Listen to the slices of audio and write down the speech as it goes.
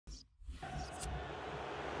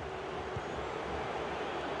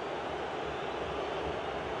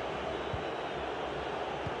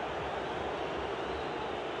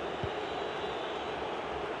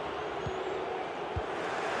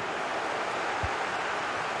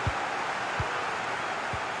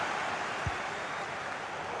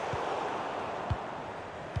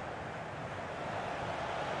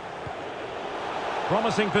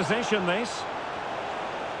Promising position, this.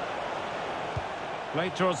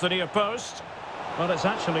 Played towards the near post. But it's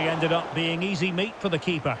actually ended up being easy meat for the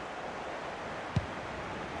keeper.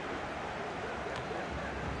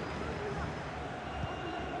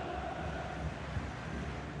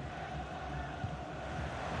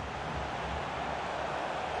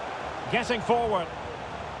 Getting forward.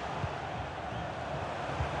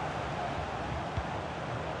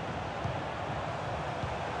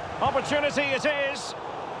 Opportunity it is.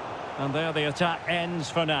 And there the attack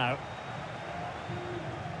ends for now.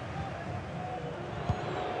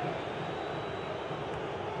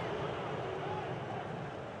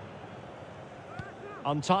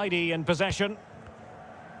 Untidy in possession.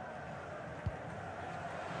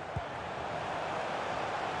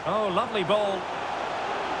 Oh, lovely ball.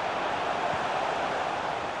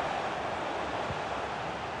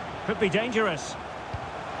 Could be dangerous.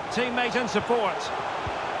 Teammate in support.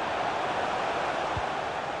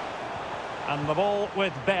 And the ball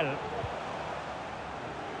with Bell.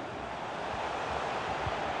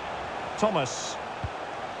 Thomas.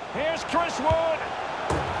 Here's Chris Wood.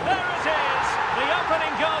 There it is. The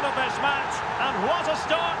opening goal of this match. And what a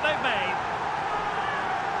start they've made.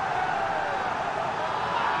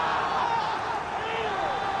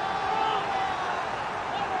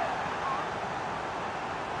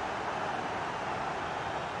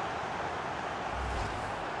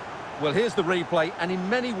 Well, here's the replay, and in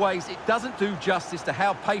many ways it doesn't do justice to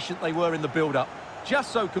how patient they were in the build-up.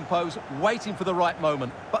 Just so composed, waiting for the right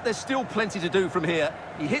moment. But there's still plenty to do from here.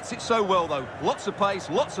 He hits it so well, though. Lots of pace,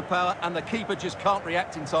 lots of power, and the keeper just can't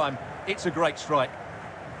react in time. It's a great strike.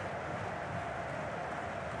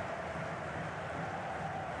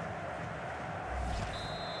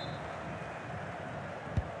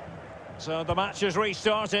 So the match has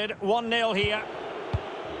restarted. 1-0 here.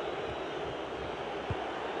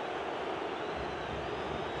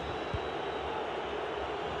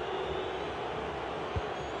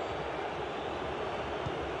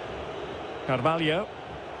 Carvalho.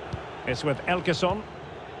 It's with Elkeson.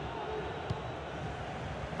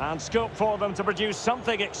 And scope for them to produce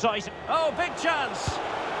something exciting. Oh, big chance!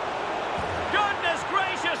 Goodness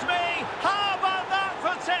gracious me! How about that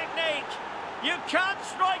for technique? You can't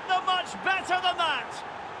strike them much better than that!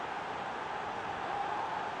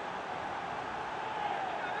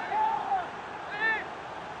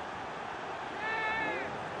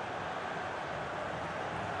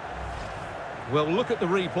 Well, look at the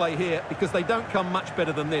replay here, because they don't come much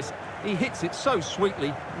better than this. He hits it so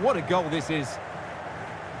sweetly. What a goal this is.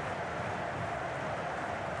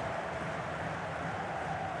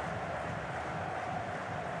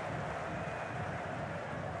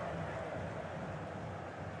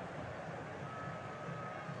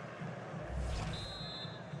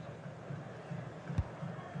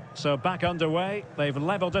 So back underway. They've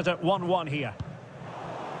levelled it at 1-1 here.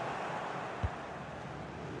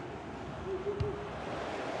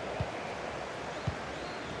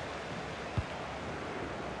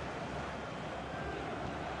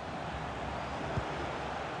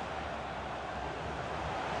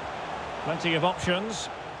 Plenty of options.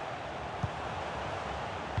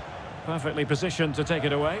 Perfectly positioned to take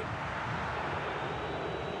it away.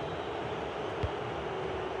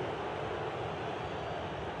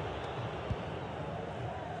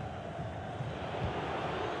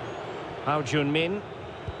 Hao Jun-min.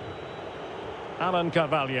 Alan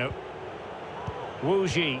Carvalho. Wu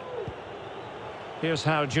Ji. Here's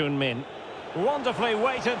Hao Jun-min. Wonderfully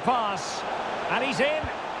weighted pass. And he's in.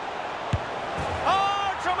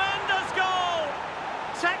 Oh, tremendous goal!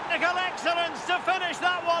 Technical excellence to finish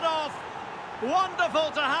that one off.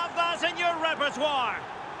 Wonderful to have that in your repertoire.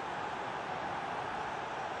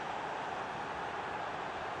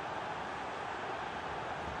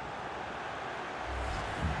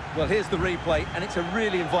 Well, here's the replay, and it's a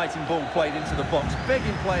really inviting ball played into the box,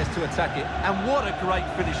 begging players to attack it. And what a great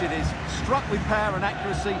finish it is. Struck with power and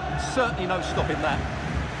accuracy, certainly no stopping that.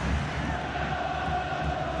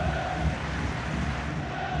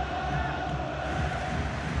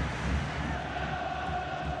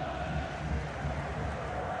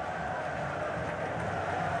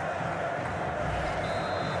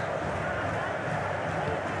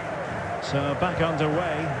 So back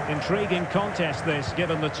underway. Intriguing contest this,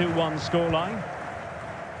 given the 2-1 scoreline.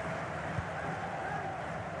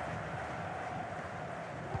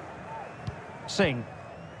 Singh.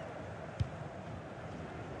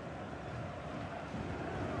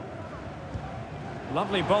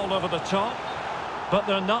 Lovely ball over the top. But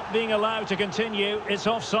they're not being allowed to continue. It's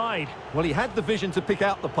offside. Well, he had the vision to pick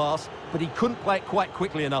out the pass, but he couldn't play it quite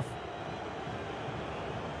quickly enough.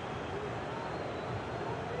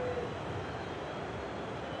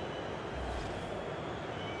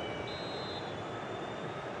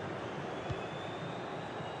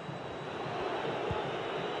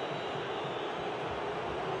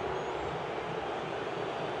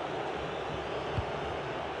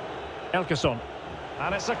 Elkeson.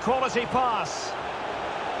 And it's a quality pass.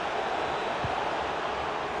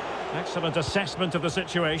 Excellent assessment of the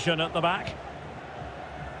situation at the back.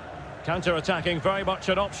 Counter-attacking, very much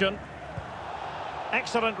an option.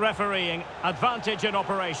 Excellent refereeing, advantage in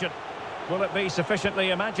operation. Will it be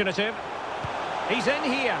sufficiently imaginative? He's in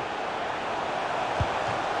here.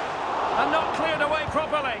 And not cleared away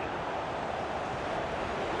properly.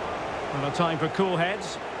 And a time for cool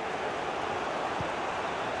heads.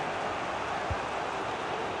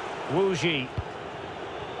 Wu Ji.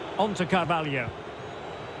 On to Carvalho.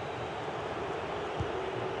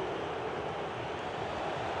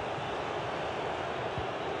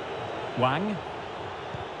 Wang.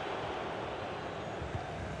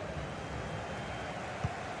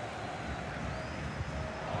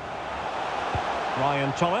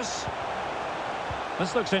 Ryan Thomas.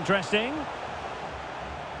 This looks interesting.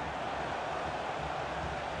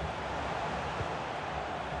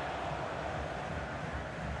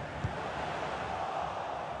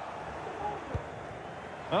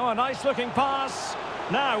 Oh, a nice looking pass.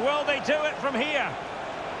 Now, will they do it from here?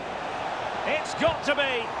 It's got to be.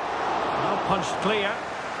 Well, punched clear.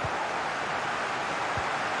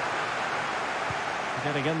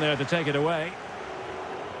 Getting in there to take it away.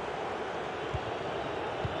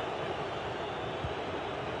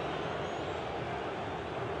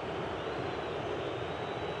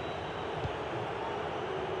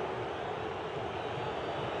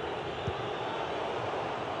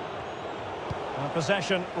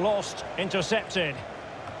 Possession lost, intercepted.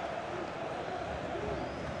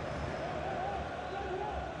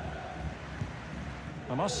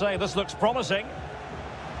 I must say this looks promising.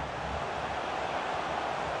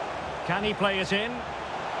 Can he play it in?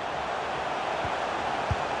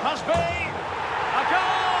 Must be! A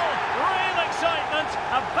goal! Real excitement!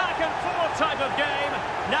 A back and forth type of game.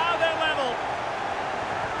 Now they're level.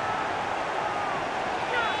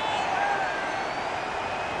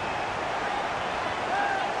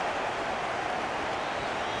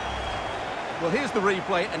 Well, here's the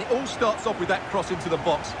replay, and it all starts off with that cross into the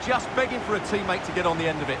box, just begging for a teammate to get on the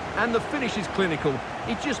end of it. And the finish is clinical.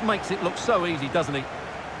 He just makes it look so easy, doesn't he?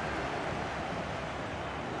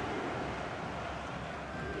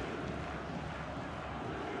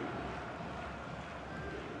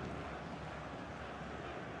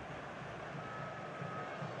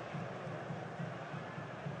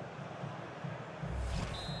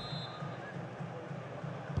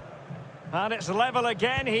 And it's level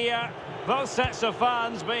again here. Both sets of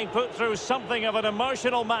fans being put through something of an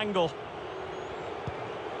emotional mangle.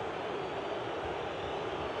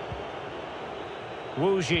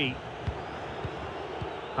 Wu Ji.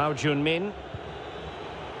 Hao Junmin.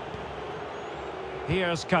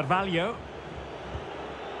 Here's Carvalho.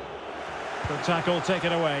 The tackle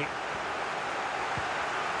taken away.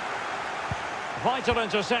 Vital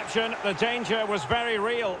interception. The danger was very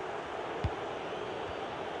real.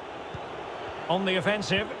 On the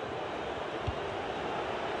offensive.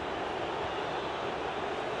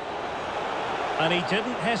 And he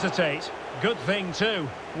didn't hesitate. Good thing too.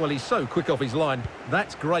 Well, he's so quick off his line.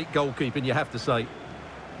 That's great goalkeeping, you have to say.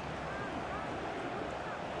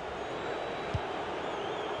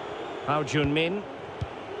 Hao Junmin.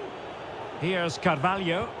 Here's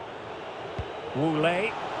Carvalho. Wu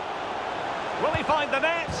Lei. Will he find the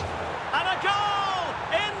net? And a goal!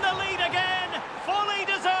 In the lead again! Fully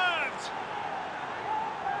deserved!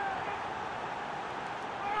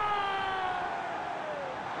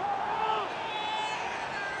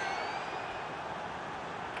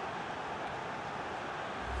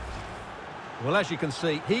 Well, as you can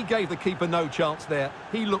see, he gave the keeper no chance there.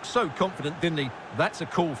 He looked so confident, didn't he? That's a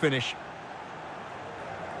cool finish.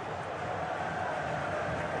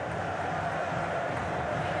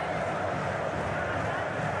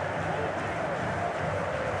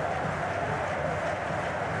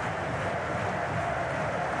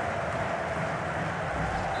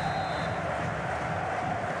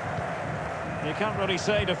 You can't really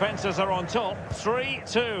say defences are on top.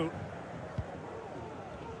 3-2.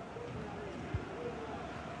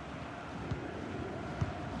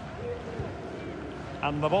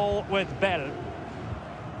 And the ball with Bell.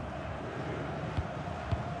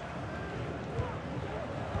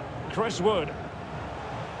 Chris Wood.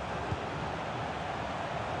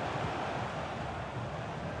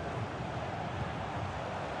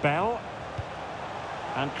 Bell.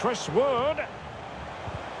 And Chris Wood.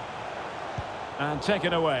 And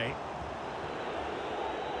taken away.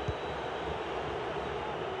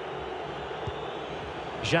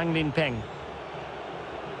 Zhang Linpeng.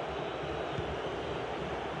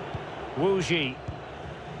 Wu Ji.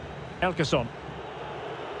 Elkeson.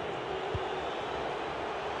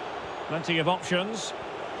 Plenty of options.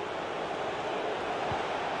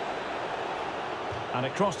 And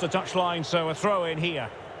it crossed the touchline, so a throw in here.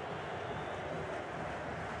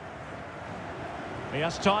 He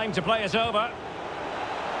has time to play it over.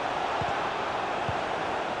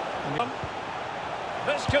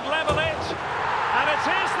 This could level it. And it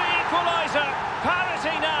is the equaliser.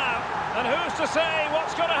 Parity now. And who's to say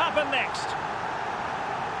what's going to happen next?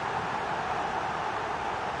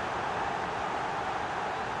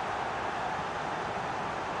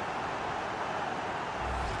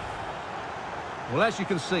 Well, as you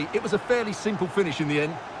can see, it was a fairly simple finish in the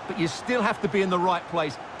end, but you still have to be in the right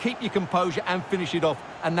place, keep your composure and finish it off,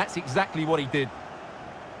 and that's exactly what he did.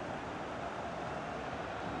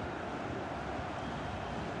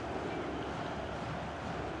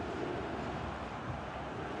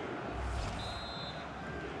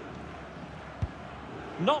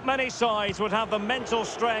 Not many sides would have the mental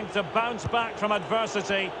strength to bounce back from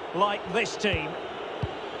adversity like this team.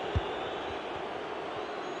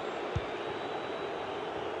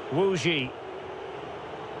 Wu Ji.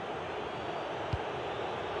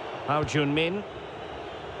 Hao Junmin.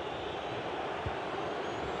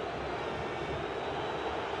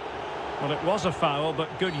 Well, it was a foul, but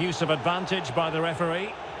good use of advantage by the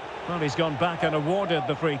referee. Well, he's gone back and awarded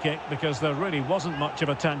the free kick because there really wasn't much of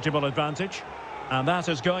a tangible advantage. And that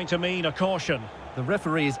is going to mean a caution. The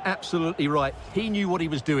referee is absolutely right. He knew what he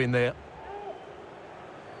was doing there.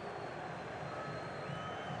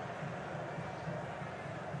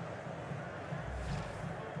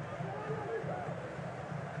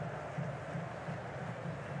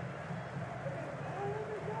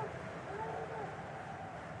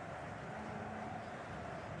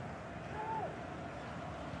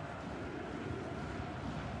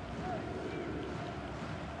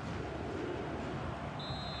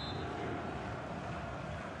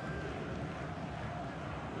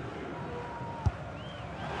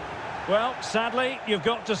 Well, sadly, you've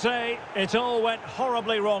got to say, it all went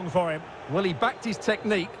horribly wrong for him. Well, he backed his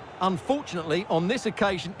technique. Unfortunately, on this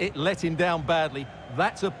occasion, it let him down badly.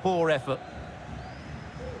 That's a poor effort.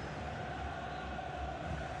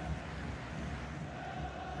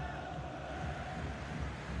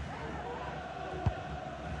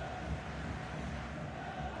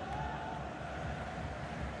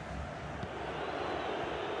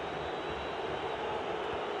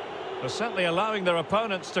 They're certainly allowing their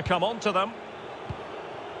opponents to come onto them.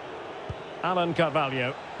 Alan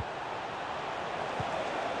Carvalho.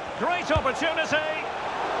 Great opportunity.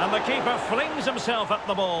 And the keeper flings himself at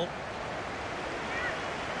the ball.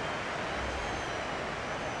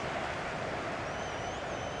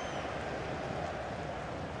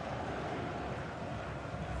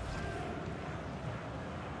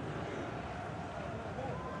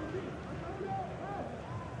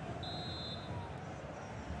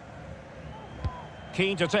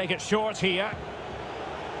 Keen to take it short here.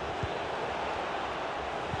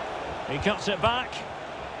 He cuts it back.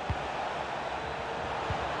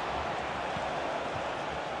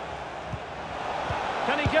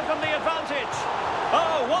 Can he give them the advantage?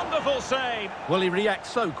 Oh, wonderful save. Well, he reacts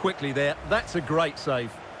so quickly there. That's a great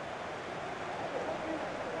save.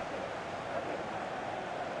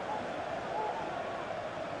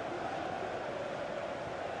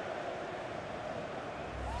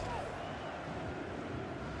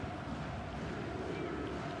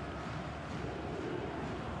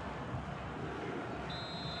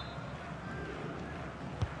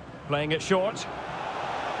 Playing it short.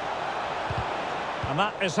 And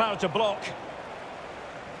that is how to block.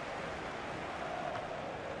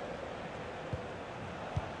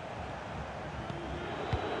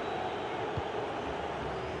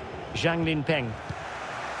 Zhang Linpeng.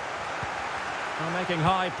 Well, making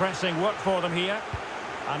high pressing work for them here.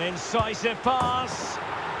 An incisive pass.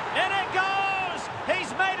 In it goes!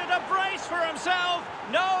 He's made it a brace for himself.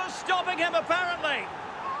 No stopping him apparently.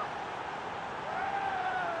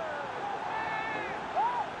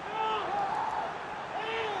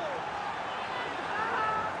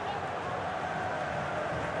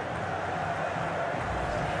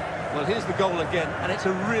 Well, here's the goal again, and it's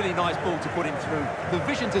a really nice ball to put him through. The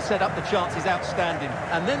vision to set up the chance is outstanding.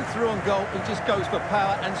 And then through on goal, he just goes for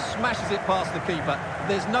power and smashes it past the keeper.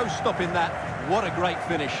 There's no stopping that. What a great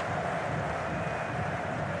finish.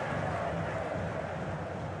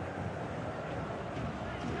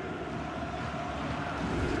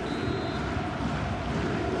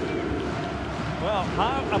 Well,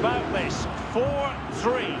 how about this?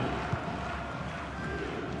 4-3.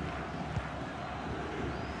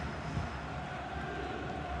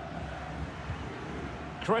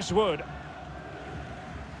 Chris Wood.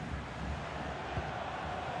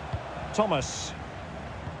 Thomas.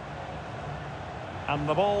 And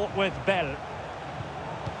the ball with Bell.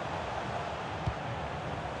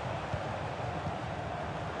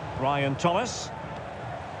 Ryan Thomas.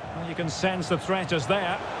 Well, you can sense the threat is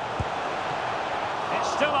there. It's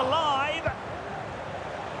still alive.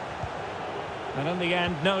 And in the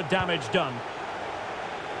end, no damage done.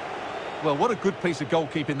 Well, what a good piece of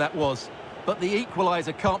goalkeeping that was. But the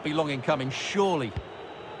equaliser can't be long in coming, surely.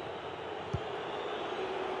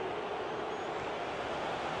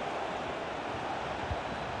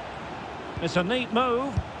 It's a neat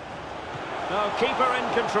move. No, keeper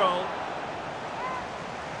in control.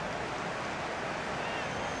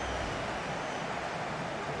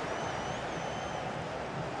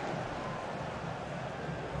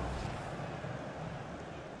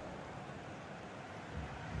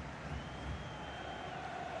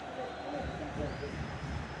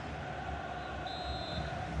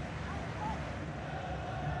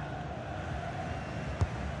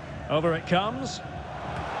 Over it comes.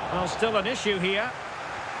 Well, still an issue here.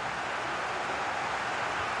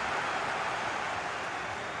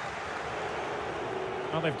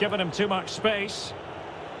 Well, they've given him too much space.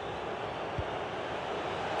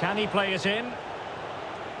 Can he play it in?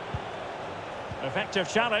 Effective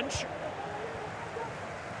challenge.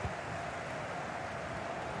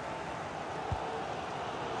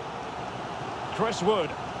 Chris Wood.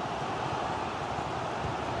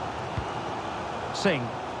 Singh.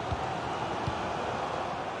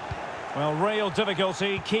 Well, real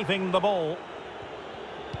difficulty keeping the ball.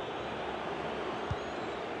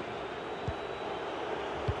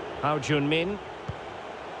 How Jun-min.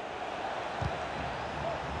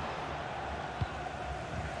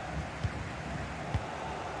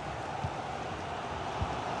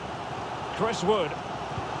 Chris Wood.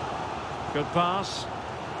 Good pass.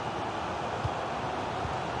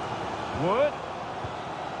 Wood.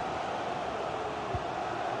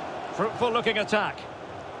 Fruitful looking attack.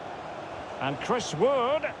 And Chris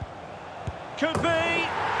Wood could be,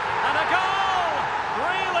 and a goal!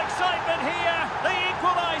 Real excitement here, the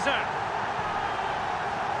equaliser.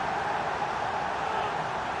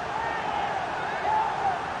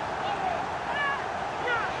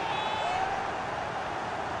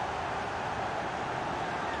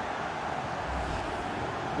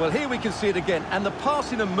 Well, here we can see it again, and the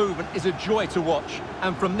passing and movement is a joy to watch.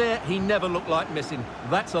 And from there, he never looked like missing.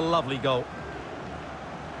 That's a lovely goal.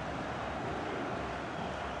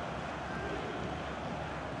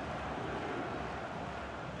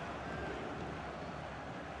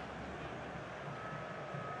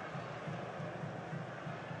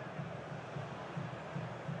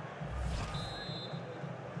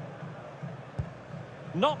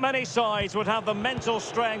 Not many sides would have the mental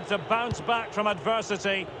strength to bounce back from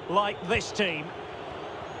adversity like this team.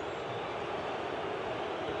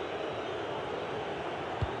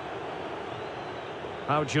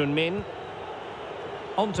 How Jun-min.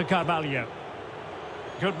 On to Carvalho.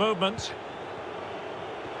 Good movement.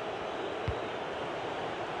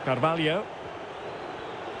 Carvalho.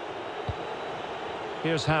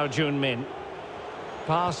 Here's How Jun-min.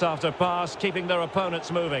 Pass after pass, keeping their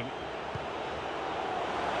opponents moving.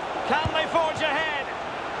 Can they forge ahead?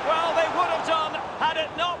 Well, they would have done had it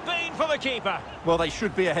not been for the keeper. Well, they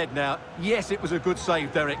should be ahead now. Yes, it was a good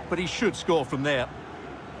save, Derek, but he should score from there.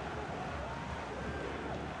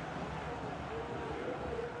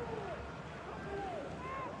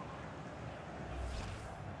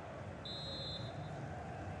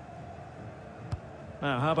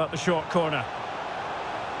 Now, how about the short corner?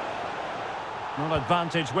 No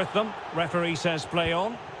advantage with them. Referee says play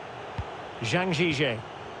on. Zhang Zhizhe.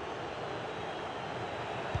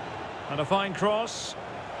 And a fine cross.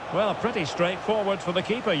 Well, pretty straightforward for the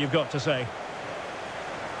keeper, you've got to say.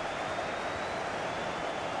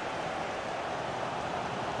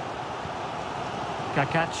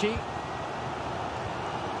 Kakachi.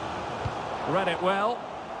 Read it well.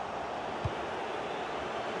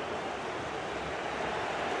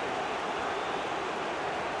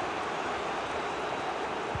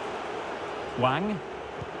 Wang.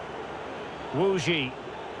 Wu Ji.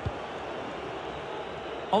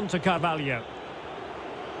 On to Carvalho.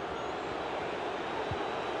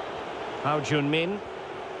 How Jun-min.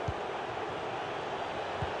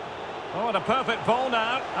 Oh, and a perfect ball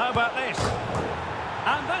now. How about this?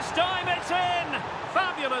 And this time it's in!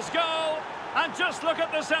 Fabulous goal! And just look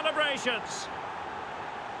at the celebrations.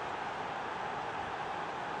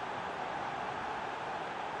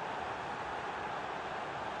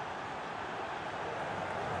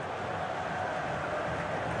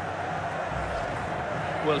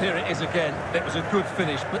 Well, here it is again. It was a good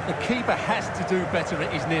finish, but the keeper has to do better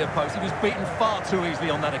at his near post. He was beaten far too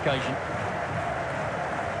easily on that occasion.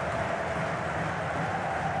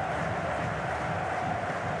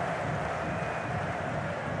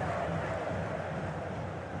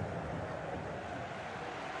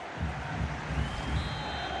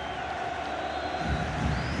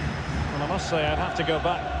 Honestly, I'd have to go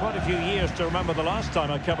back quite a few years to remember the last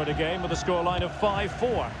time I covered a game with a scoreline of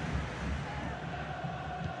 5-4.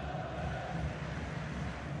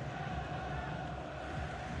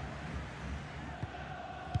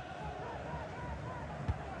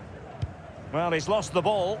 Well, he's lost the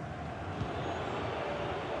ball.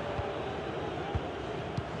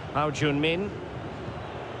 Hao Jun-min.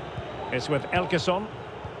 It's with Elkeson.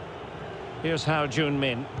 Here's Hao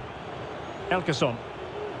Jun-min. Elkeson.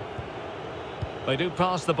 They do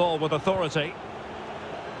pass the ball with authority.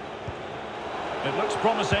 It looks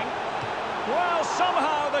promising. Well,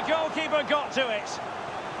 somehow the goalkeeper got to it.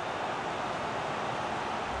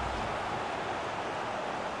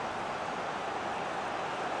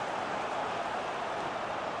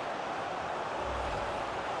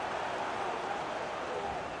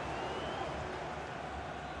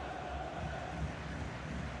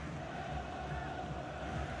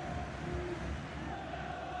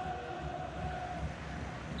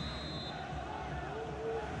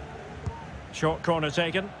 Short corner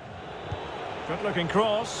taken. Good looking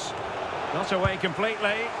cross. Not away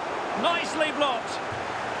completely. Nicely blocked.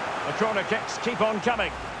 The corner kicks keep on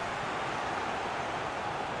coming.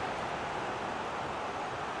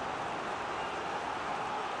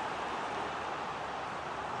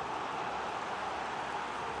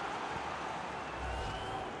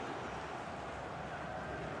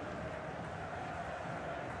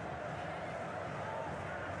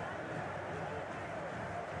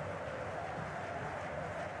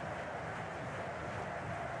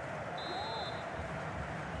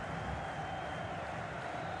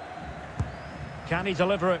 Can he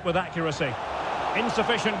deliver it with accuracy?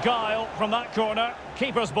 Insufficient guile from that corner.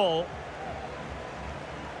 Keeper's ball.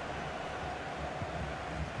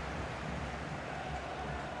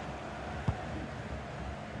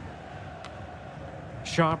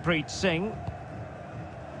 Sharpreet Singh.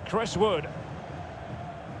 Chris Wood.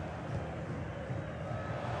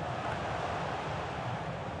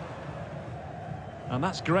 And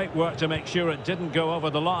that's great work to make sure it didn't go over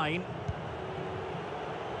the line.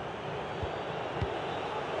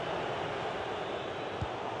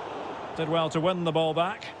 Did well to win the ball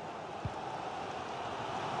back.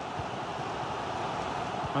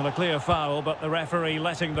 And a clear foul, but the referee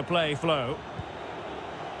letting the play flow.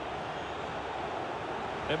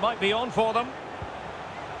 It might be on for them.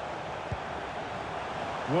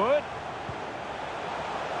 Wood.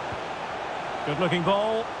 Good looking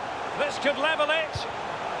ball. This could level it.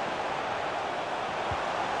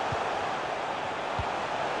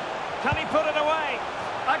 Can he put it away?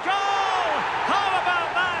 A goal! How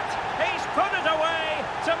about that? He's put it away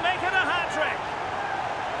to make it a hat-trick.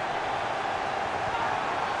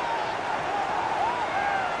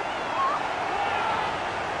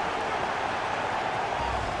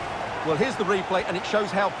 Well, here's the replay, and it shows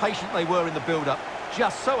how patient they were in the build-up.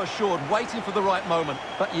 Just so assured, waiting for the right moment.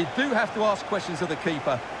 But you do have to ask questions of the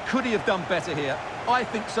keeper. Could he have done better here? I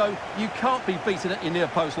think so. You can't be beaten at your near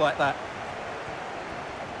post like that.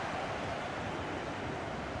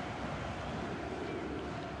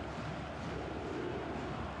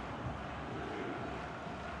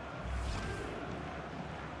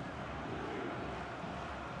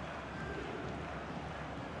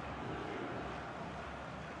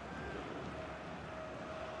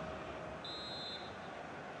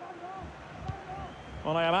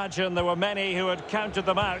 Well, I imagine there were many who had counted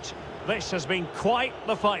them out. This has been quite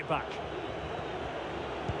the fight back.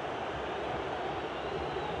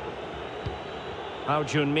 Hao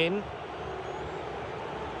Jun-min.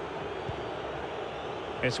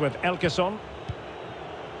 It's with Elkeson.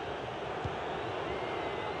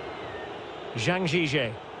 Zhang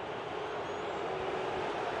Zhizhe.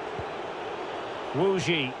 Wu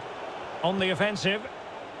Ji on the offensive.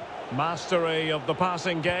 Mastery of the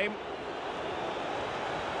passing game.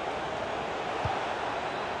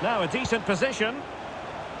 Now a decent position.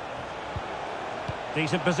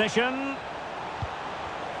 Decent position.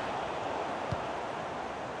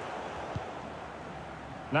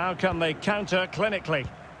 Now can they counter clinically?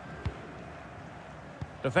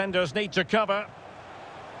 Defenders need to cover.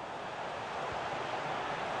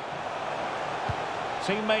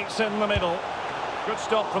 Teammates in the middle. Good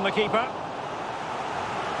stop from the keeper.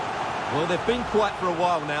 Well, they've been quiet for a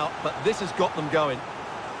while now, but this has got them going.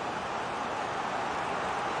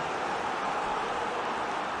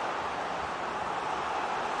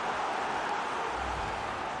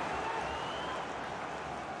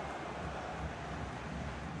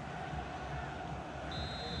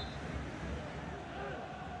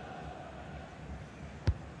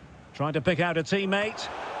 Trying to pick out a teammate.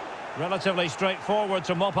 Relatively straightforward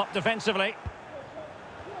to mop up defensively.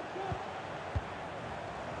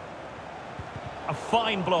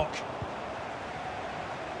 fine block.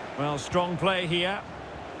 Well, strong play here.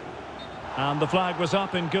 And the flag was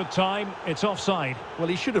up in good time. It's offside. Well,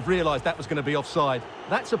 he should have realised that was going to be offside.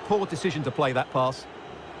 That's a poor decision to play that pass.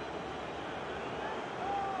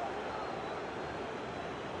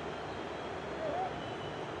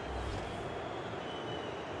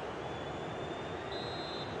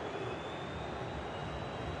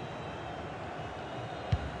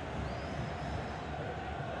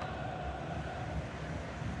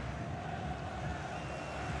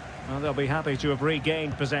 Well, they'll be happy to have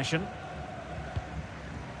regained possession.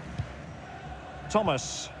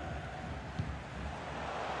 Thomas.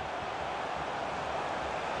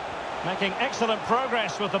 Making excellent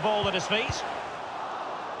progress with the ball at his feet.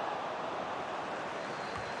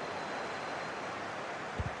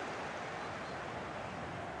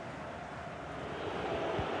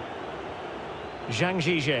 Zhang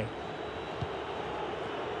Zhizhe.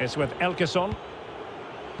 It's with Elkeson.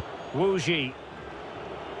 Wu Ji.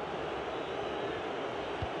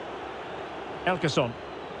 Elkeson.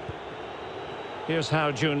 Here's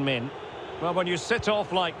Hao Jun-min. Well, when you sit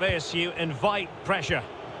off like this, you invite pressure.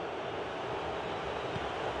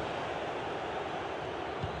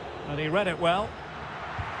 And he read it well.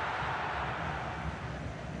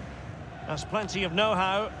 That's plenty of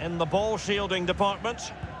know-how in the ball shielding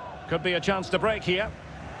department. Could be a chance to break here.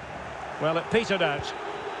 Well, it petered out.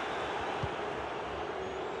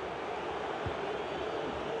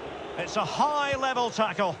 It's a high-level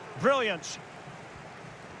tackle. Brilliant.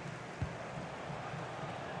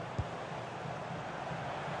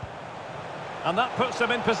 And that puts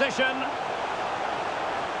them in position.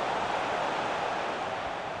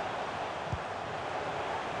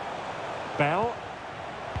 Bell.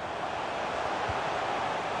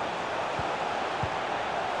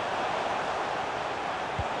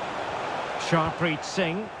 Sharpreet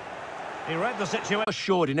Singh. He read the situation.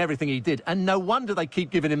 Assured in everything he did, and no wonder they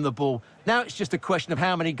keep giving him the ball. Now it's just a question of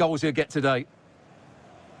how many goals he'll get today.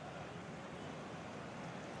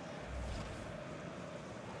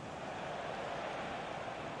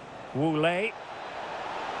 Wu Lei.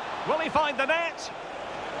 Will he find the net?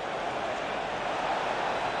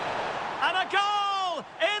 And a goal!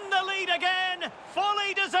 In the lead again!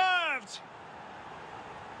 Fully deserved!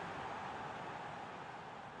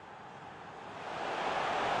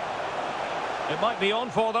 It might be on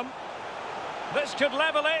for them. This could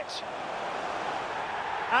level it.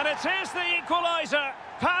 And it is the equaliser.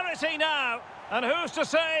 Parity now. And who's to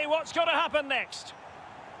say what's going to happen next?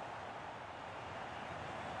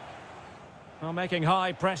 Well, making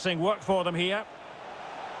high pressing work for them here.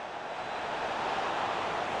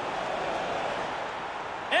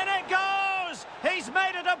 In it goes! He's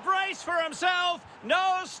made it a brace for himself.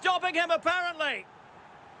 No stopping him, apparently.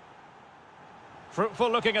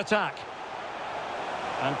 Fruitful looking attack.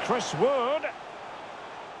 And Chris Wood.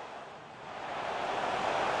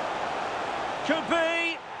 Could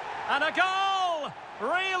be. And a goal!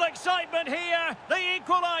 Real excitement here. The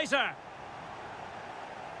equaliser.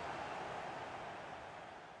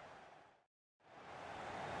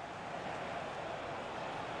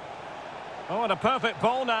 Oh, and a perfect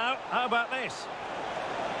ball now. How about this?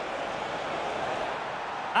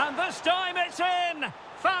 And this time it's in.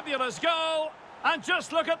 Fabulous goal. And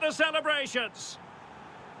just look at the celebrations.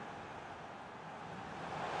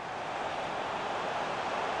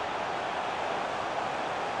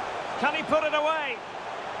 Can he put it away?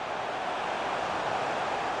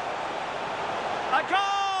 A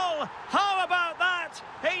goal! How about that?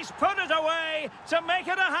 He's put it away to make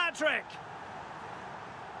it a hat-trick.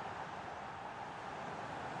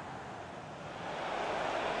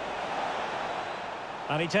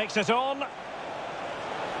 And he takes it on. And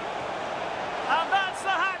that's the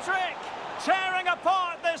hat-trick! Tearing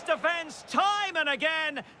apart this defence time and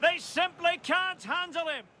again. They simply can't handle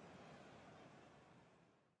him.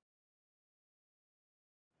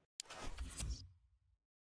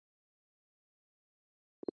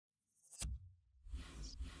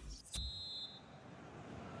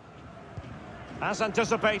 As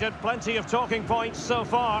anticipated, plenty of talking points so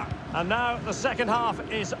far. And now the second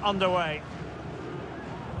half is underway.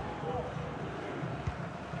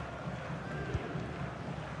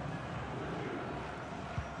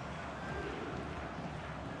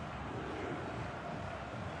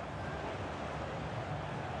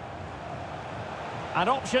 And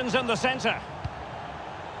options in the centre.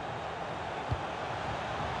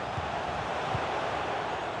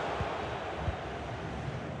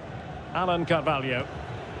 Alan Carvalho.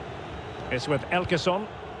 It's with Elkeson.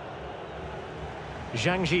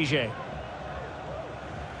 Zhang Zhizhe.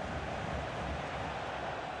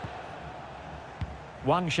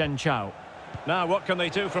 Wang Shenchao. Now, what can they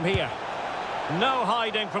do from here? No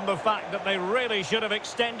hiding from the fact that they really should have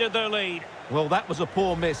extended their lead. Well, that was a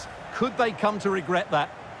poor miss. Could they come to regret that?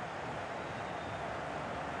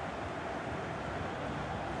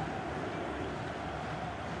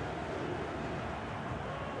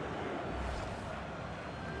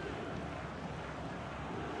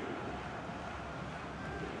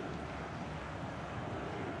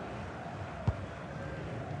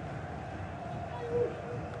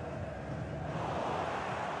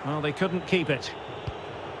 Well, they couldn't keep it.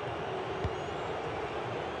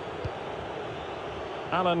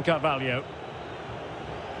 Alan Carvalho.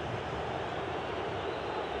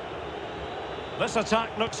 This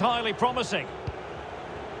attack looks highly promising.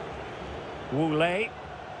 Wooley.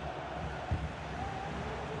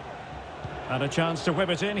 And a chance to whip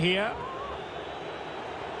it in here.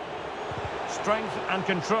 Strength and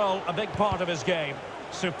control, a big part of his game.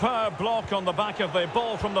 Superb block on the back of the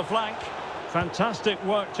ball from the flank. Fantastic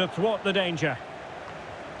work to thwart the danger.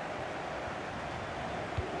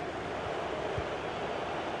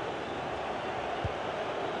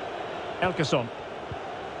 Elkeson.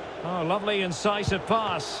 Oh, lovely incisive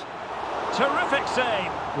pass. Terrific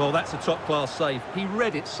save. Well, that's a top-class save. He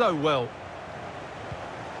read it so well.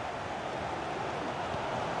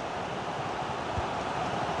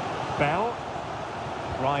 Bell.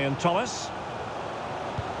 Ryan Thomas.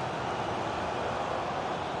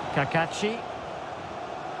 Kakachi.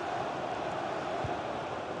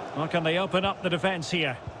 Well, can they open up the defence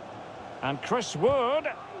here? And Chris Wood.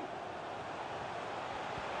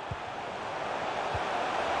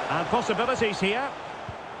 And possibilities here.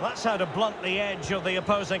 That's how to blunt the edge of the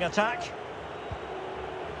opposing attack.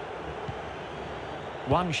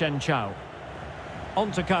 Wang Shenchao.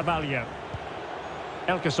 On to Carvalho.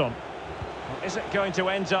 Elkeson. Well, is it going to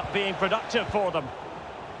end up being productive for them?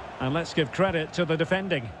 And let's give credit to the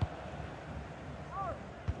defending.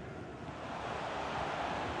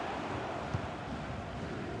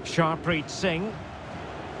 Sharpreet Singh.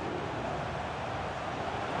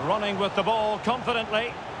 Running with the ball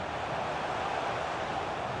confidently.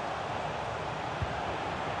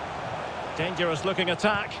 Dangerous looking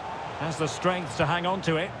attack. Has the strength to hang on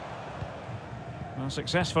to it. Well,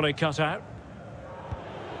 successfully cut out.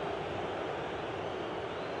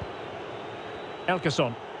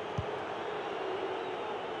 Elkeson.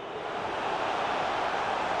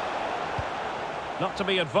 Not to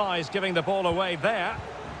be advised giving the ball away there.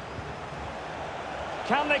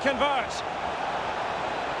 Can they convert?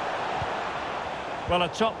 Well, a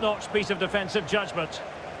top-notch piece of defensive judgment.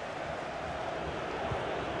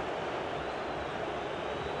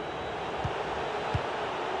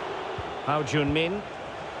 Hao Jun-min.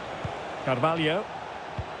 Carvalho.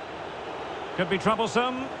 Could be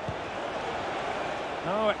troublesome.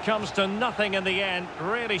 No, it comes to nothing in the end.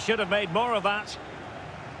 Really should have made more of that.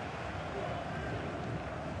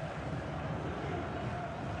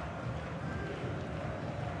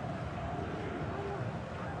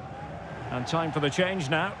 And time for the change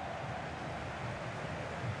now.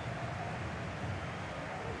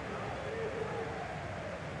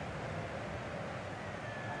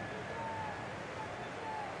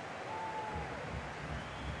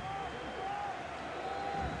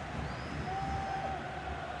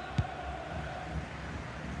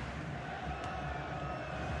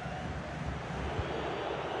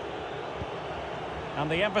 And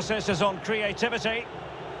the emphasis is on creativity.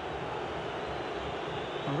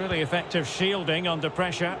 A really effective shielding under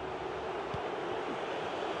pressure.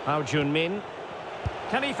 Hao Jun-min.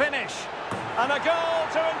 Can he finish? And a goal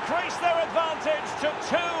to increase their advantage to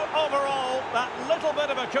 2 overall. That little bit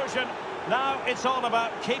of a cushion. Now it's all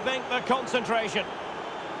about keeping the concentration.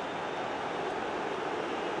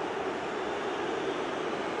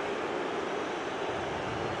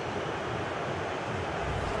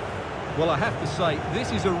 Well, I have to say,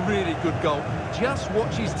 this is a really good goal. Just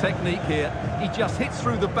watch his technique here. He just hits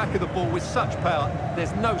through the back of the ball with such power.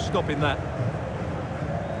 There's no stopping that.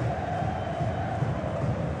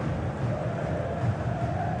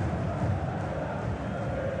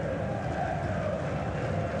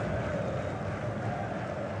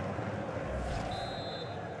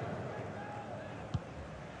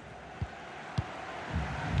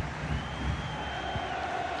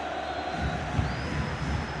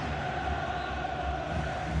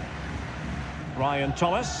 Ryan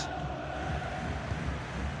Thomas.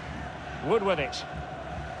 Wood with it.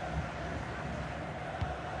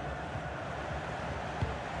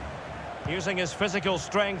 Using his physical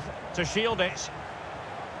strength to shield it.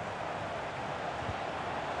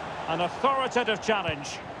 An authoritative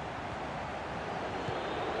challenge.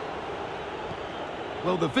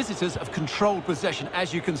 Well, the visitors have controlled possession,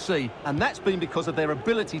 as you can see, and that's been because of their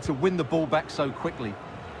ability to win the ball back so quickly.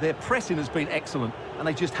 Their pressing has been excellent, and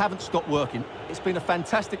they just haven't stopped working. It's been a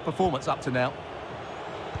fantastic performance up to now.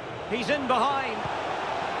 He's in behind.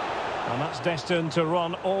 And that's destined to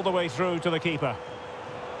run all the way through to the keeper.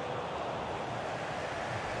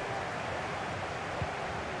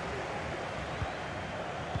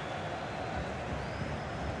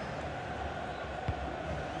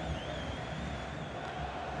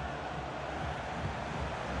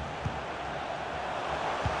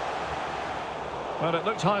 Well, it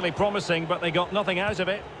looked highly promising, but they got nothing out of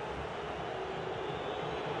it.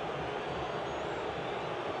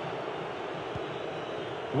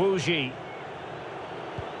 Wu Ji.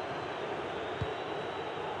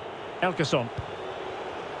 Elkeson.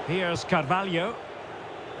 Here's Carvalho.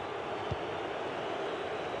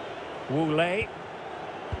 Wu Lei.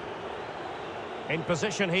 In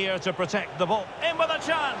position here to protect the ball. In with a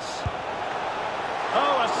chance.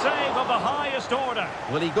 Oh, a save of the highest order.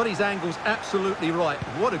 Well, he got his angles absolutely right.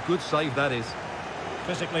 What a good save that is.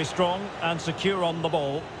 Physically strong and secure on the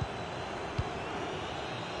ball.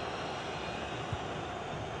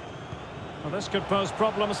 Well, this could pose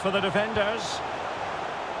problems for the defenders.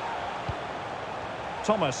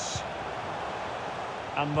 Thomas.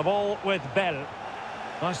 And the ball with Bell.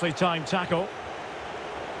 Nicely timed tackle.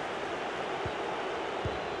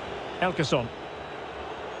 Elkeson.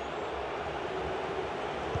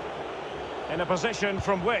 In a position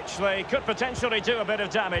from which they could potentially do a bit of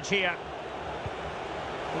damage here.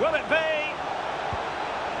 Will it be?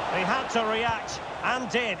 They had to react, and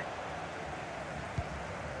did.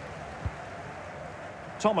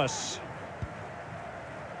 Thomas.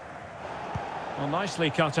 Well, nicely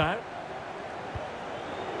cut out.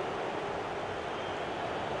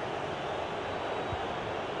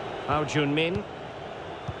 Hao Junmin.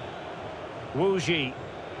 Wu Ji.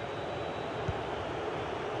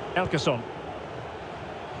 Elkeson.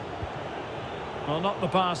 Well, not the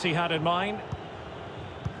pass he had in mind.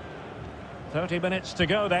 30 minutes to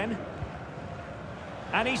go then.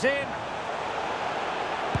 And he's in.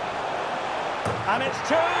 And it's 2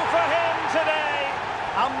 for him today.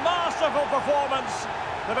 A masterful performance.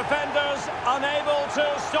 The defenders unable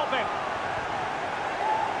to stop him.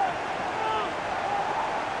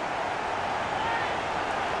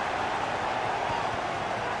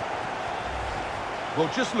 Well,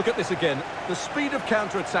 just look at this again. The speed of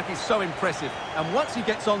counter-attack is so impressive. And once he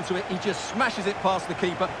gets onto it, he just smashes it past the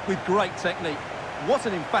keeper with great technique. What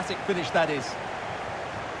an emphatic finish that is.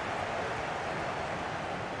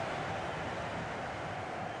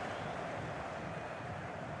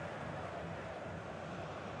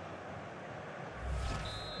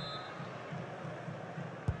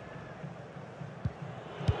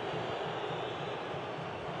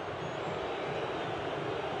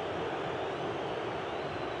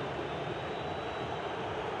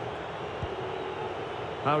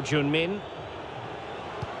 Hao Junmin.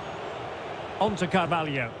 On to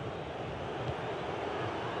Carvalho.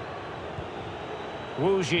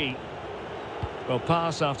 Wu Ji. Well,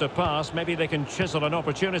 pass after pass, maybe they can chisel an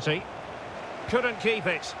opportunity. Couldn't keep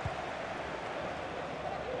it.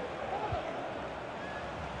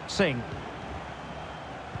 Singh.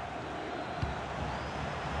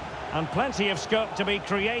 And plenty of scope to be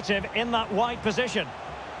creative in that wide position.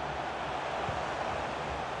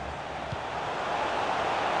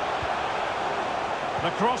 The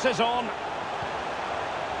cross is on.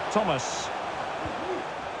 Thomas.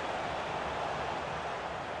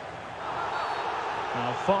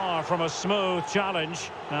 Now, far from a smooth challenge.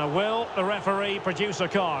 Now, will the referee produce a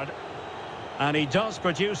card? And he does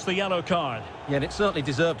produce the yellow card. Yeah, and it certainly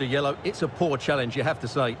deserved a yellow. It's a poor challenge, you have to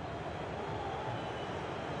say.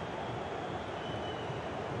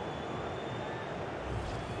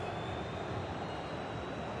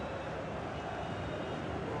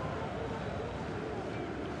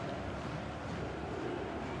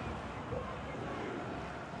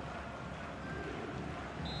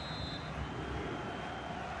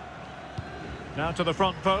 Now to the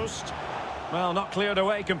front post. Well, not cleared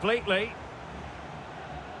away completely.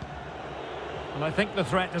 And I think the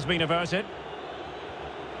threat has been averted.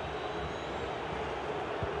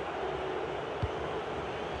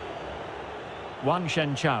 Wang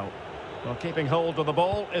Shenchao. Well, keeping hold of the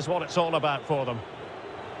ball is what it's all about for them.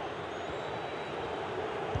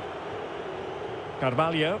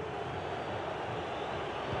 Carvalho.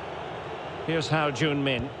 Here's Hao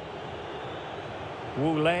Junmin.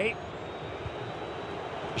 Wu Lei.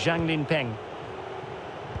 Zhang Linpeng.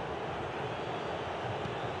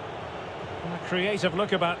 A creative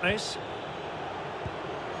look about this.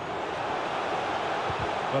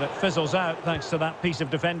 But it fizzles out thanks to that piece of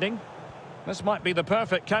defending. This might be the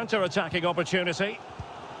perfect counter-attacking opportunity.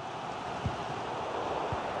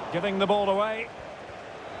 Giving the ball away.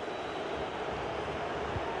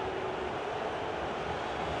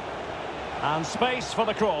 And space for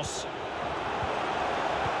the cross.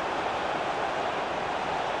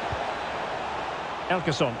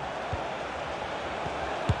 Elkeson.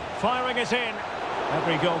 Firing it in.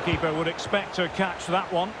 Every goalkeeper would expect to catch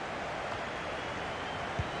that one.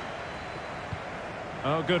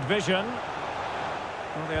 Oh, good vision.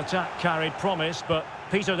 Well, the attack carried promise, but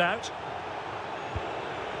petered out.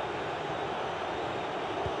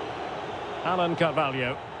 Alan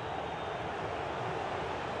Carvalho.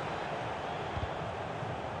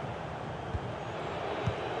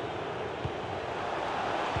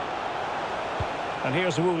 And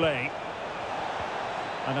here's Wu Lei.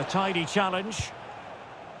 And a tidy challenge.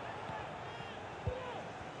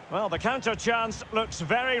 Well, the counter chance looks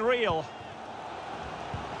very real.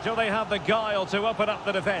 Do they have the guile to open up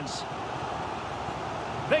the defence?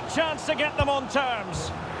 Big chance to get them on terms.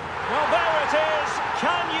 Well, there it is.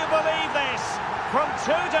 Can you believe this? From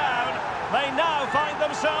 2 down, they now find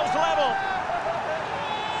themselves level.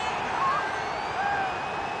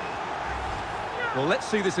 Well, let's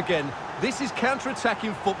see this again. This is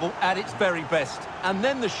counter-attacking football at its very best. And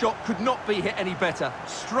then the shot could not be hit any better.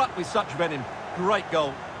 Struck with such venom. Great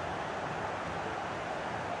goal.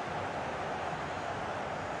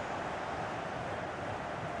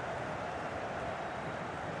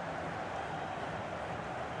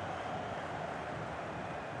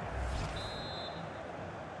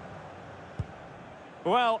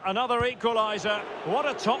 Well, another equaliser. What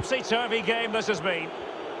a topsy-turvy game this has been.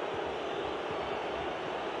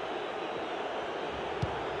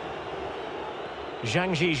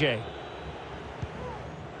 Zhang Zhizhe.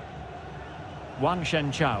 Wang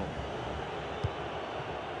Shenchao.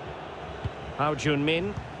 Hao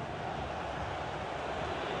Junmin.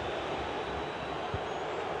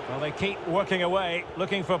 Well, they keep working away,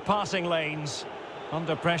 looking for passing lanes.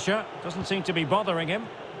 Under pressure, doesn't seem to be bothering him.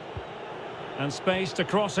 And space to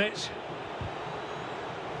cross it.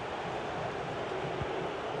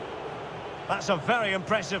 That's a very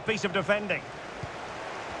impressive piece of defending.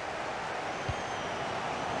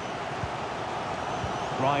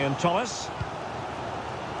 Ryan Thomas.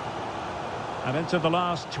 And into the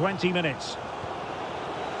last 20 minutes.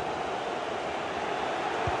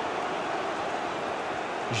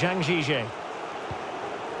 Zhang Zhizhe.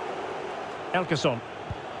 Elkeson.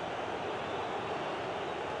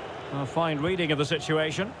 A fine reading of the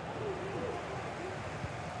situation.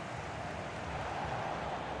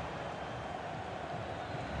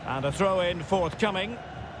 And a throw-in forthcoming.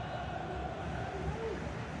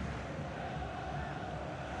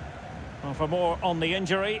 Well, for more on the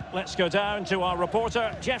injury, let's go down to our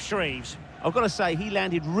reporter, Jeff Shreves. I've got to say, he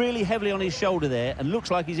landed really heavily on his shoulder there and looks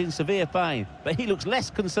like he's in severe pain. But he looks less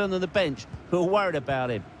concerned than the bench, who are worried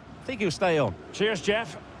about him. I think he'll stay on. Cheers,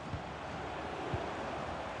 Jeff.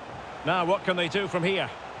 Now, what can they do from here?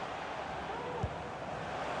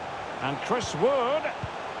 And Chris Wood.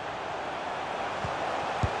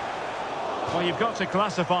 Well, you've got to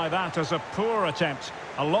classify that as a poor attempt.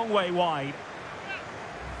 A long way wide.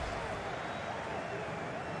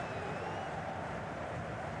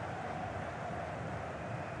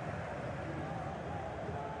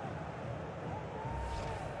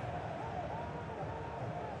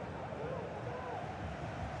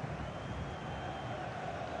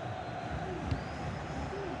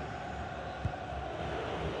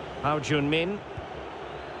 Hao Junmin.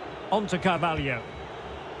 On to Carvalho.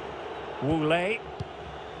 Wu Lei.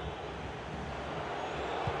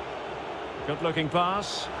 Good-looking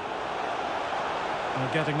pass.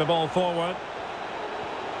 And getting the ball forward.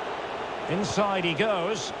 Inside he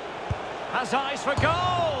goes. Has eyes for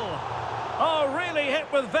goal! Oh, really hit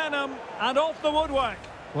with venom and off the woodwork.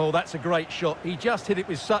 Well, that's a great shot. He just hit it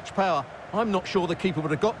with such power. I'm not sure the keeper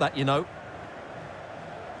would have got that, you know.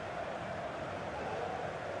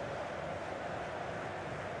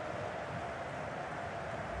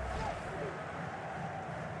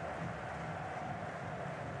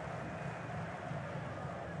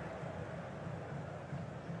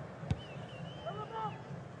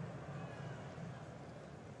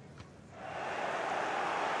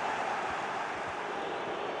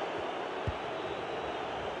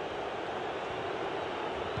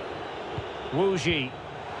 Wu Ji.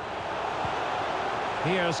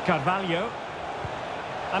 Here's Carvalho.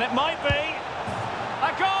 And it might be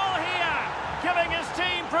a goal here, giving his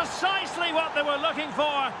team precisely what they were looking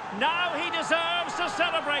for. Now he deserves to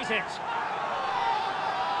celebrate it.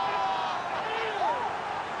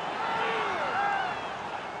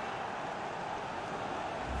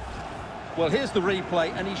 Well, here's the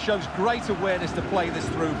replay, and he shows great awareness to play this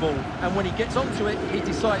through ball. And when he gets onto it, he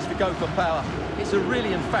decides to go for power. It's a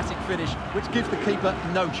really emphatic finish, which gives the keeper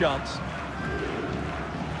no chance.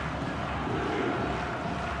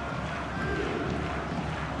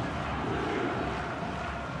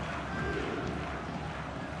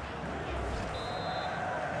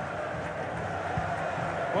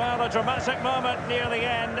 Well, a dramatic moment near the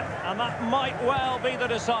end, and that might well be the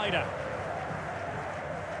decider.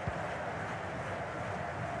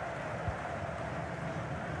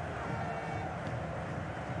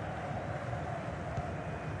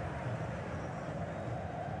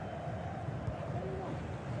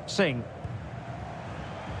 Singh.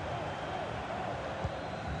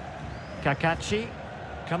 Kakachi.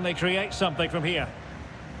 Can they create something from here?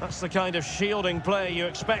 That's the kind of shielding play you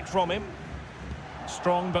expect from him.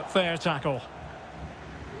 Strong but fair tackle.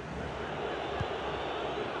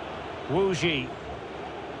 Wu Ji.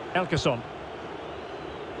 Elkeson.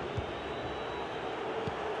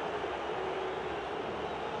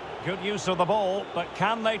 Good use of the ball, but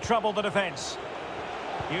can they trouble the defence?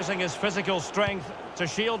 Using his physical strength to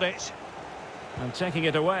shield it. And taking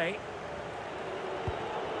it away.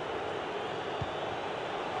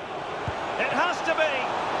 It has to be!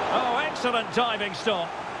 Oh, excellent diving stop.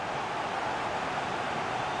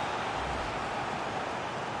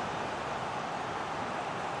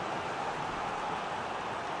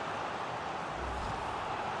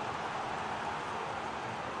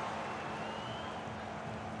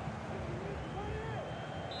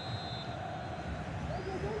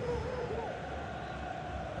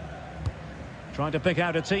 Trying to pick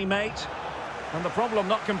out a teammate. And the problem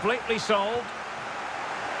not completely solved.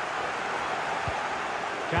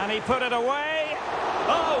 Can he put it away?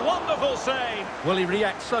 Oh, wonderful save! Well, he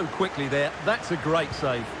reacts so quickly there. That's a great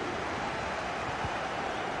save.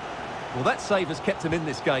 Well, that save has kept them in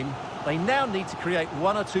this game. They now need to create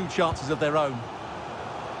one or two chances of their own.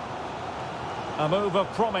 A move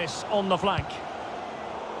of promise on the flank.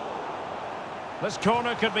 This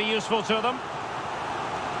corner could be useful to them.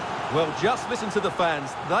 Well, just listen to the fans.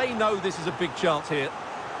 They know this is a big chance here.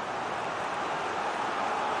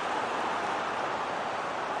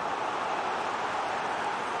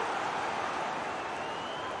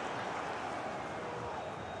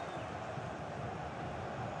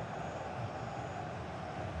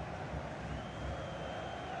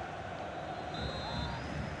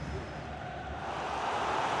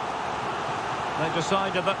 They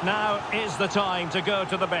decided that now is the time to go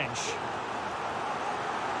to the bench.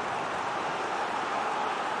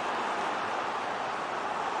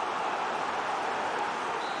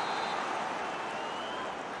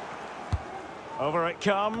 Over it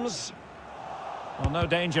comes. Well, no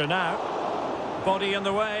danger now. Body in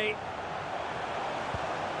the way.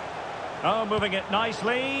 Oh, moving it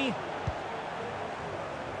nicely.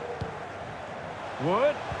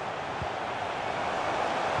 Wood.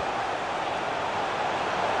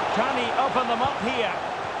 Can he open them up here?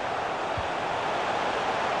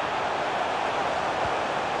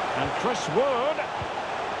 And Chris Wood.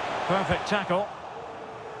 Perfect tackle.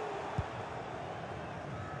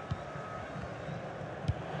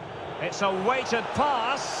 It's a weighted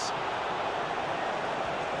pass.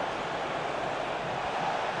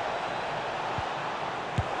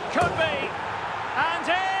 Could be. And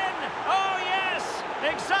in! Oh, yes!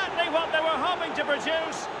 Exactly what they were hoping to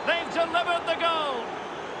produce. They've delivered the goal.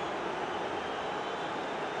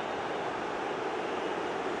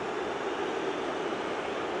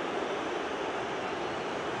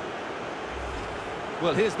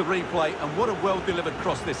 Well, here's the replay, and what a well-delivered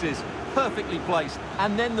cross this is. Perfectly placed,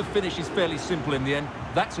 and then the finish is fairly simple in the end.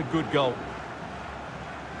 That's a good goal.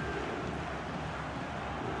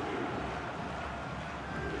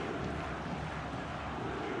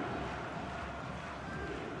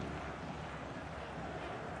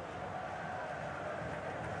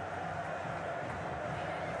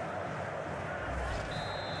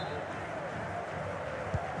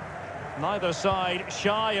 Neither side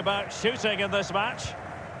shy about shooting in this match.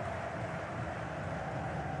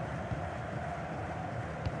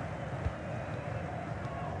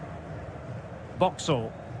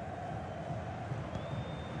 Boxall.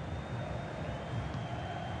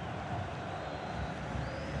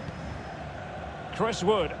 Chris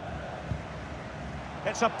Wood.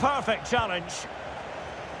 It's a perfect challenge.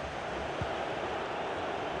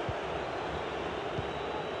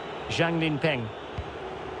 Zhang Linpeng.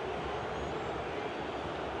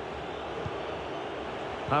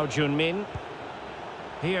 Pao Junmin.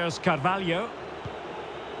 Here's Carvalho.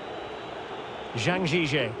 Zhang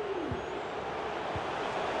Zhizhe.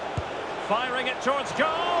 Firing it towards goal!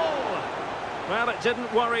 Well, it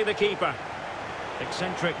didn't worry the keeper.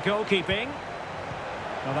 Eccentric goalkeeping.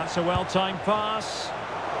 Well, that's a well-timed pass.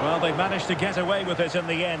 Well, they've managed to get away with it in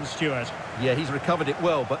the end, Stuart. Yeah, he's recovered it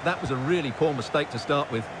well, but that was a really poor mistake to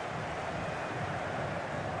start with.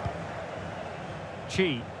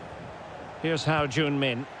 Chi. Here's Hao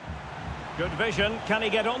Jun-min. Good vision. Can he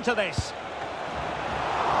get onto this?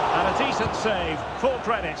 And a decent save. Full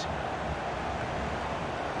credit.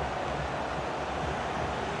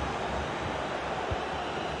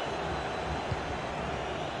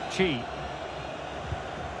 Chi.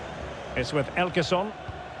 It's with Elkeson.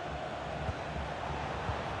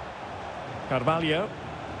 Carvalho.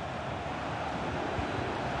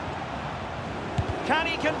 Can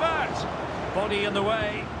he convert? Body in the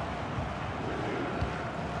way.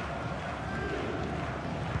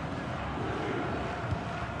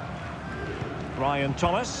 Ryan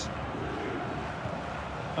Thomas.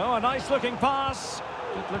 Oh, a nice looking pass.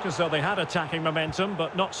 Did look as though they had attacking momentum,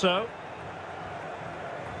 but not so.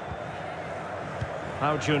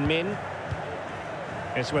 Hao Jun-min.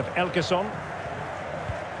 It's with Elkeson.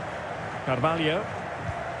 Carvalho.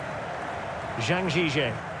 Zhang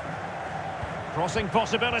Zhizhe. Crossing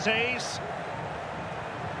possibilities.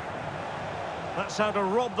 That's how to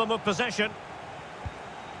rob them of possession.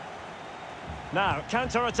 Now,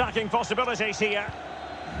 counter-attacking possibilities here.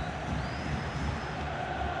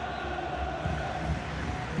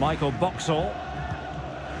 Michael Boxall.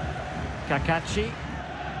 Kakachi.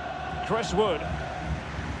 Chris Wood.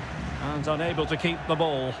 And unable to keep the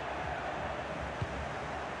ball.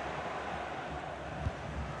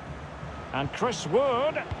 And Chris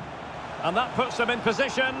Wood. And that puts them in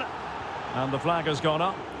position. And the flag has gone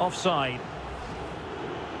up. Offside.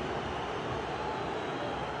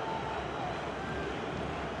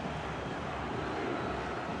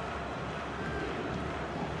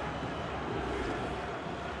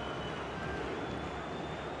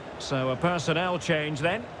 So a personnel change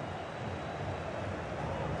then.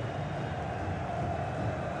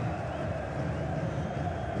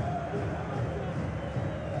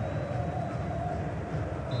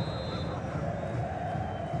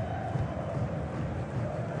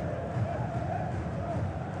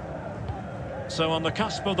 So on the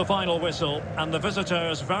cusp of the final whistle, and the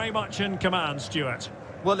visitors very much in command, Stuart.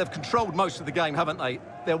 Well, they've controlled most of the game, haven't they?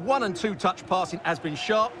 Their 1- and 2-touch passing has been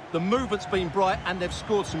sharp, the movement's been bright, and they've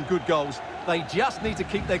scored some good goals. They just need to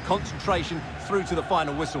keep their concentration through to the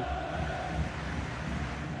final whistle.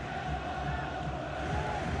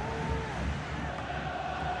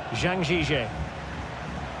 Zhang Zhizhe.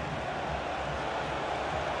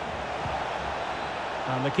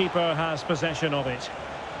 And the keeper has possession of it.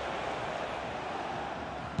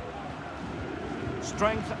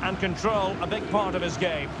 Strength and control, a big part of his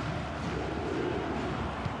game.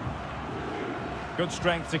 Good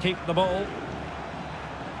strength to keep the ball.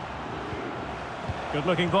 Good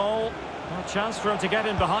looking ball. A chance for him to get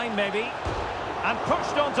in behind maybe. And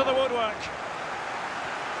pushed onto the woodwork.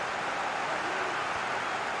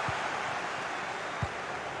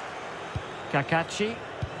 Kakachi.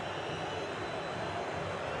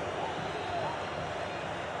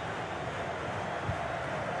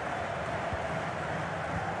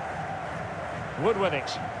 Wood with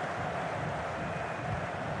it.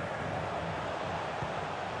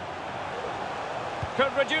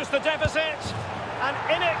 Could reduce the deficit. And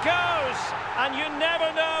in it goes. And you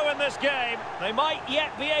never know in this game. They might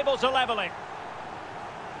yet be able to level it.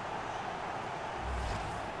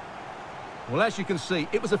 Well, as you can see,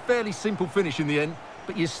 it was a fairly simple finish in the end,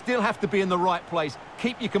 but you still have to be in the right place,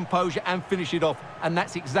 keep your composure and finish it off, and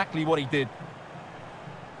that's exactly what he did.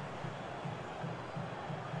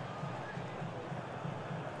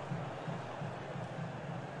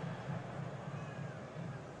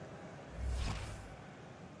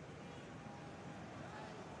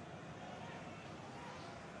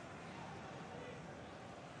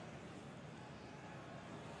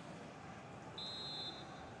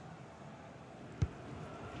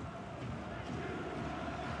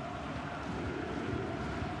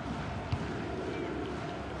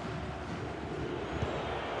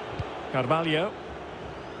 Carvalho.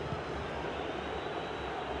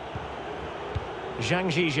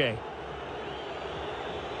 Zhang Zhizhe.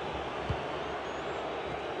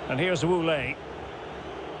 And here's Wu Lei.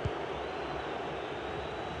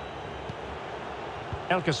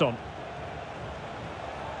 Elkeson.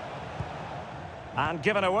 And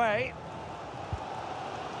given away.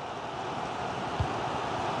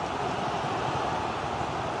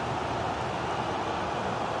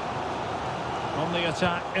 On the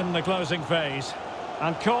attack in the closing phase.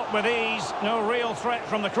 And caught with ease. No real threat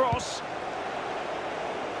from the cross.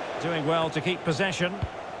 Doing well to keep possession.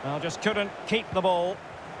 Well, just couldn't keep the ball.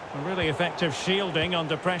 A really effective shielding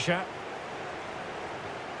under pressure.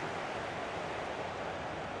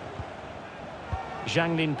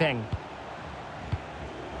 Zhang Linpeng.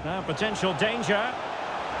 Now potential danger.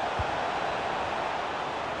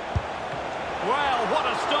 Well, what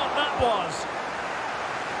a stop that was.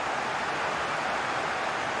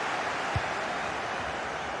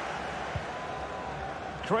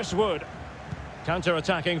 Chris Wood.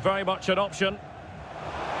 Counter-attacking, very much an option.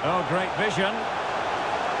 Oh, great vision.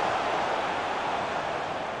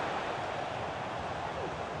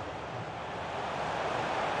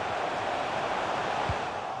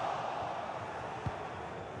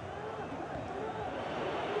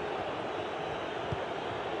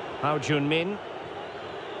 Hao Junmin.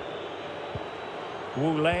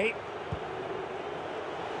 Wu Lei.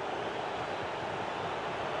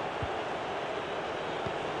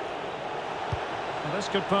 Well, this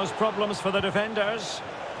could pose problems for the defenders.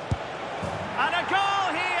 And a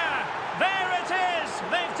goal here! There it is!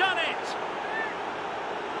 They've done it!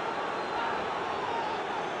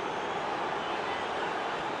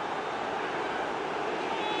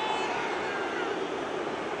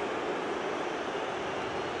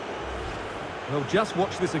 Well, just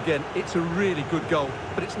watch this again. It's a really good goal,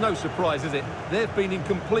 but it's no surprise, is it? They've been in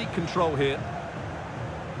complete control here.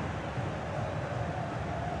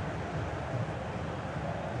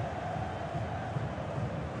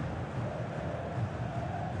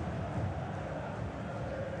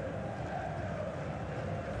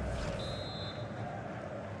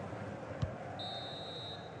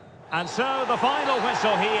 And so the final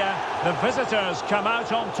whistle here. The visitors come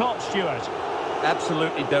out on top, Stuart.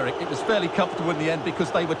 Absolutely, Derek. It was fairly comfortable in the end because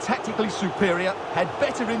they were tactically superior, had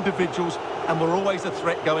better individuals, and were always a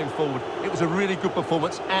threat going forward. It was a really good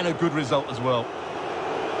performance and a good result as well.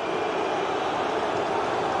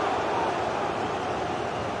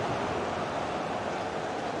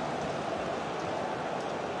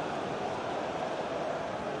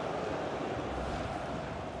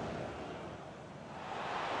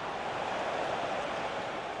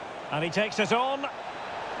 And he takes it on.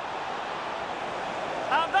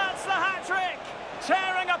 And that's the hat-trick!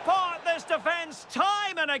 Tearing apart this defence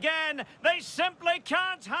time and again. They simply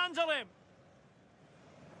can't handle him.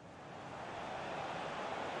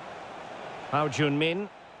 Hao Junmin.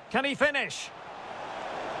 Can he finish?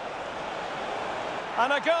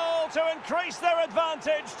 And a goal to increase their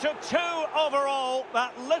advantage to 2 overall.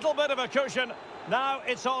 That little bit of a cushion. Now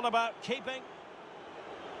it's all about keeping.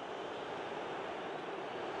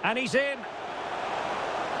 And he's in.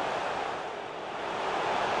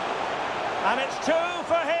 And it's 2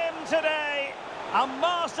 for him today. A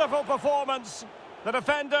masterful performance. The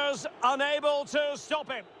defenders unable to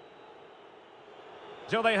stop him.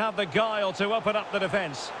 Do they have the guile to open up the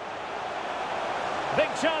defence? Big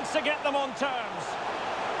chance to get them on terms.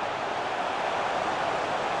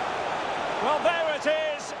 Well, there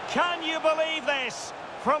it is. Can you believe this?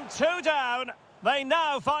 From 2 down, they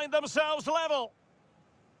now find themselves level.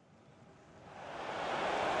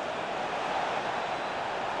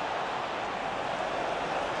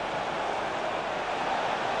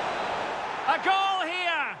 A goal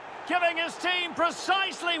here, giving his team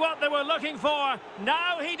precisely what they were looking for.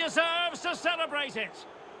 Now he deserves to celebrate it.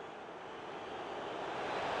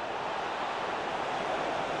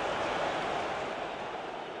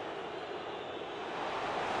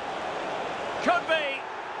 Could be.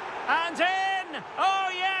 And in! Oh,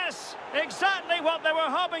 yes! Exactly what they were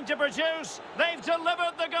hoping to produce. They've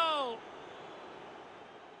delivered the goal.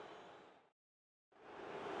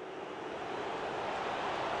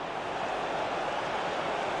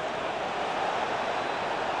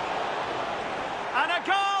 And a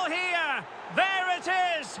goal here! There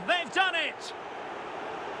it is! They've done it!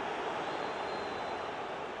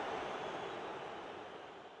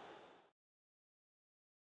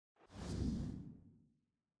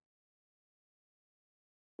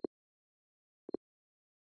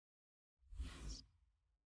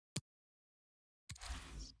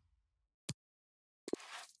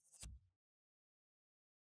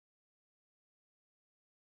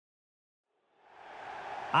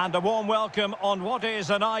 And a warm welcome on what is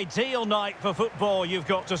an ideal night for football, you've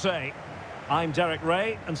got to say. I'm Derek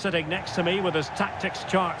Ray, and sitting next to me with his tactics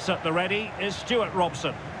charts at the ready is Stuart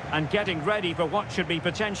Robson. And getting ready for what should be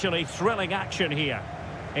potentially thrilling action here.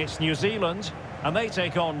 It's New Zealand, and they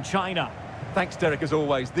take on China. Thanks, Derek, as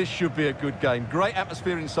always. This should be a good game. Great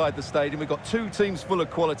atmosphere inside the stadium. We've got 2 teams full of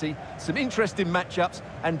quality, some interesting matchups,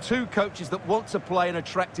 and 2 coaches that want to play an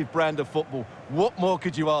attractive brand of football. What more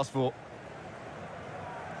could you ask for?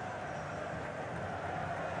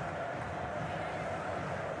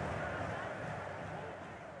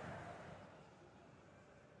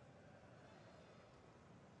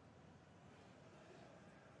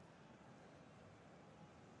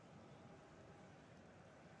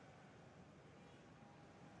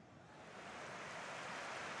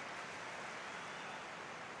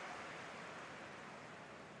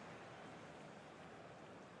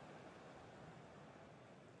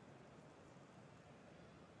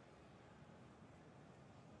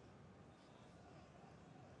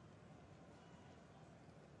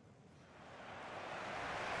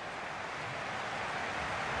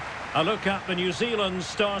 A look at the New Zealand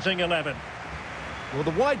starting 11. Well, the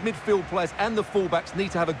wide midfield players and the fullbacks need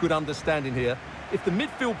to have a good understanding here. If the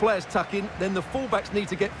midfield players tuck in, then the fullbacks need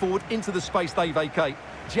to get forward into the space they vacate,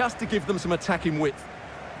 just to give them some attacking width.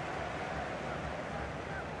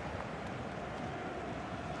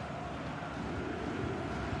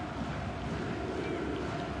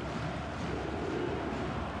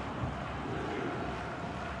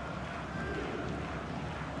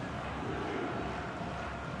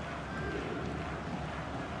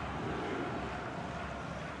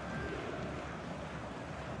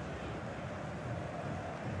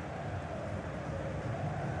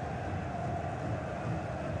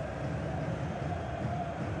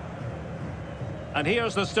 And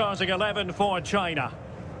here's the starting 11 for China.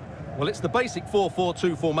 Well, it's the basic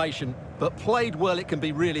 4-4-2 formation, but played well it can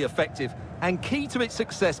be really effective. And key to its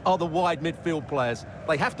success are the wide midfield players.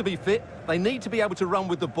 They have to be fit, they need to be able to run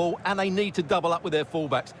with the ball, and they need to double up with their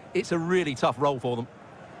fullbacks. It's a really tough role for them.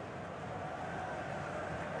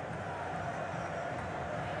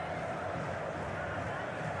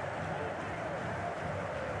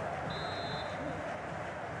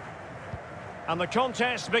 And the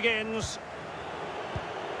contest begins.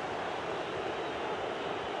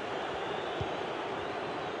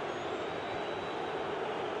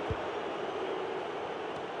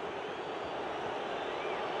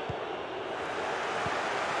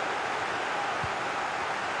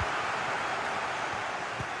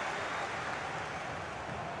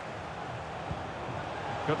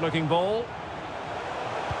 Good-looking ball.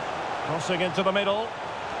 Crossing into the middle.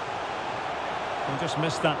 And just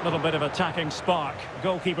missed that little bit of attacking spark.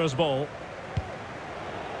 Goalkeeper's ball.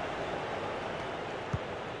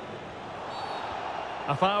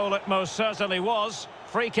 A foul it most certainly was.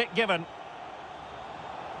 Free kick given.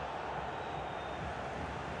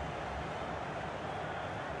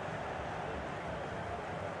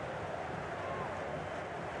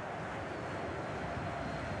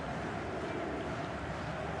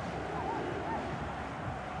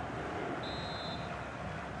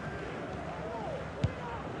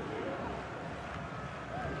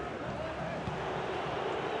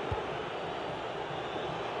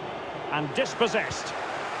 And dispossessed.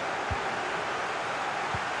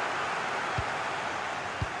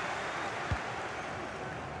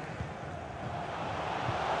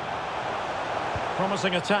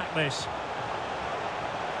 Promising attack this.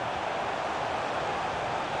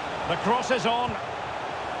 The cross is on.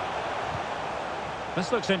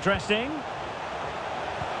 This looks interesting.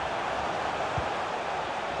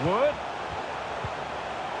 Wood.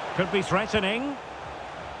 Could be threatening.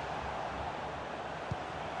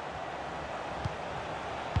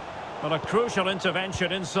 But a crucial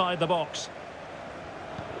intervention inside the box.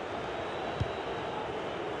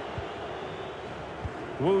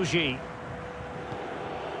 Wu Ji.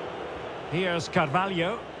 Here's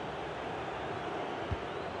Carvalho.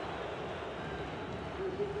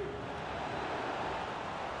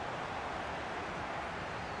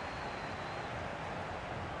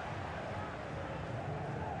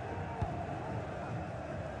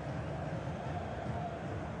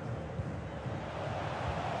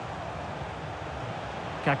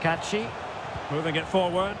 Kakachi, moving it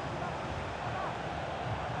forward.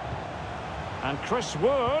 And Chris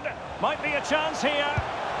Wood, might be a chance here.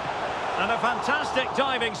 And a fantastic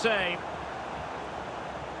diving save.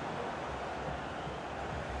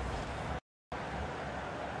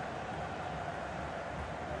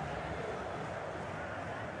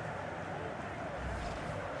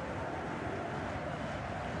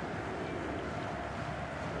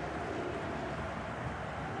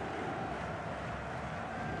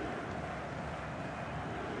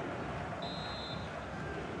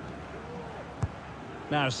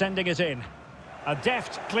 Now sending it in. A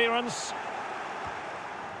deft clearance.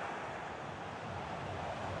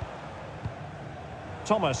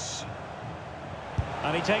 Thomas.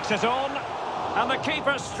 And he takes it on. And the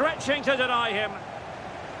keeper stretching to deny him.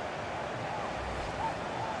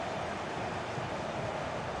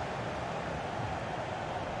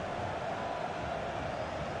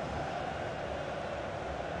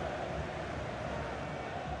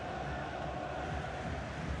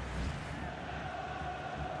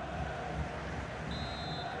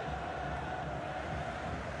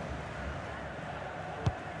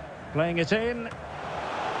 Playing it in.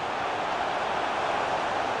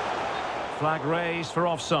 Flag raised for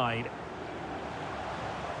offside.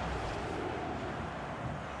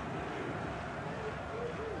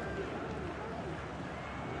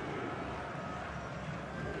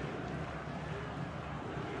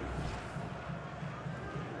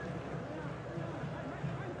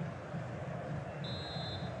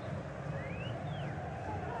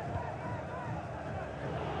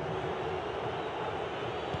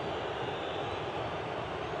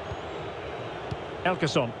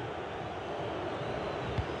 Elkeson.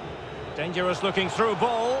 Dangerous looking through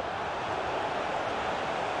ball.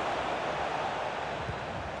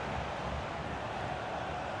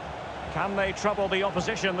 Can they trouble the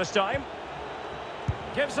opposition this time?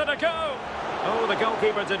 Gives it a go. Oh, the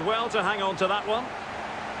goalkeeper did well to hang on to that one.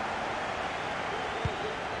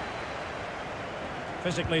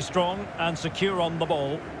 Physically strong and secure on the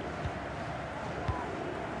ball.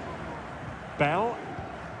 Bell.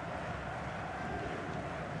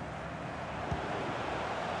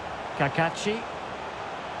 Kakachi.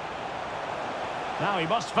 Now he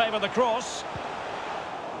must favour the cross.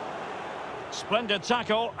 Splendid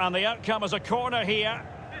tackle, and the outcome is a corner here.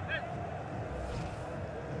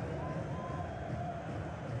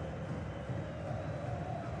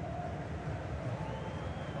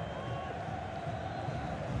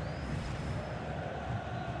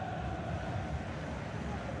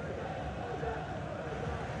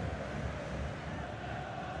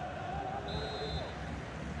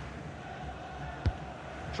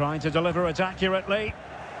 Trying to deliver it accurately.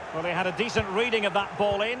 Well, they had a decent reading of that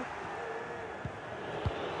ball in.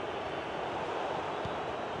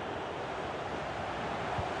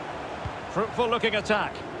 Fruitful looking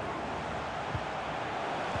attack.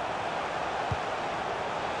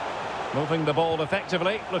 Moving the ball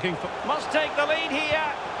effectively, looking for... Must take the lead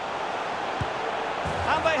here.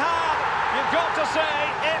 And they have. You've got to say,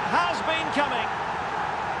 it has been coming.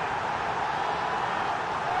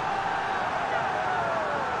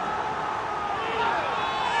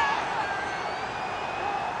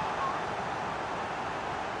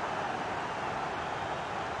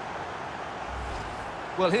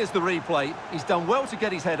 Well, here's the replay. He's done well to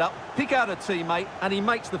get his head up, pick out a teammate, and he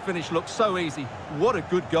makes the finish look so easy. What a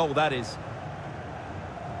good goal that is.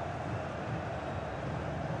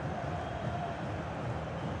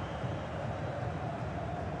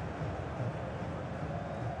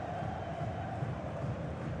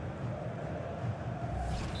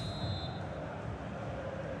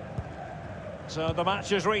 So the match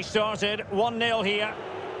has restarted. 1-0 here.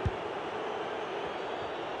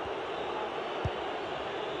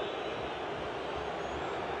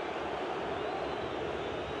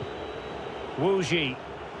 Wu Ji.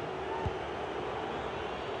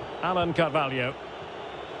 Alan Carvalho.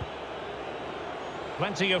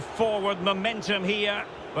 Plenty of forward momentum here,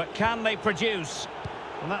 but can they produce?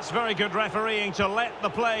 And that's very good refereeing to let the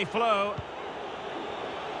play flow.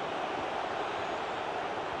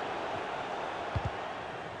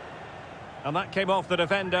 And that came off the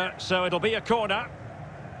defender, so it'll be a corner.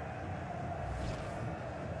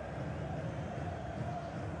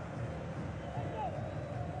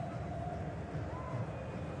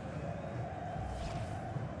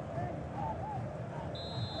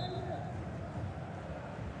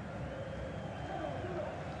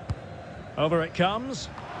 Over it comes.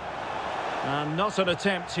 And not an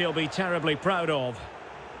attempt he'll be terribly proud of.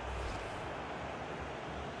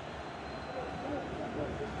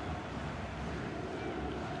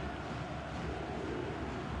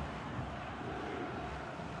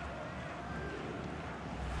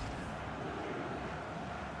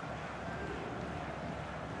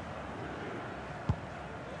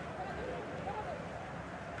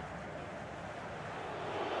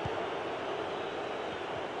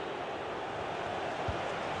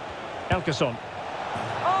 Elkeson.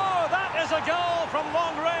 Oh, that is a goal from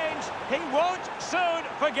long range. He won't soon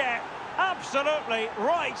forget. Absolutely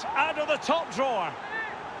right out of the top drawer.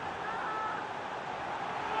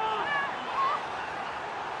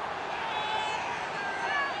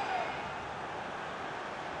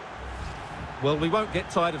 Well, we won't get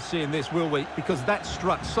tired of seeing this, will we? Because that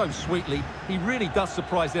struck so sweetly. He really does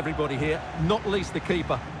surprise everybody here, not least the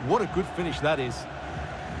keeper. What a good finish that is.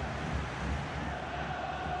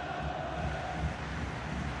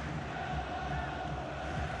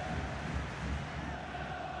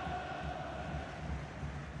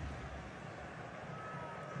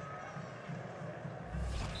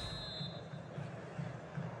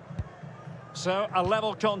 So, a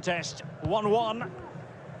level contest, 1-1.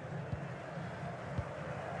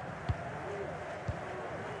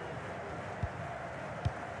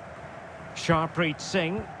 Sharpreet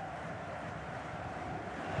Singh.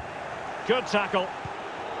 Good tackle.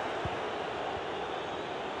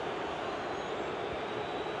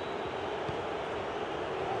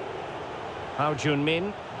 Hao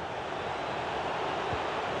Jun-min.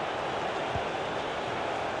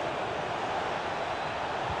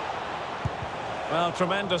 Well,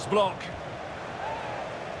 tremendous block.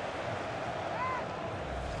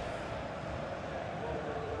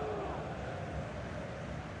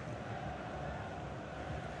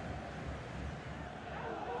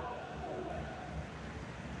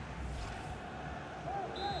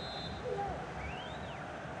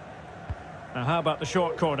 Now, how about the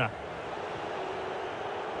short corner?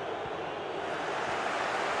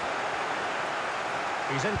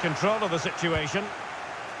 He's in control of the situation.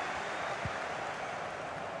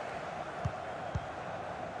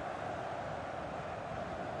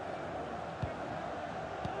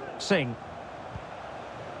 Singh.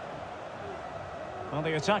 Well,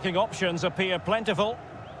 the attacking options appear plentiful.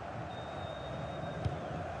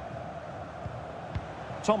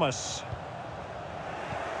 Thomas.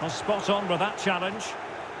 Well, spot on with that challenge.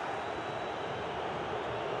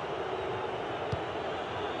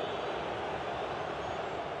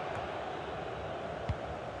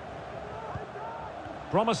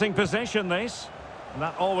 Promising possession, this. And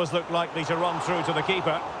that always looked likely to run through to the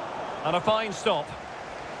keeper. And a fine stop.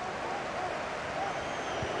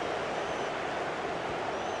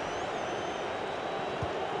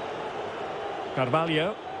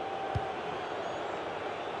 Carvalho.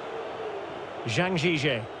 Zhang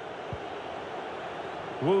Zhizhe.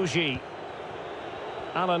 Wu Ji.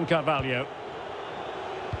 Alan Carvalho.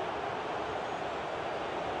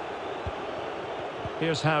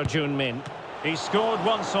 Here's Hao Jun-min. He's scored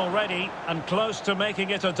once already and close to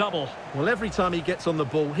making it a double. Well, every time he gets on the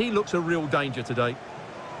ball, he looks a real danger today.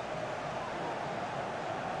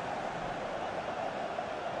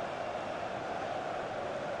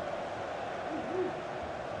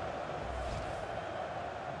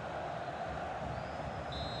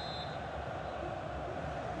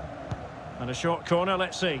 And a short corner,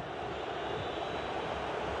 let's see.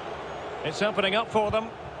 It's opening up for them.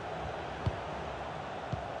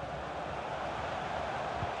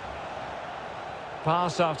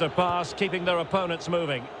 Pass after pass, keeping their opponents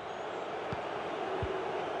moving.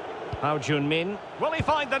 Hao Jun-min. Will he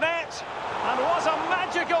find the net? And what a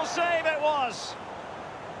magical save it was!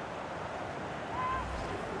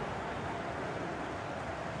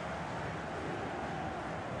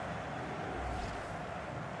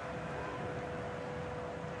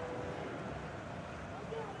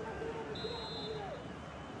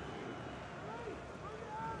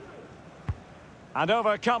 And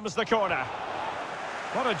over comes the corner.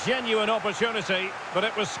 What a genuine opportunity, but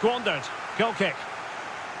it was squandered. Goal kick.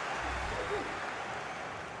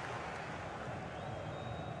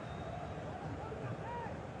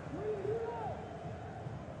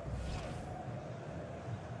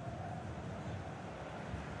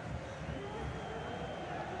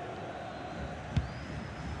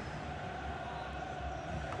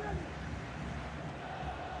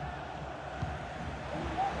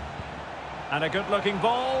 And a good-looking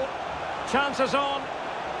ball. Chances on.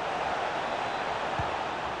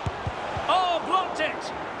 Oh, blocked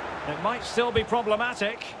it. It might still be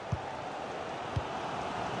problematic.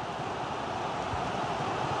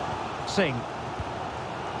 Singh.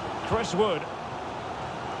 Chris Wood.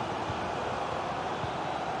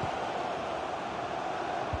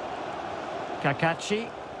 Kakachi.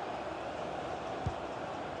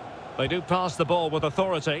 They do pass the ball with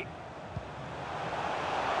authority.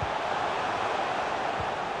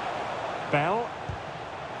 Bell.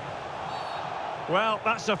 Well,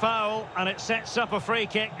 that's a foul, and it sets up a free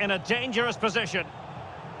kick in a dangerous position.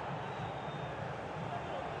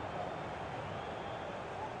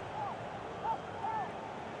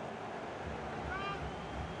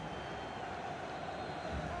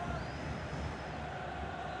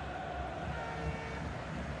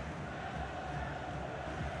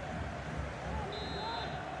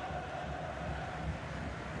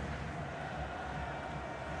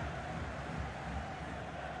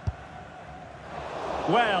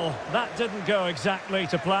 Well, that didn't go exactly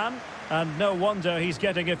to plan, and no wonder he's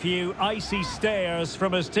getting a few icy stares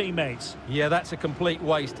from his teammates. Yeah, that's a complete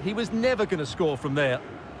waste. He was never going to score from there.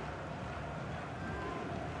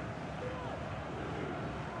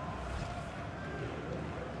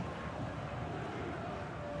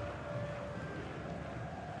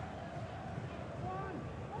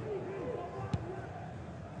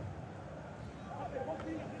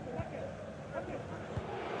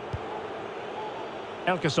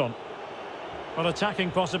 Elkeson. Well,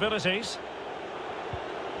 attacking possibilities.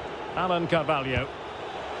 Alan Carvalho.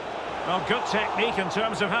 Well, good technique in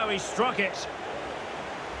terms of how he struck it.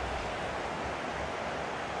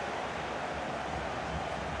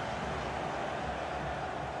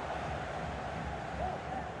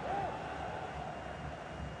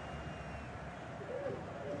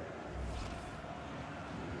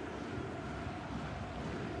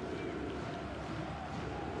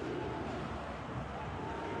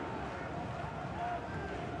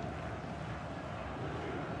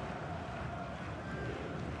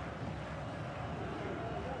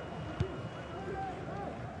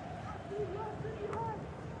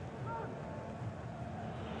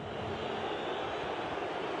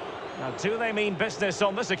 Now, do they mean business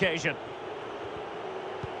on this occasion?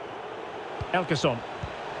 Elkeson.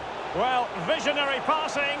 Well, visionary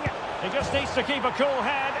passing. He just needs to keep a cool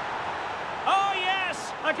head. Oh,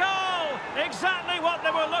 yes! A goal! Exactly what they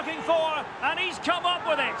were looking for, and he's come up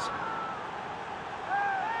with it.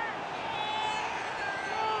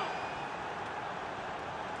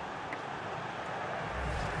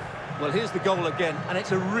 Well, here's the goal again, and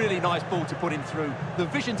it's a really nice ball to put him through. The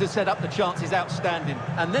vision to set up the chance is outstanding.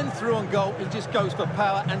 And then through on goal, he just goes for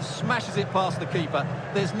power and smashes it past the keeper.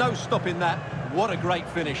 There's no stopping that. What a great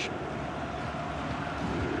finish.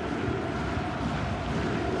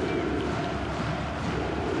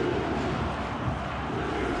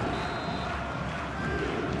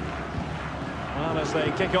 Well, as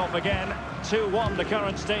they kick off again, 2-1 the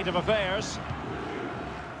current state of affairs.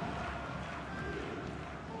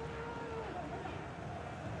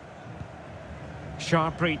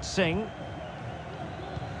 Sharpreet Singh.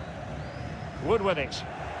 Wood with it.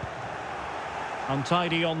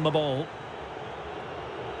 Untidy on the ball.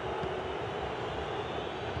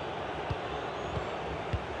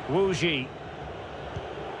 Wu Ji.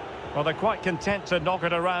 Well, they're quite content to knock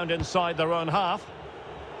it around inside their own half.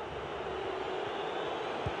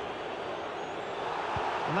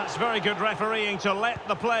 And that's very good refereeing to let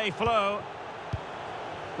the play flow.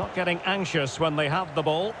 Not getting anxious when they have the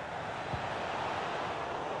ball.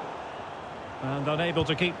 And unable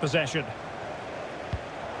to keep possession.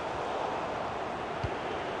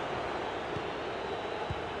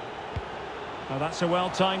 Now that's a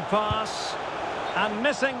well-timed pass. And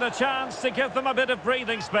missing the chance to give them a bit of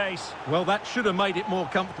breathing space. Well, that should have made it more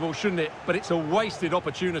comfortable, shouldn't it? But it's a wasted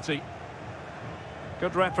opportunity.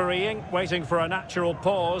 Good refereeing, waiting for a natural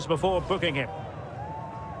pause before booking him.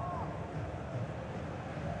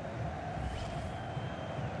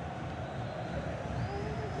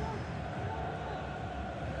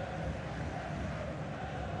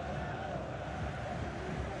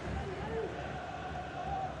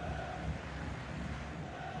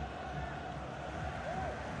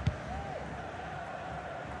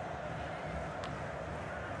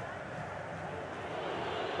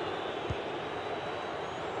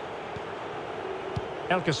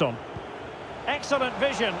 Elkeson. Excellent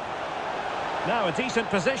vision. Now a decent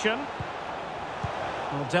position.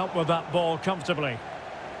 Well, dealt with that ball comfortably.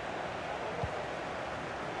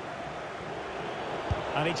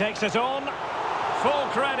 And he takes it on. Full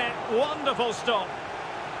credit. Wonderful stop.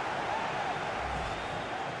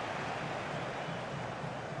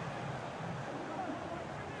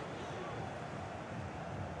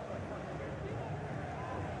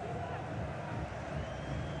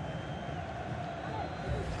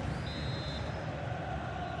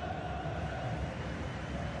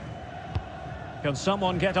 Can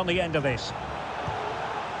someone get on the end of this?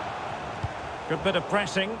 Good bit of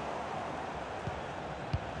pressing.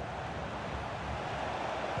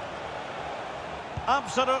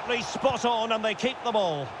 Absolutely spot on, and they keep the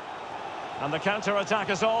ball. And the counter-attack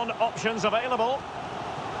is on. Options available.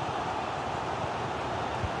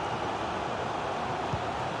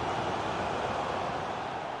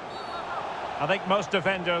 I think most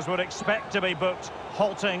defenders would expect to be booked,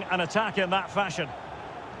 halting an attack in that fashion.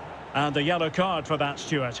 And a yellow card for that,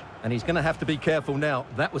 Stuart. And he's going to have to be careful now.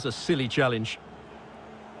 That was a silly challenge.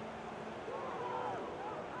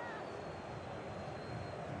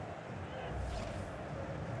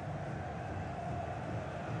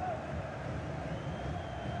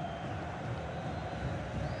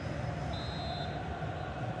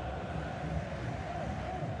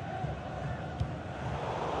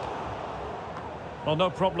 Well, no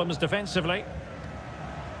problems defensively.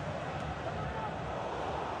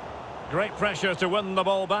 Great pressure to win the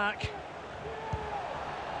ball back.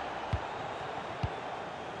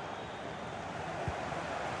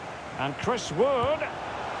 And Chris Wood.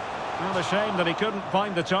 Well, a shame that he couldn't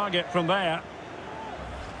find the target from there.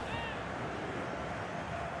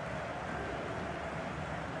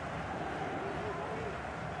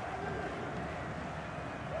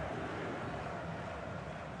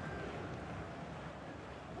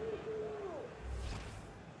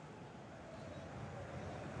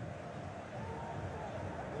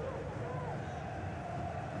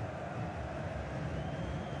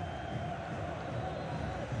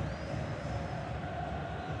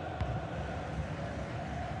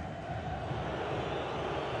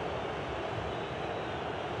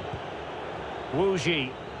 Wu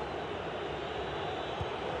Ji.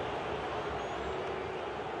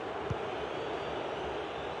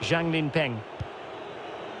 Zhang Linpeng.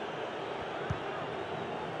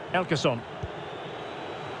 Elkeson.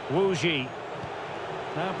 Wu Ji.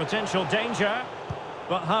 Now potential danger,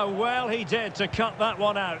 but how well he did to cut that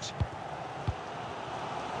one out.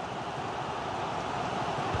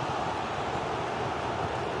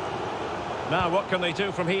 Now, what can they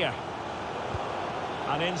do from here?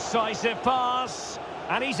 An incisive pass,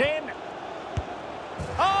 and he's in.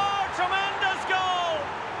 Oh, tremendous goal!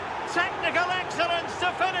 Technical excellence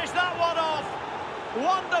to finish that one off.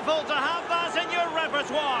 Wonderful to have that in your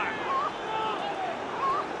repertoire.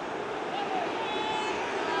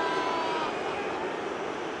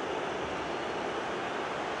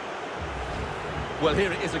 Well,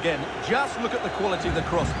 here it is again. Just look at the quality of the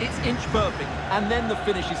cross. It's inch perfect, and then the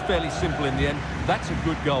finish is fairly simple in the end. That's a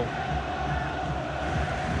good goal.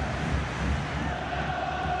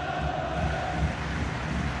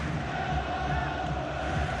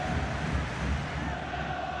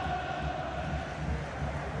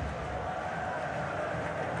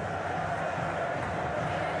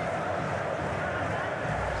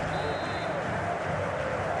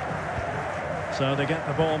 So they get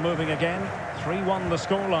the ball moving again. 3-1 the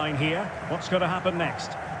scoreline here. What's going to happen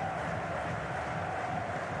next?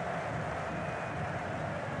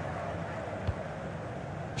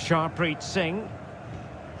 Sharpreet Singh.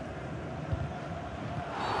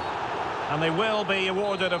 And they will be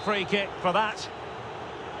awarded a free kick for that.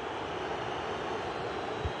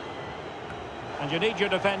 And you need your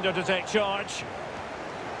defender to take charge.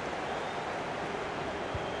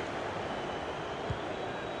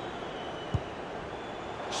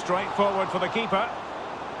 Straight forward for the keeper.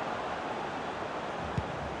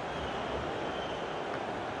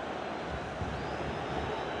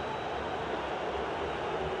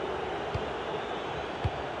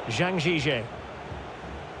 Zhang Zhizhe.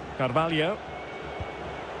 Carvalho.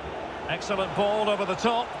 Excellent ball over the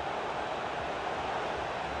top.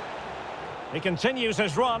 He continues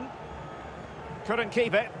his run. Couldn't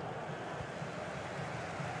keep it.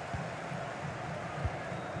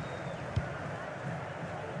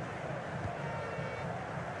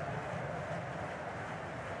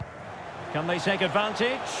 Can they take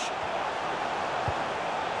advantage?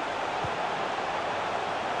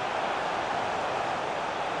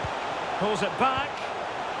 Pulls it back.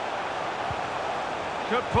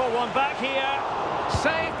 Could pull one back here.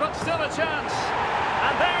 Save, but still a chance.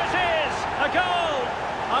 And there it is, a goal.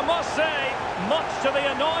 I must say, much to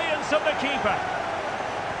the annoyance of the keeper.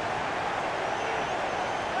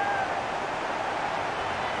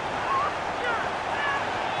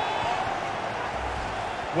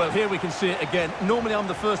 Well, here we can see it again. Normally I'm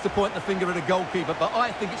the first to point the finger at a goalkeeper, but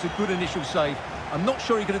I think it's a good initial save. I'm not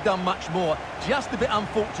sure he could have done much more. Just a bit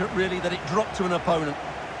unfortunate, really, that it dropped to an opponent.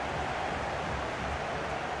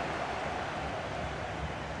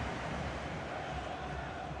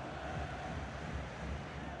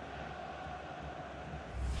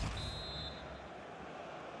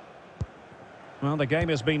 Well, the game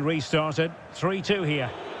has been restarted. 3-2 here.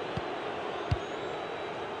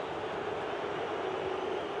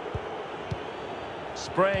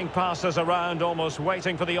 Spraying passes around, almost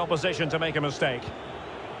waiting for the opposition to make a mistake.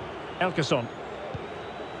 Elkeson.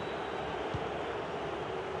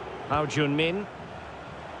 Hao Jun-min.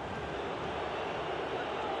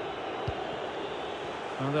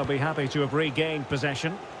 Well, they'll be happy to have regained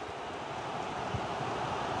possession.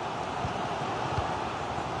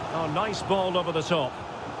 Oh, nice ball over the top.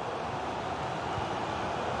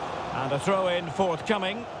 And a throw-in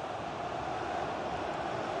forthcoming.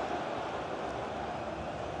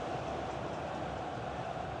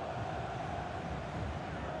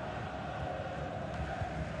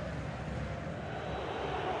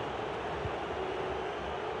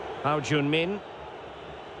 Hao Jun-min.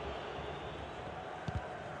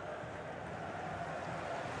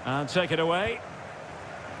 And take it away.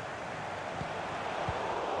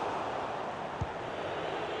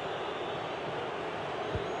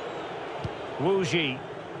 Wu Ji.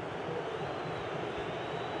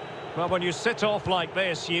 Well, when you sit off like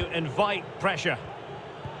this, you invite pressure.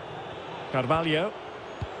 Carvalho.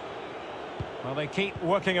 Well, they keep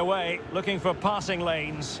working away, looking for passing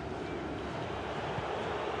lanes.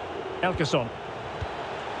 Elkeson.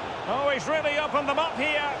 Oh, he's really opened them up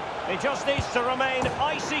here. He just needs to remain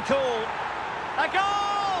icy cool. A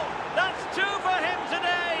goal! That's two for him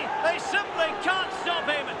today. They simply can't stop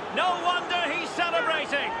him. No wonder he's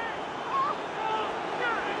celebrating.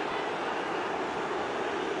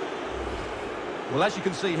 Well, as you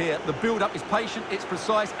can see here, the build-up is patient, it's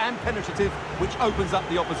precise and penetrative, which opens up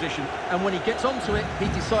the opposition. And when he gets onto it, he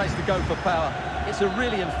decides to go for power. It's a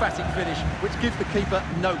really emphatic finish, which gives the keeper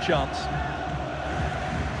no chance.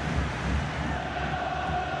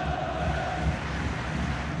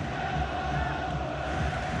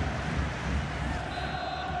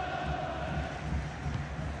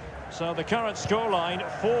 So the current scoreline,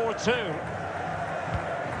 4-2.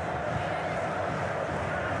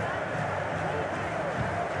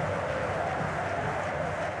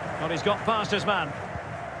 Well, he's got past his man.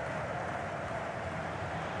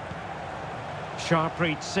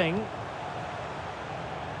 Sharpreet Singh.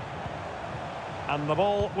 And the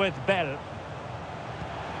ball with Bell.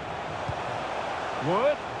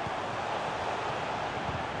 Wood.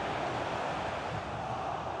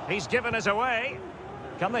 He's given us away.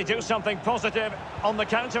 Can they do something positive on the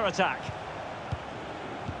counter-attack?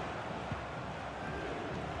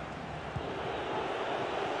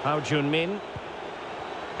 How Jun-min.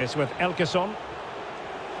 It's with Elkeson.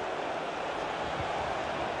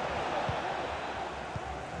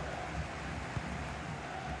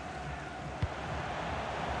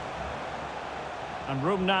 And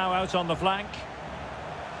room now out on the flank.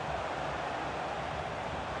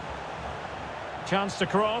 Chance to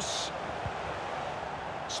cross.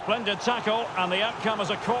 Splendid tackle, and the outcome is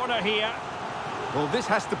a corner here. Well, this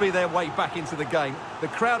has to be their way back into the game. The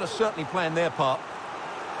crowd are certainly playing their part.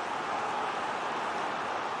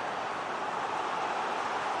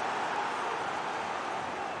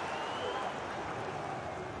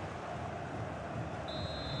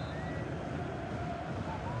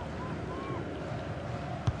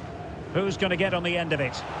 Who's going to get on the end of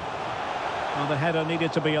it? Well, the header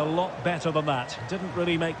needed to be a lot better than that. Didn't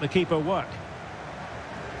really make the keeper work.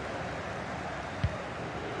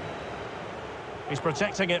 He's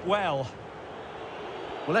protecting it well.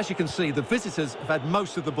 Well, as you can see, the visitors have had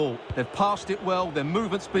most of the ball. They've passed it well, their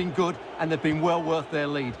movement's been good, and they've been well worth their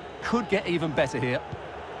lead. Could get even better here.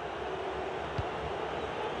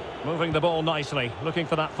 Moving the ball nicely, looking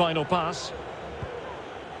for that final pass.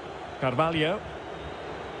 Carvalho.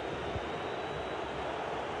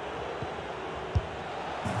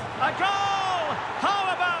 A goal!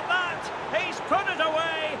 How about that? He's put it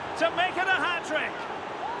away to make it a hat-trick.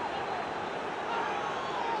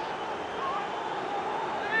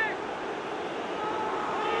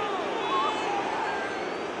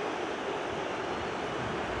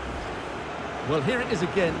 Well, here it is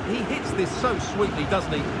again. He hits this so sweetly,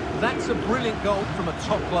 doesn't he? That's a brilliant goal from a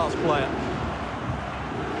top-class player.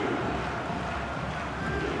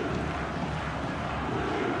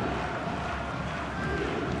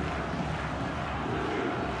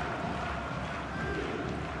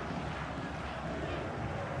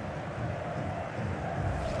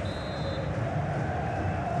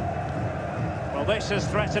 Well, this is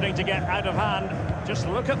threatening to get out of hand. Just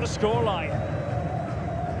look at the scoreline.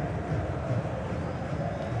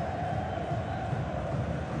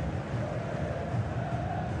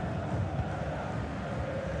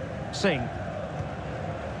 Singh.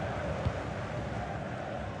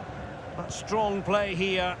 That strong play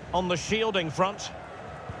here on the shielding front.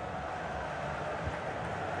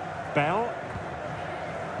 Bell.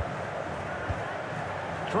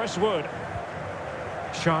 Chris Wood.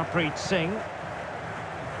 Sharpreet Singh.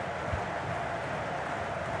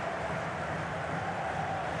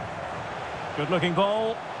 Good-looking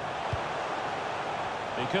ball.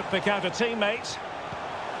 He could pick out a teammate.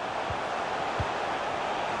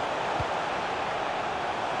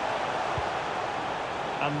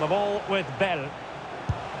 And the ball with Bell.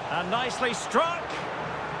 And nicely struck.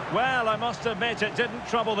 Well, I must admit it didn't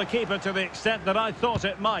trouble the keeper to the extent that I thought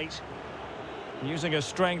it might. Using his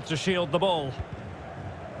strength to shield the ball.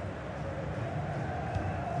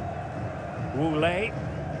 Wu Lei.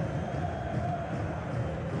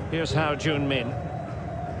 Here's How Jun-min.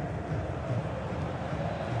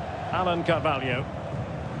 Alan Carvalho.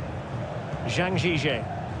 Zhang Zhizhe.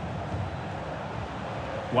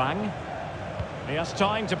 Wang. He has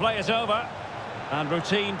time to play it over. And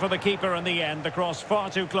routine for the keeper in the end. The cross far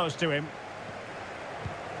too close to him.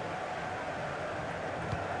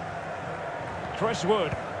 Chris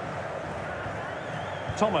Wood.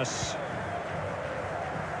 Thomas.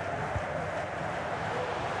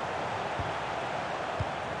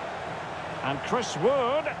 And Chris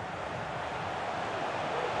Wood.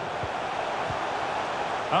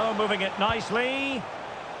 Oh, moving it nicely.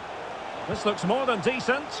 This looks more than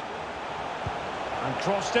decent. And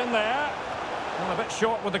crossed in there. Well, a bit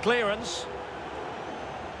short with the clearance.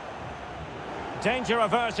 Danger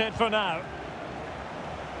averted for now.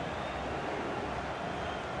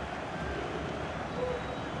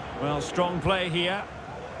 Well, strong play here.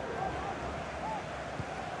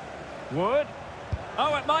 Wood.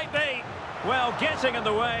 Oh, it might be. Well, getting in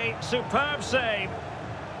the way. Superb save.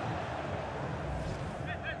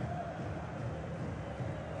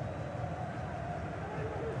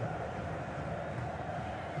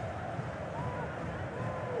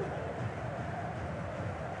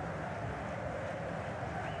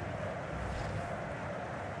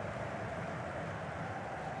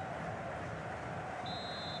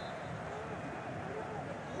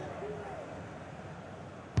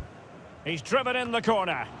 He's driven in the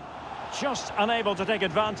corner. Just unable to take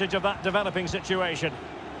advantage of that developing situation.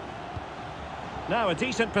 Now a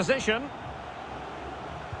decent position.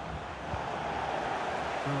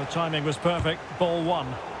 Well, the timing was perfect. Ball one.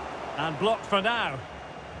 And blocked for now.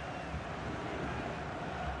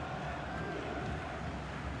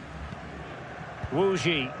 Wu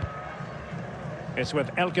Ji. It's with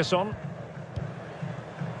Elkeson.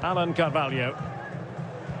 Alan Carvalho.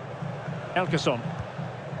 Elkeson.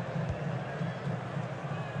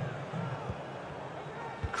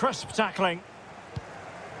 Crisp tackling.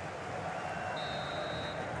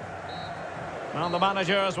 And the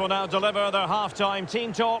managers will now deliver their half-time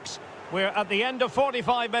team talks. We're at the end of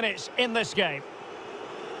 45 minutes in this game.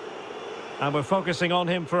 And we're focusing on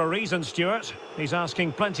him for a reason, Stuart. He's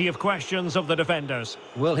asking plenty of questions of the defenders.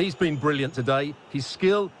 Well, he's been brilliant today. His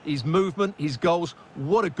skill, his movement, his goals,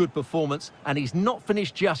 what a good performance. And he's not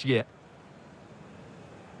finished just yet.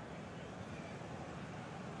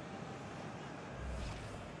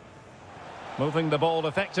 Moving the ball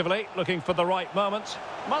effectively, looking for the right moment.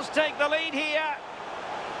 Must take the lead here.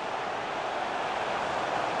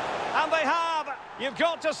 And they have. You've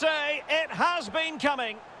got to say, it has been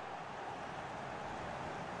coming.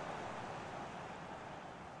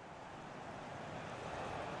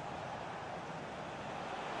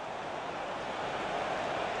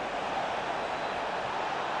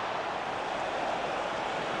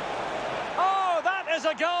 Is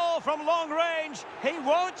a goal from long range. He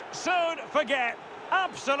won't soon forget.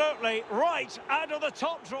 Absolutely right out of the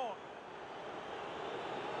top drawer.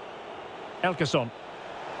 Elkeson.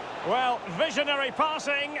 Well, visionary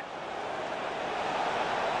passing.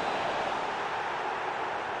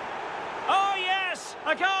 Oh yes,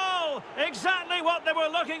 a goal. Exactly what they were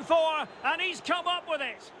looking for, and he's come up with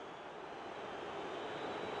it.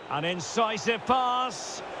 An incisive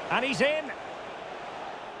pass, and he's in.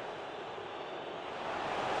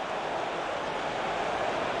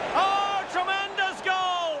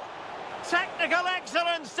 Technical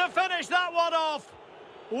excellence to finish that one off.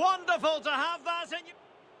 Wonderful to have that in you.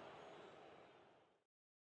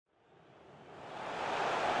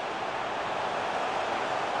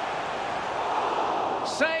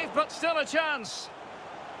 Save, but still a chance.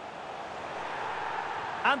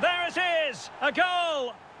 And there it is, a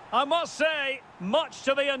goal. I must say, much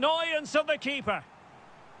to the annoyance of the keeper.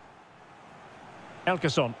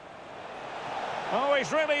 Elkeson. Oh,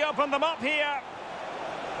 he's really opened them up here.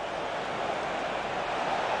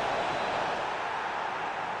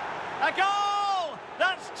 A goal!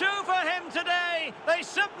 That's two for him today. They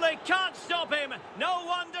simply can't stop him. No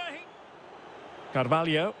wonder he...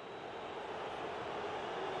 Carvalho.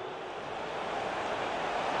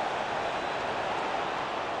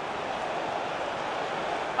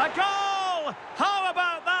 A goal! How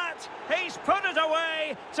about that? He's put it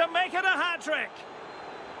away to make it a hat-trick.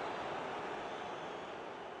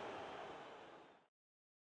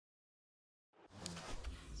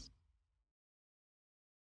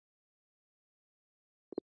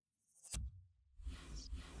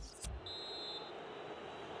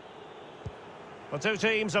 The two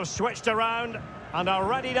teams have switched around and are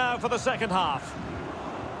ready now for the second half.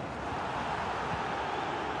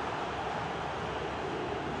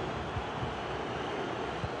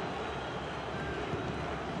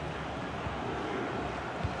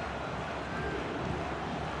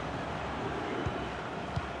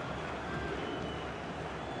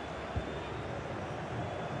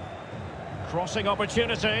 Crossing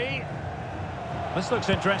opportunity. This looks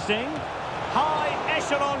interesting. High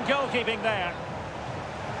echelon goalkeeping there.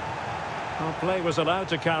 Well, play was allowed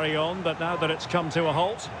to carry on, but now that it's come to a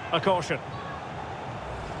halt, a caution.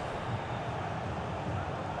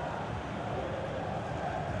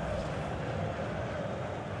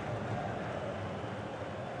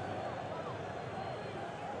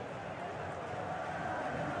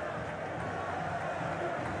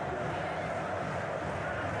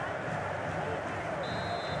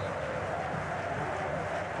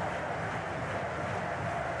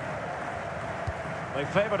 They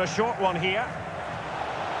favoured a short one here.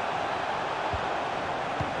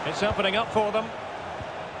 It's opening up for them.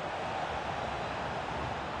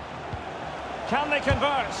 Can they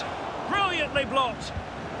convert? Brilliantly blocked.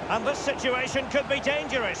 And this situation could be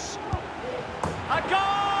dangerous. A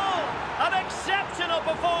goal! An exceptional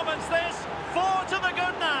performance this. 4 to the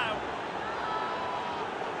good now.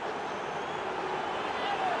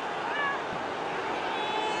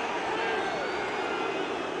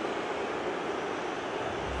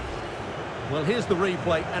 Well, here's the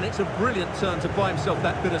replay, and it's a brilliant turn to buy himself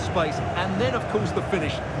that bit of space. And then, of course, the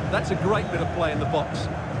finish. That's a great bit of play in the box.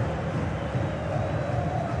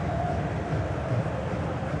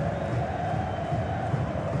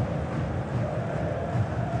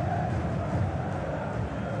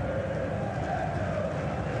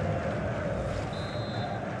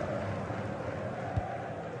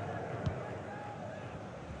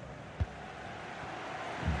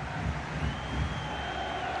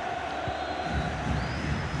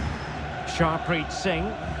 Sharpreet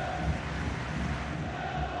Singh.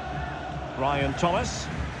 Ryan Thomas.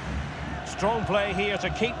 Strong play here to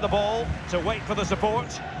keep the ball, to wait for the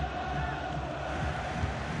support.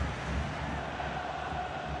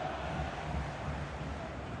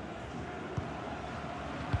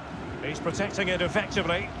 He's protecting it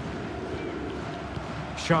effectively.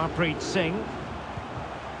 Sharpreet Singh.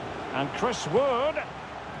 And Chris Wood.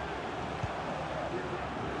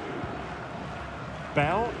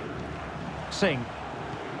 Bell. Singh.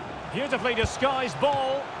 Beautifully disguised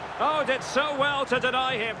ball. Oh, did so well to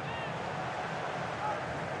deny him.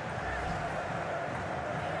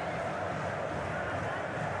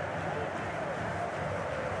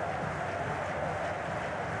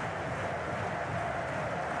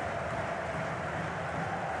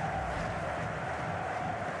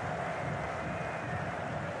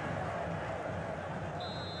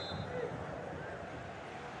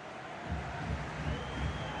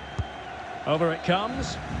 Over it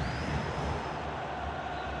comes.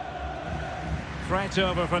 Threat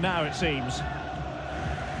over for now, it seems.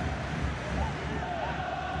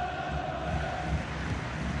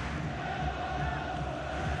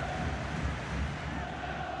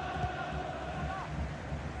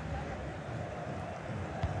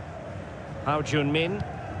 Hao Jun-min.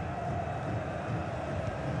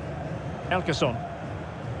 Elkeson.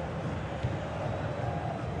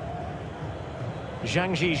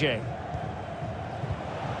 Zhang Zhizhe.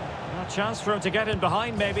 A chance for him to get in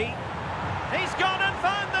behind, maybe. He's gone and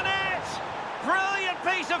found the net! Brilliant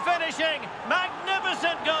piece of finishing!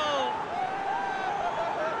 Magnificent goal!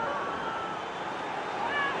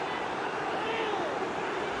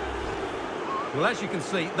 Well, as you can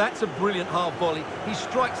see, that's a brilliant half volley. He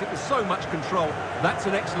strikes it with so much control. That's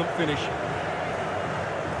an excellent finish.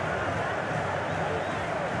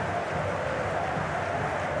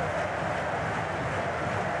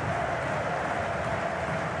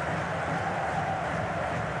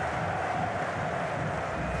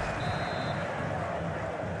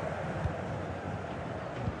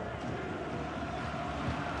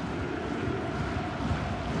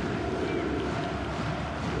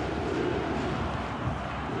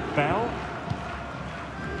 Bell.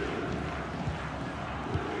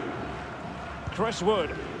 Chris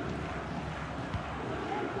Wood.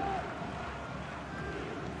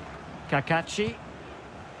 Kakachi.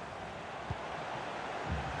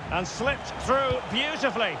 And slipped through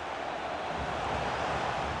beautifully.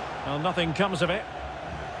 Well, nothing comes of it.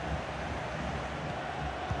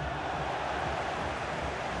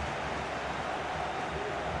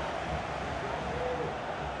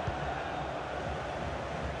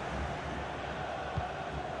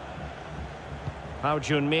 Hao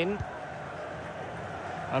Jun-min.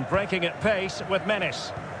 And breaking at pace with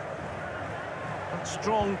menace.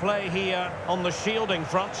 Strong play here on the shielding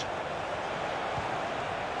front.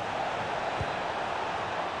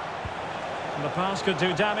 And the pass could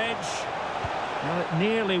do damage. Well, it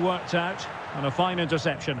nearly worked out, and a fine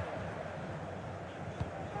interception.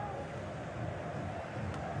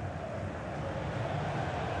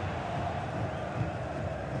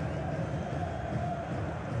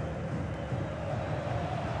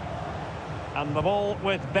 And the ball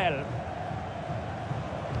with Bell.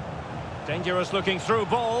 Dangerous looking through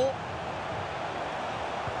ball.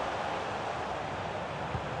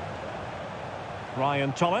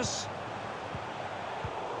 Ryan Thomas.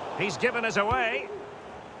 He's given us away.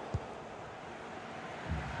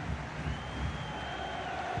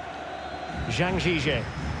 Zhang Zhizhe.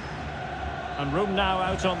 And room now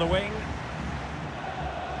out on the wing.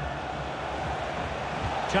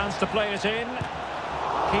 Chance to play it in.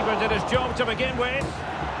 Keeper did his job to begin with.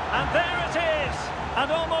 And there it is! An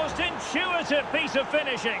almost intuitive piece of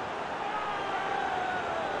finishing.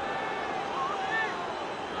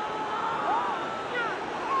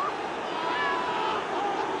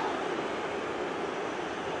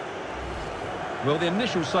 Well, the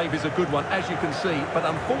initial save is a good one, as you can see, but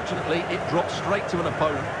unfortunately it dropped straight to an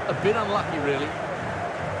opponent. A bit unlucky, really.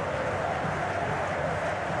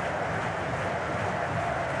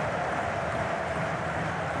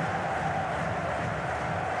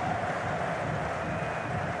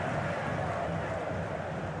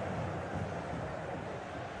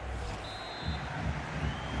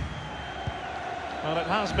 Well, it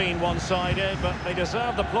has been one-sided, but they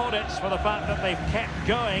deserve the plaudits for the fact that they've kept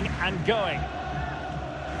going and going.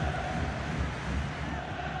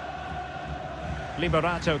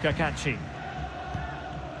 Liberato Kakachi.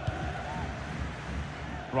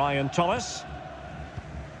 Ryan Thomas.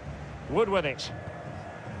 Wood with it.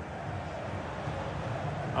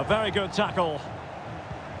 A very good tackle.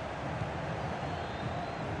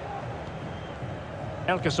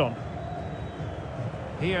 Elkeson.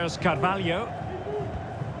 Here's Carvalho.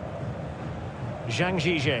 Zhang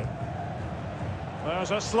Zhizhe.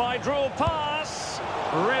 There's a slide rule pass.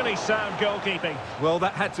 Really sound goalkeeping. Well,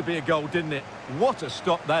 that had to be a goal, didn't it? What a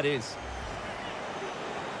stop that is.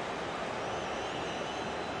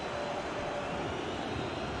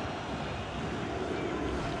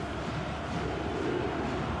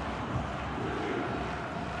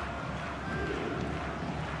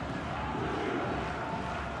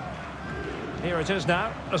 Here it is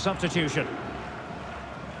now, a substitution.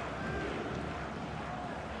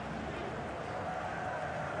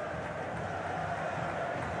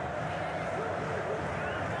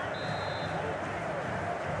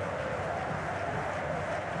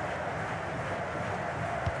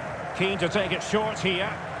 Keen to take it short here.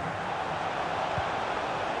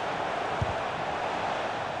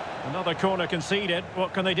 Another corner conceded.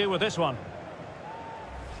 What can they do with this one?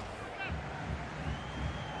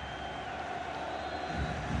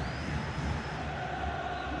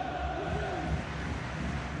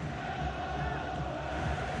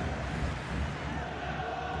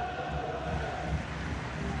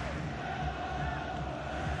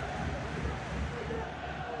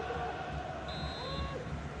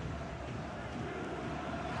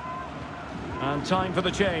 And time for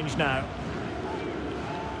the change now.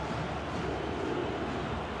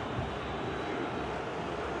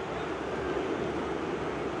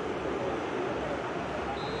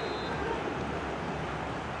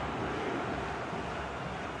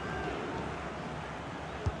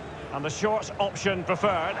 And the short option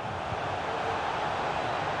preferred.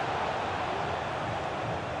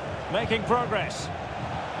 Making progress.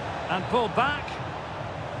 And pulled back.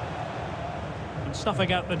 And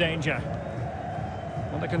snuffing out the danger.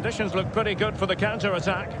 Well, the conditions look pretty good for the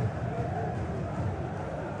counter-attack.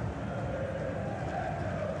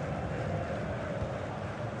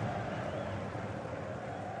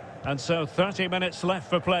 And so 30 minutes left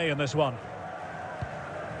for play in this one.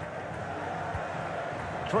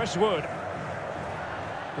 Chris Wood.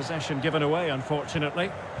 Possession given away,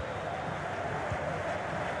 unfortunately.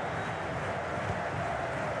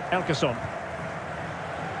 Elkeson.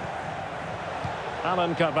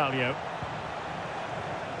 Alan Carvalho.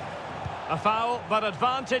 A foul, but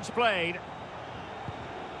advantage played.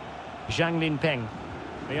 Zhang Linpeng.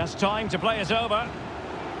 He has time to play it over.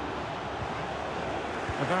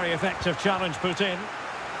 A very effective challenge put in.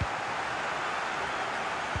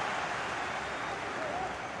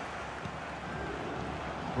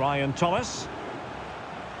 Ryan Thomas.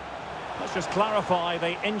 Let's just clarify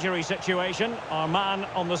the injury situation. Our man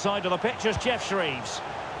on the side of the pitch is Jeff Shreves.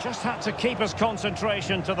 Just had to keep his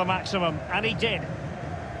concentration to the maximum, and he did.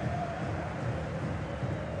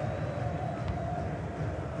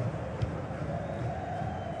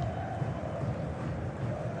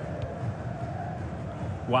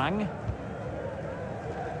 Wang.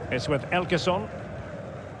 It's with Elkeson.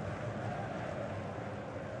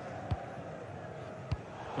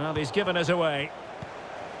 Well, he's given us away.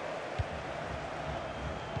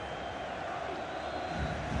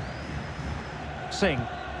 Singh.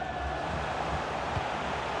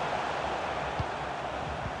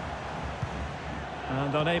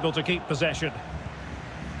 And unable to keep possession.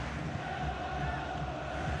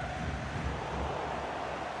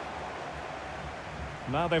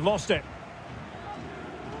 Now they've lost it.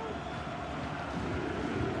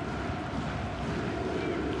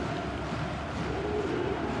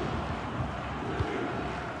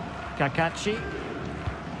 Kakachi.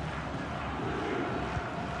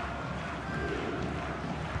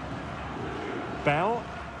 Bell.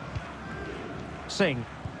 Singh.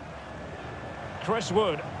 Chris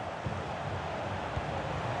Wood.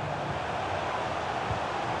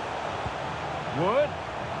 Wood.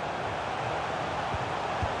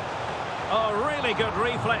 Oh, really good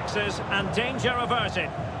reflexes and danger averted.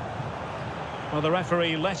 Well, the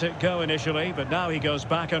referee let it go initially, but now he goes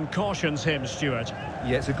back and cautions him, Stuart.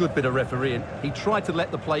 Yeah, it's a good bit of refereeing. He tried to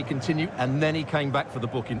let the play continue, and then he came back for the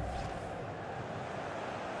booking.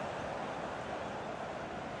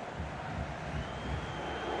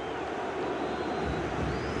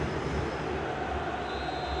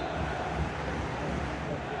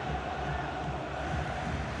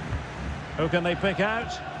 Who can they pick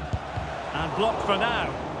out? And blocked for now.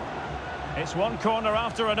 It's one corner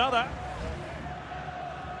after another.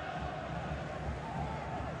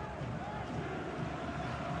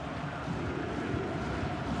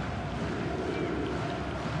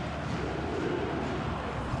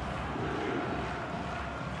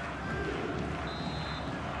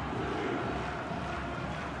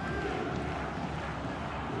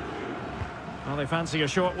 Well, they fancy a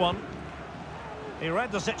short one. He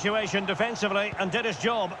read the situation defensively and did his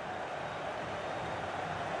job.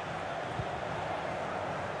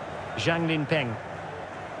 Zhang Linpeng.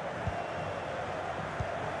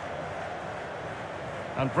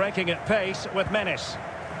 And breaking at pace with menace.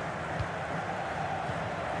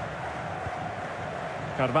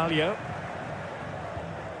 Carvalho.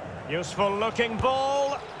 Useful looking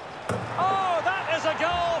ball. Oh, that is a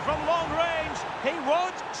goal from long range. He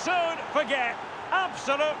won't soon forget.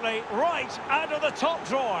 Absolutely right out of the top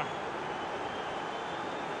drawer.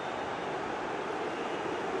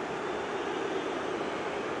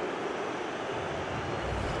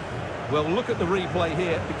 Well, look at the replay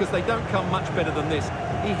here, because they don't come much better than this.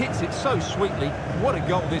 He hits it so sweetly. What a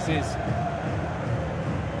goal this is.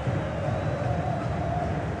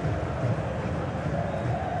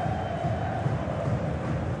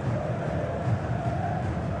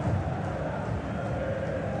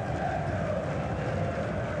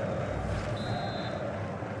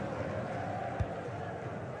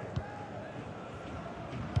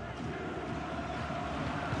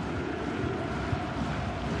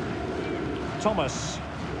 Thomas.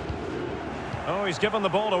 Oh, he's given the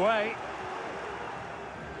ball away.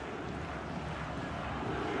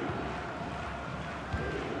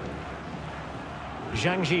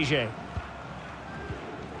 Zhang Zhizhe.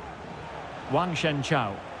 Wang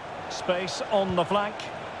Shenchao. Space on the flank.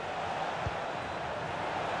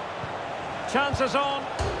 Chances on.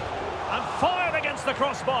 And fired against the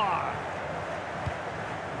crossbar.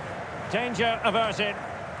 Danger averted.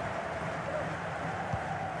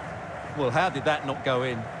 Well, how did that not go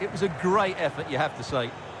in? It was a great effort, you have to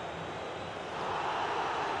say.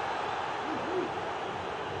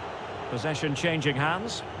 Possession changing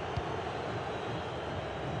hands.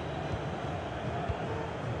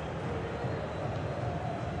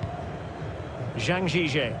 Zhang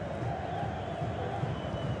Zhizhe.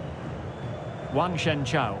 Wang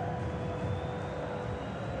Shenchao.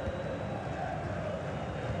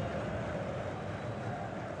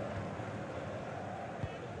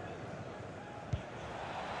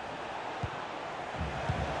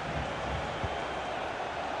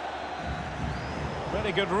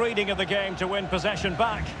 Really good reading of the game to win possession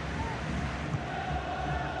back.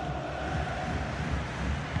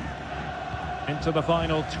 Into the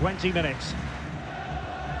final 20 minutes.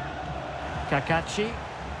 Kakachi.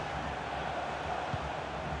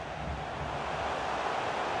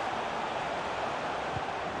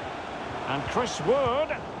 And Chris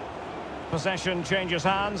Wood. Possession changes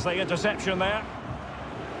hands, the interception there.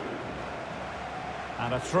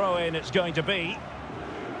 And a throw-in it's going to be.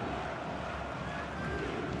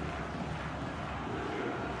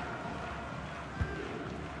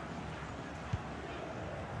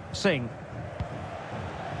 Singh.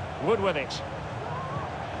 Wood with it.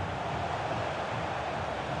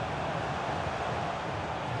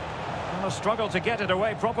 And a struggle to get it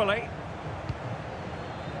away properly.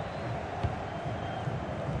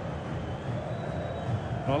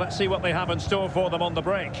 Well, let's see what they have in store for them on the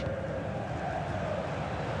break.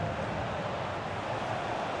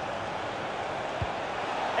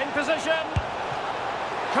 In position.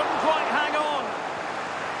 Couldn't quite hang on.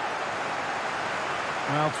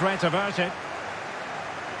 Well, threat averted.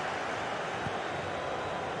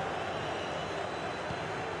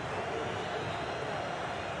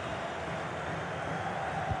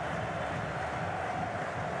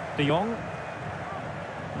 De Jong.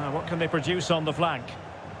 Now, what can they produce on the flank?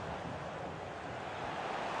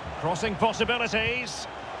 Crossing possibilities.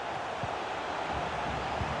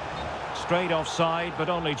 Straight offside, but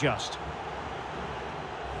only just.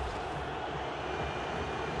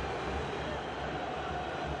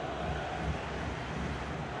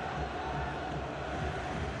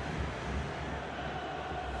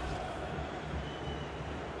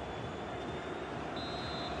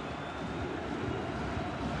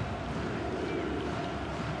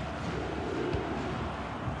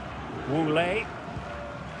 Wu-Lei.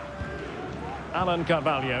 Alan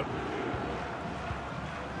Carvalho.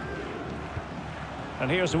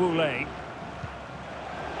 And here's Wu-Lei.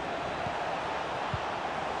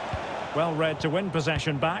 Well read to win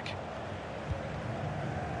possession back.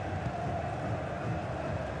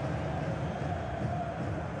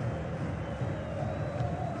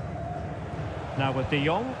 Now with De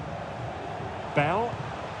Jong. Bell.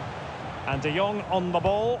 And De Jong on the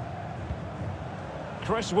ball.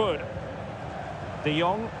 Chris Wood. De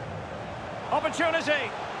Jong.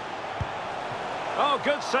 Opportunity. Oh,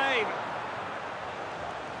 good save.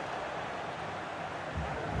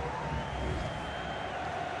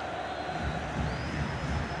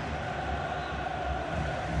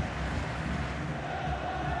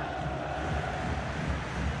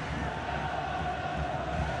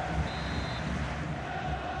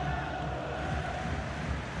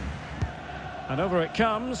 And over it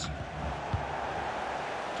comes.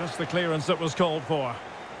 Just the clearance that was called for.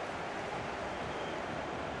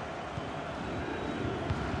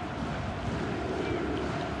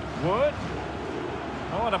 Wood.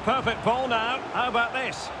 Oh, and a perfect ball now. How about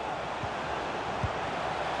this?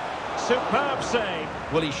 Superb save.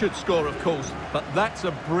 Well, he should score, of course, but that's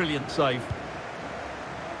a brilliant save.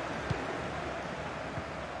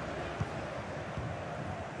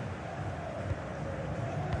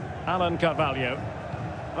 Alan Carvalho.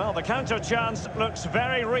 Well, the counter chance looks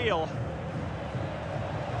very real.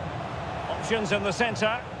 Options in the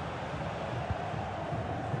centre.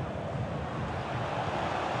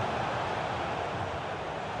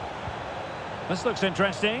 This looks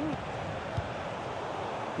interesting.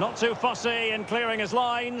 Not too fussy in clearing his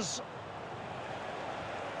lines.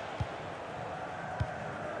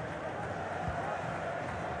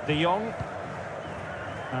 De Jong.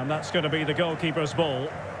 And that's going to be the goalkeeper's ball.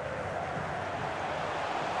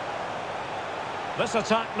 This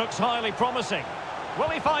attack looks highly promising. Will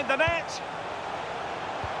he find the net?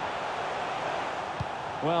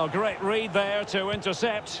 Well, great read there to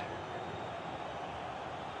intercept.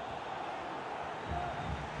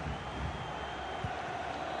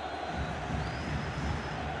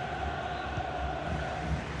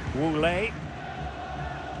 Wooley.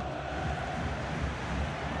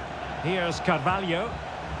 Here's Carvalho.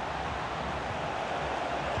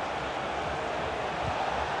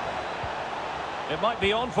 It might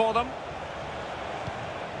be on for them.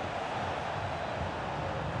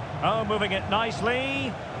 Oh, moving it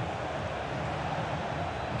nicely.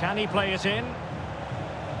 Can he play it in?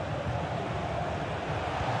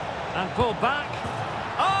 And pull back.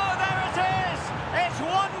 Oh, there it is! It's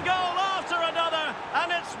one goal after another,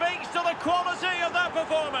 and it speaks to the quality of their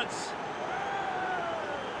performance.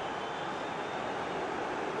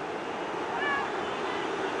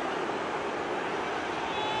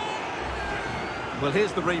 Well,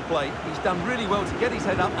 here's the replay. He's done really well to get his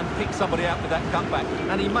head up and pick somebody out with that cutback,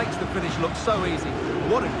 and he makes the finish look so easy.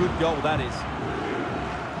 What a good goal that is.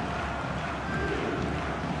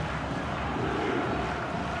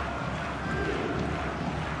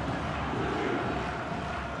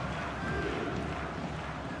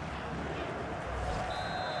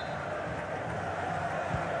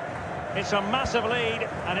 It's a massive lead,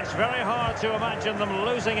 and it's very hard to imagine them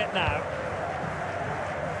losing it now.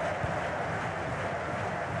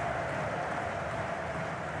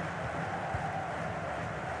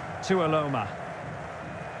 To Aloma.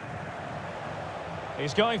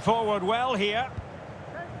 He's going forward well here.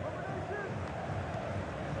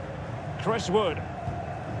 Chris Wood.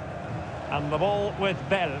 And the ball with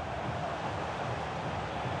Bell.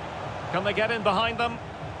 Can they get in behind them?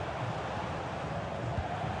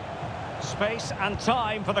 Space and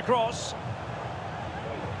time for the cross.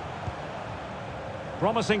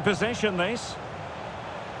 Promising possession, this.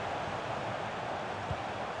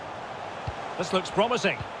 This looks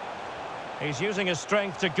promising. He's using his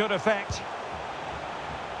strength to good effect.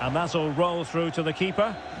 And that'll roll through to the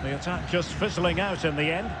keeper. The attack just fizzling out in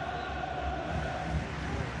the end.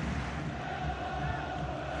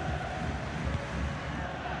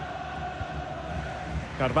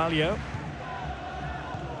 Carvalho.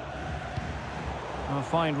 A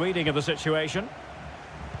fine reading of the situation.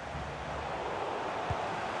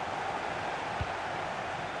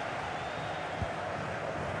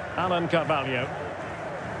 Alan Carvalho.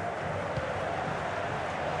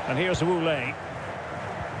 And here's Wooley.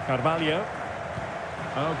 Carvalho.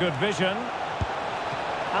 Oh, good vision.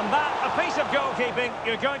 And that, a piece of goalkeeping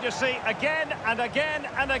you're going to see again and again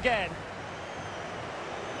and again.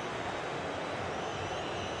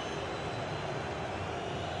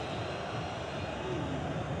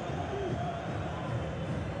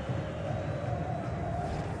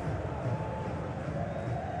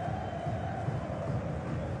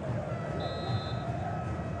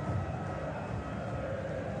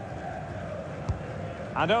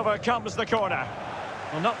 And over comes the corner.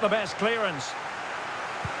 Well, not the best clearance.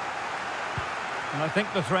 And I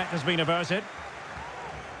think the threat has been averted.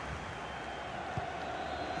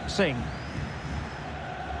 Singh.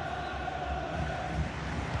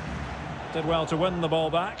 Did well to win the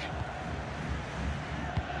ball back.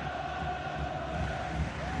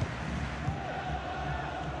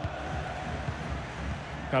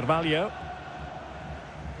 Carvalho.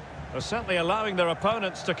 They're certainly allowing their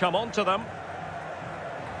opponents to come onto them.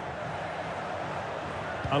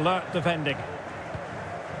 Alert defending.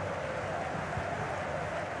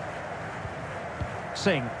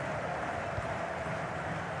 Singh.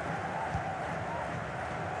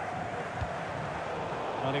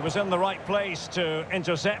 And he was in the right place to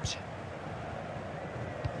intercept.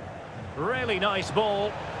 Really nice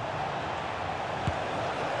ball.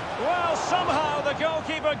 Well, somehow the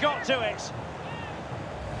goalkeeper got to it.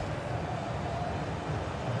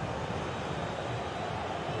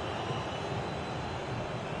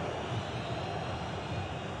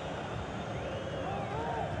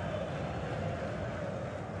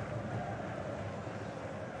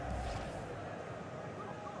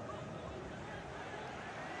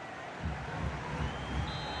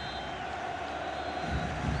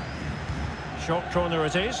 Short corner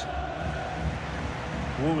it is.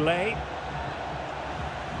 Wu-Lei.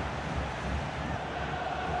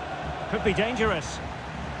 Could be dangerous.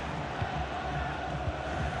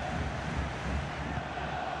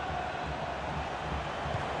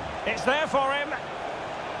 It's there for him.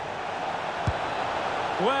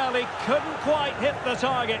 Well, he couldn't quite hit the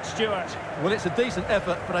target, Stuart. Well, it's a decent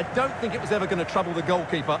effort, but I don't think it was ever going to trouble the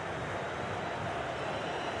goalkeeper.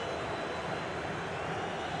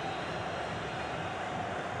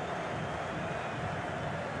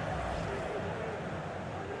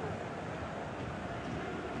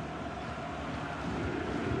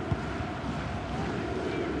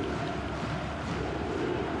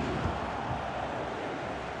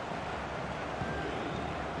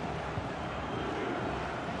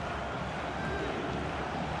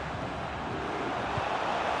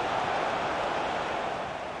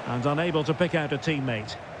 And unable to pick out a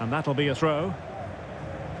teammate. And that'll be a throw.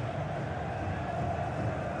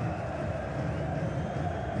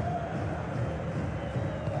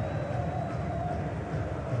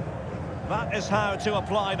 That is how to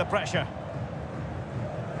apply the pressure.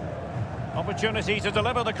 Opportunity to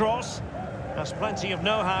deliver the cross. Has plenty of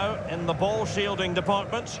know-how in the ball shielding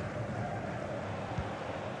department.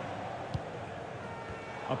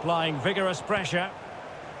 Applying vigorous pressure.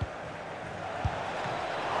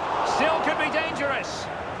 Still could be dangerous.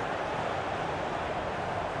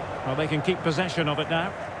 Well, they can keep possession of it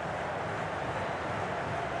now.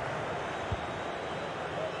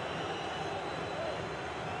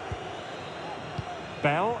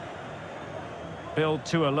 Bell. Build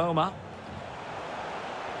to Aloma.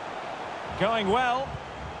 Going well.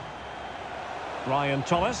 Ryan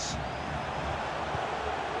Thomas.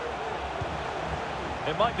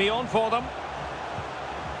 It might be on for them.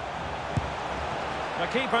 The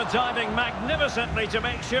keeper diving magnificently to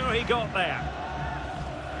make sure he got there.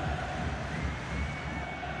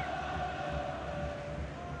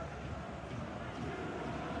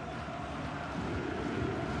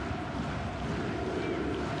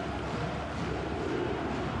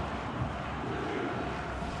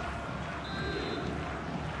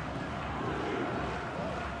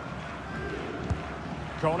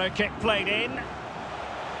 Corner kick played in.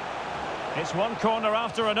 It's one corner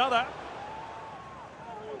after another.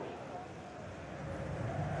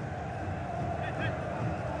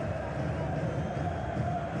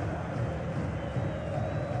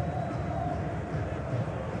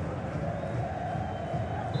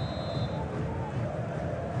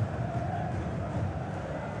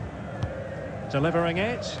 Delivering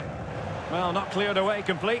it. Well, not cleared away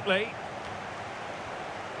completely.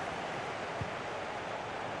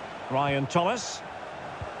 Ryan Thomas.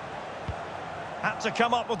 Had to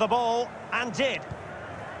come up with the ball, and did.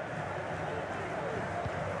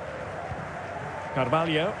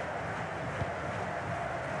 Carvalho.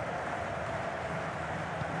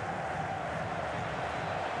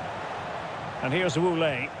 And here's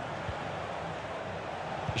Wu-Lei.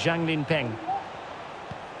 Zhang Linpeng.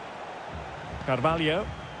 Carvalho.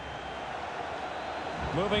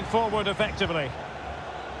 Moving forward effectively.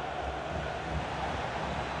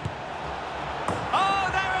 Oh,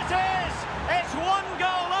 there it is! It's one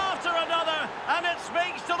goal after another, and it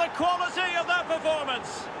speaks to the quality of that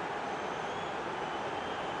performance.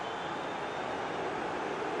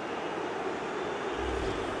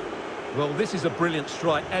 Well, this is a brilliant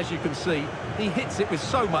strike, as you can see. He hits it with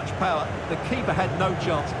so much power. The keeper had no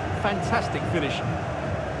chance. Fantastic finish.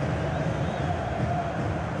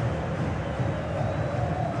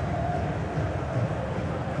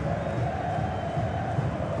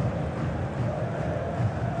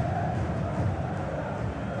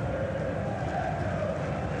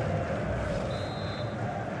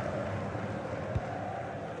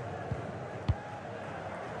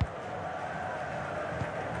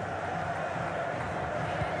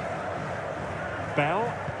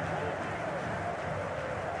 Bell.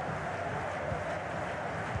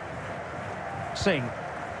 Singh.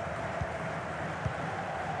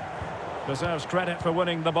 Deserves credit for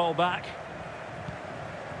winning the ball back.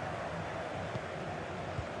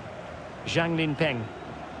 Zhang Linpeng.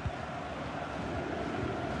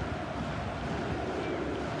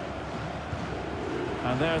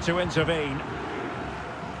 And There to intervene.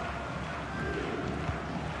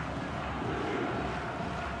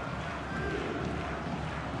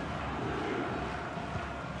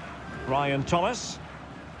 Ryan Thomas.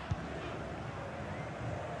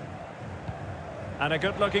 And a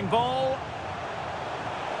good-looking ball.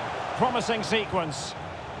 Promising sequence.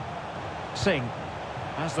 Singh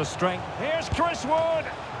has the strength. Here's Chris Wood.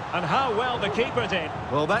 And how well the keeper did.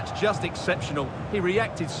 Well, that's just exceptional. He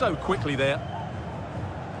reacted so quickly there.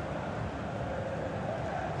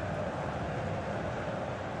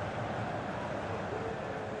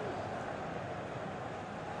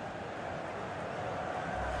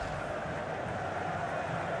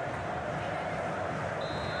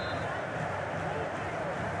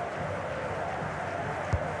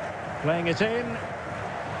 Playing it in.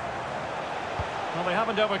 Well, they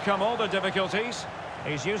haven't overcome all the difficulties.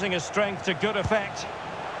 He's using his strength to good effect.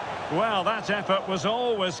 Well, that effort was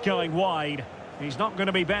always going wide. He's not going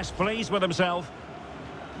to be best pleased with himself.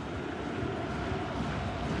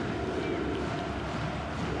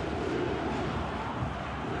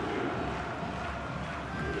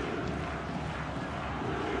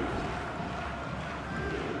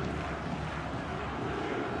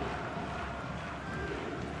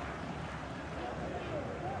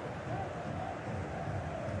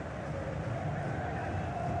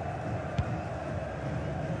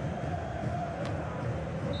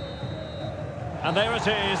 And there it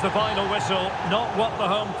is, the final whistle. Not what the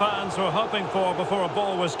home fans were hoping for before a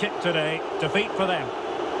ball was kicked today. Defeat for them.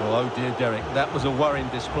 Well, oh dear, Derek, that was a worrying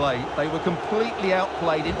display. They were completely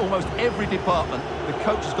outplayed in almost every department. The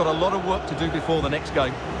coach has got a lot of work to do before the next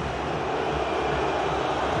game.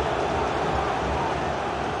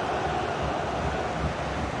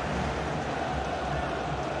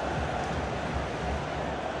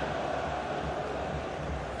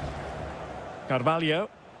 Carvalho.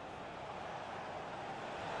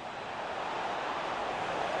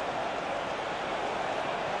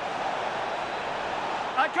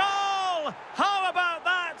 A goal! How about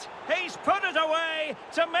that? He's put it away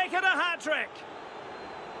to make it a hat-trick.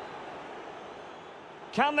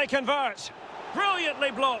 Can they convert?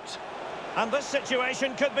 Brilliantly blocked. And this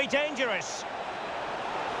situation could be dangerous.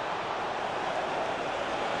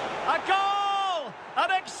 A goal!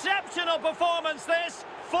 An exceptional performance this.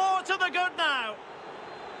 4 to the good now.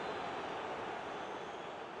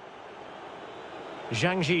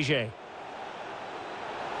 Zhang Zhizhe.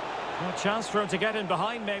 A chance for him to get in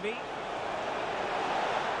behind, maybe.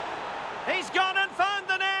 He's gone and found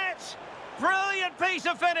the net! Brilliant piece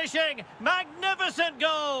of finishing! Magnificent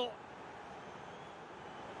goal!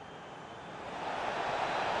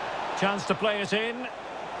 Chance to play it in.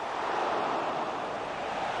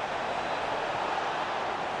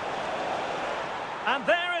 And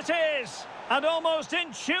there it is! An almost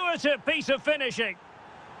intuitive piece of finishing.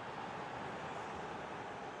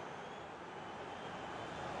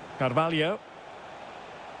 Carvalho.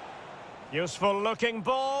 Useful looking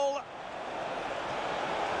ball.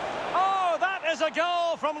 Oh, that is a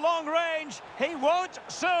goal from long range. He won't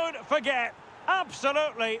soon forget.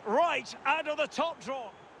 Absolutely right out of the top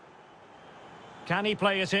drawer. Can he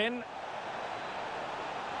play it in?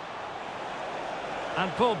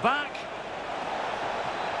 And pull back.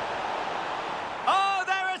 Oh,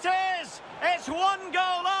 there it is! It's one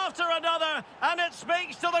goal after another, and it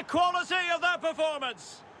speaks to the quality of their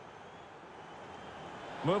performance.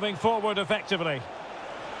 Moving forward effectively.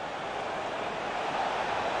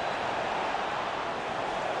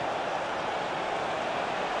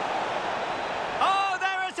 Oh,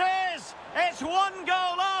 there it is! It's one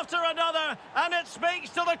goal after another, and it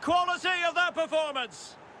speaks to the quality of their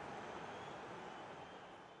performance.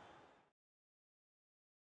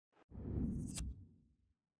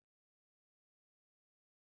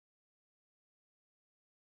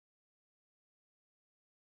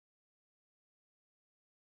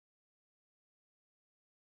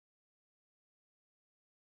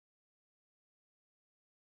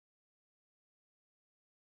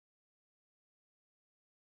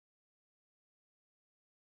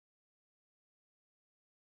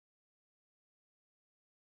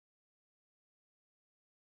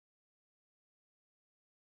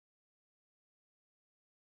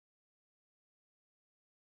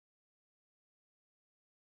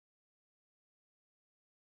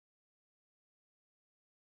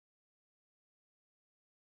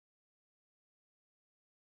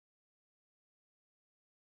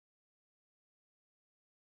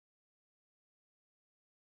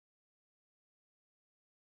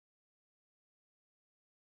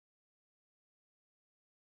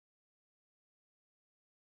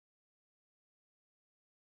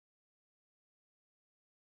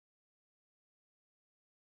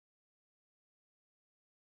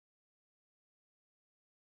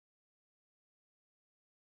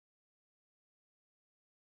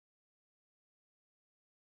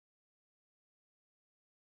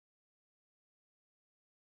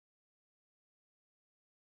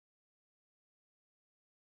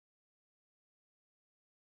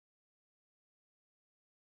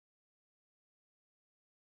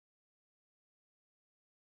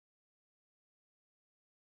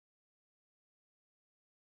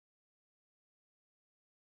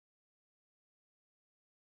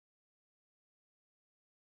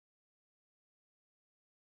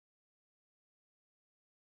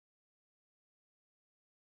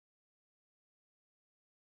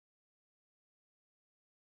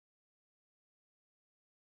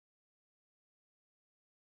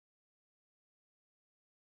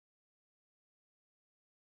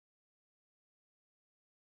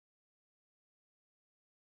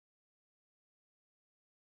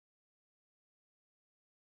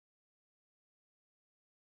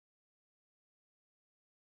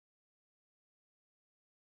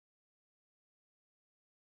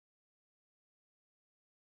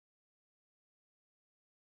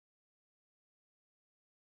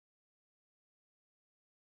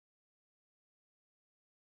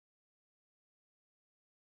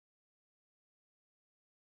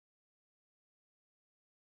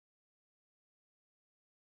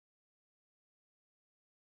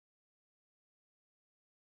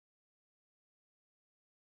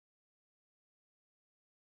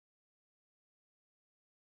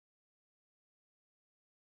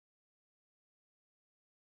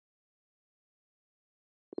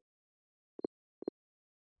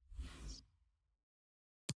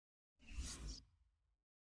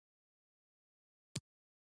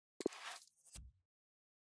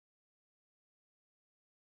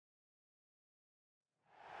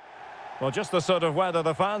 Well, just the sort of weather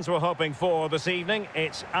the fans were hoping for this evening.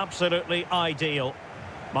 It's absolutely ideal.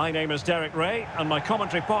 My name is Derek Ray, and my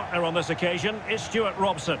commentary partner on this occasion is Stuart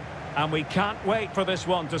Robson. And we can't wait for this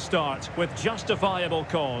one to start with justifiable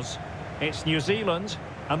cause. It's New Zealand,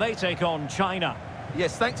 and they take on China.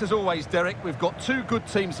 Yes, thanks as always, Derek. We've got two good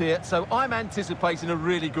teams here, so I'm anticipating a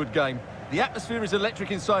really good game. The atmosphere is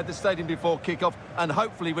electric inside the stadium before kick-off, and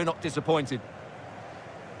hopefully we're not disappointed.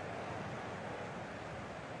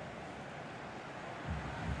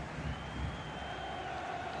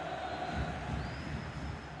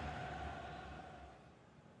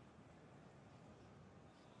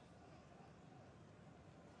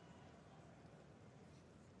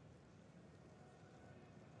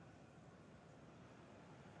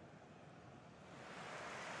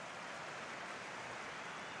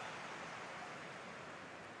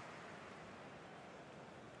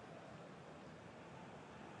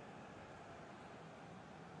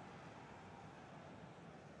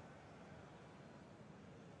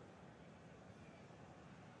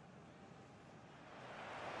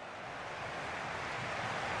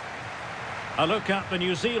 A look at the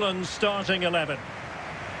New Zealand starting 11.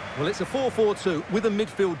 Well, it's a 4-4-2 with a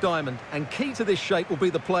midfield diamond, and key to this shape will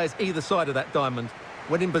be the players either side of that diamond.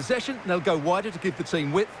 When in possession, they'll go wider to give the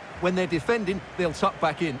team width. When they're defending, they'll tuck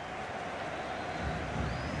back in.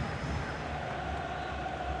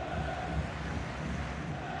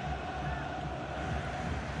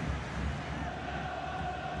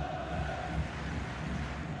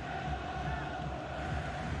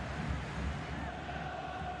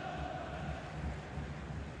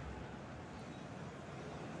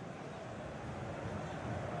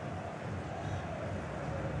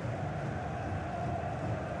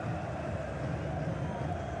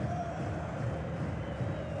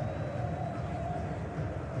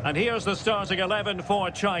 And here's the starting 11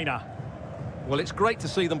 for China. Well, it's great to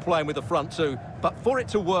see them playing with the front two, but for it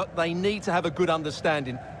to work, they need to have a good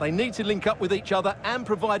understanding. They need to link up with each other and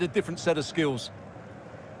provide a different set of skills.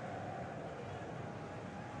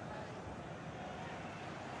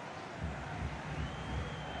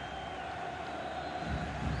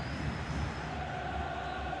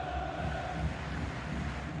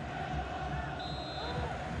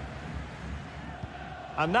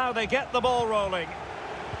 And now they get the ball rolling.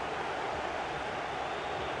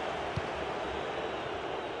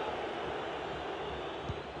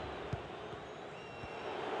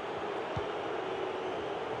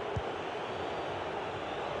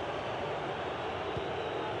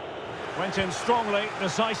 Went in strongly,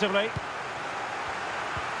 decisively.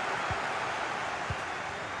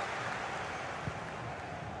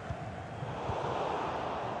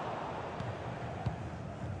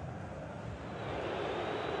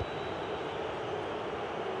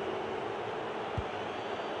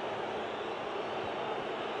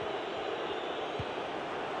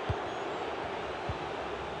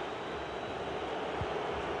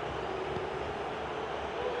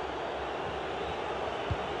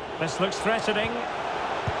 This looks threatening.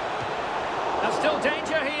 There's still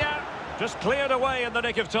danger here. Just cleared away in the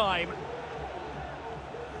nick of time.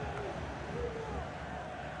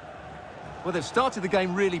 Well, they've started the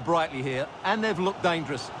game really brightly here, and they've looked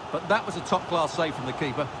dangerous. But that was a top-class save from the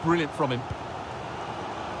keeper. Brilliant from him.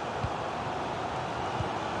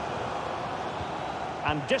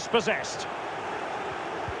 And dispossessed.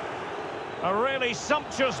 A really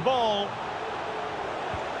sumptuous ball.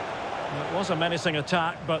 It was a menacing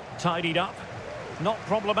attack, but tidied up. Not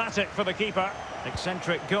problematic for the keeper.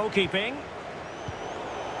 Eccentric goalkeeping.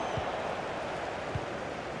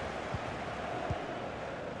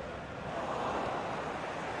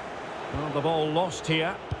 Well, the ball lost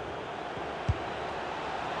here.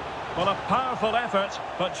 Well, a powerful effort,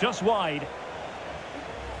 but just wide.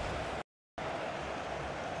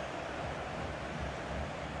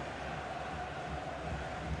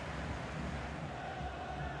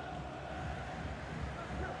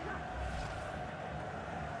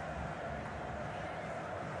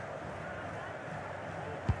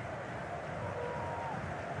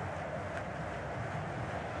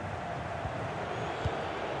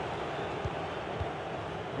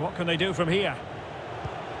 What can they do from here?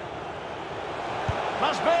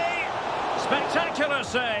 Must be! Spectacular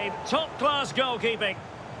save. Top-class goalkeeping.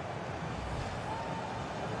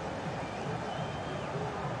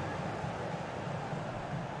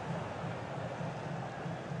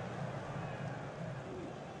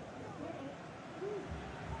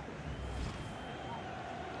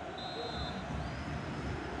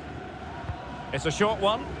 It's a short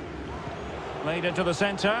one. Laid into the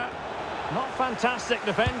centre. Not fantastic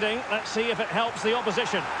defending. Let's see if it helps the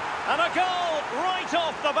opposition. And a goal right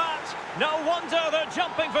off the bat. No wonder they're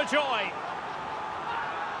jumping for joy.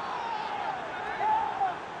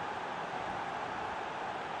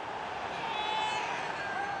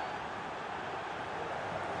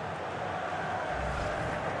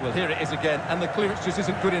 Well, here it is again, and the clearance just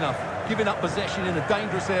isn't good enough. Giving up possession in a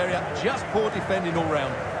dangerous area, just poor defending all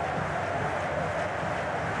round.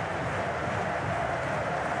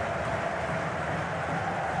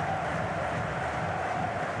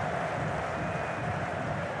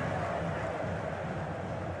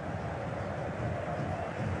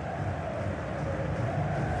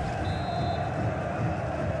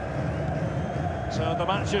 So the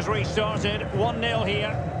match has restarted, 1-0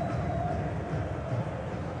 here.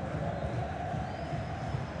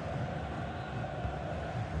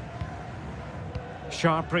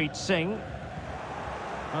 Sharpreet Singh.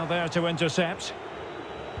 Well, there to intercept.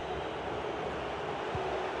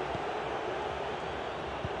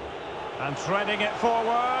 And threading it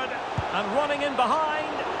forward. And running in behind.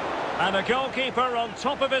 And a goalkeeper on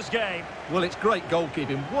top of his game. Well, it's great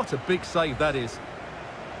goalkeeping. What a big save that is.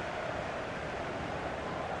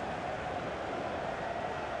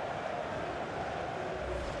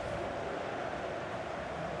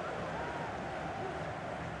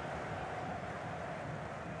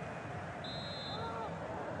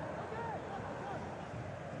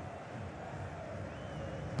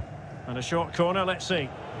 And a short corner, let's see.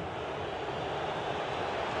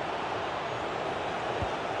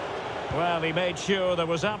 Well, he made sure there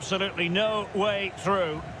was absolutely no way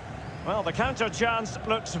through. Well, the counter chance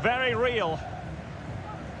looks very real.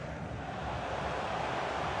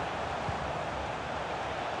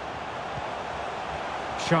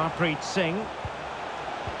 Sharpreet Singh.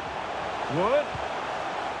 Wood.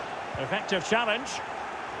 Effective challenge.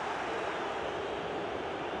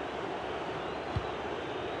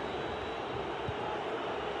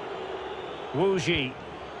 Wu Ji.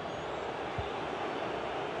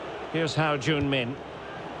 Here's Hao Jun-min.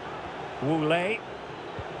 Wu Lei.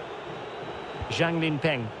 Zhang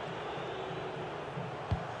Linpeng.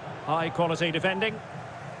 High quality defending.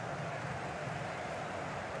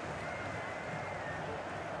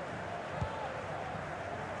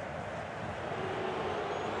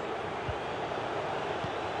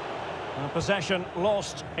 Possession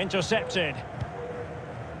lost, intercepted.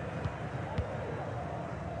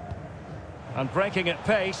 And breaking at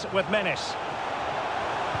pace with menace.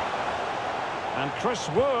 And Chris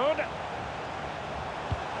Wood.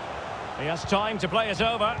 He has time to play it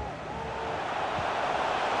over.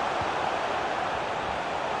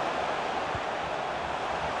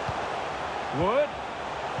 Wood.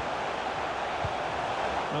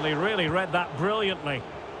 Well, he really read that brilliantly.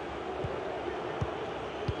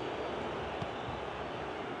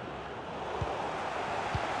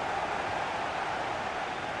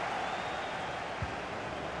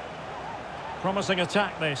 Promising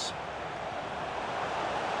attack, this.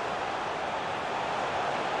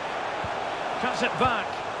 Cuts it back.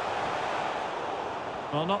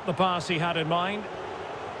 Well, not the pass he had in mind.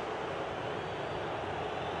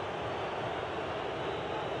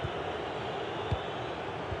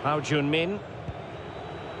 Hao Jun-min.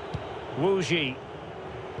 Wu Ji.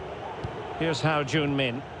 Here's Hao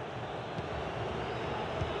Jun-min.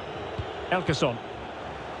 Elkeson.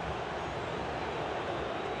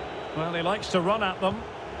 Well, he likes to run at them,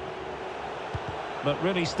 but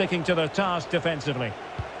really sticking to their task defensively.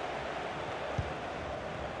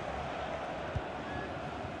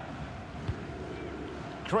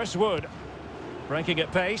 Chris Wood, breaking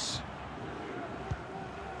at pace.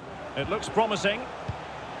 It looks promising.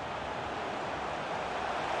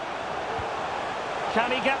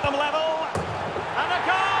 Can he get them level? And a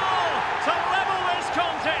goal to level this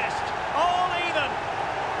contest. All even.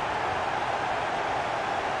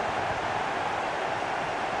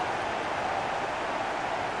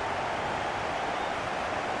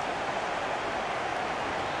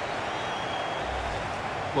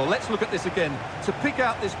 Well, let's look at this again. To pick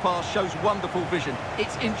out this pass shows wonderful vision.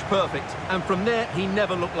 It's inch perfect. And from there, he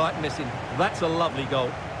never looked like missing. That's a lovely goal.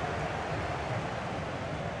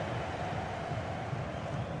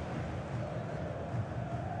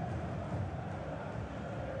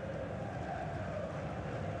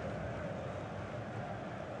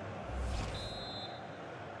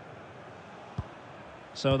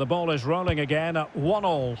 So the ball is rolling again at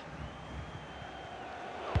 1-1.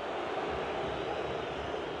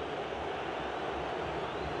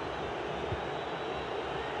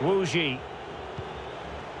 Wu Ji.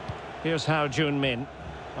 Here's Hao Jun-min.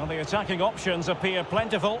 Well, the attacking options appear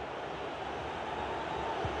plentiful.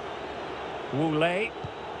 Wu Lei.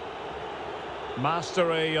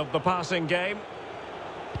 Mastery of the passing game.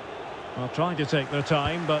 Well, trying to take their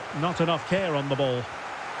time, but not enough care on the ball.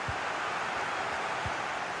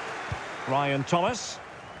 Ryan Thomas.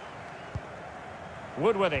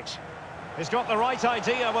 Wood with it. He's got the right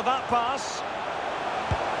idea with that pass.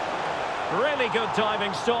 Really good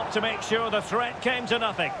diving stop to make sure the threat came to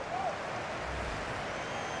nothing.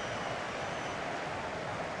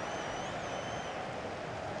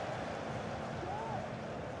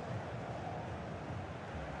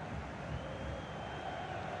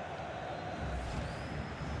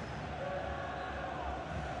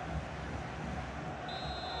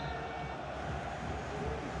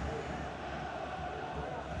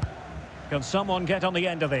 Can someone get on the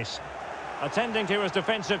end of this? Attending to his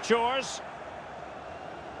defensive chores.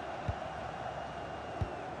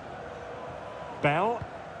 Bell.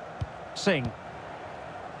 Singh.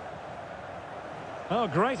 Oh,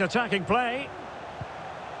 great attacking play.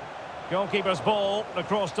 Goalkeeper's ball. The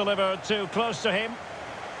cross delivered too close to him.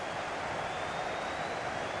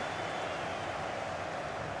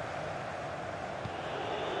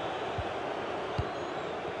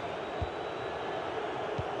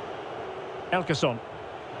 Elkeson.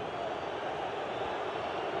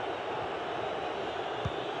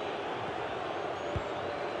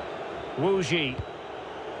 Wu Ji.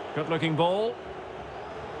 Good-looking ball.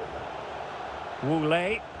 Wu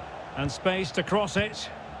Lei. And space to cross it.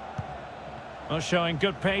 Well, showing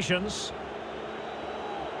good patience.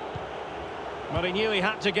 But he knew he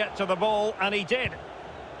had to get to the ball, and he did.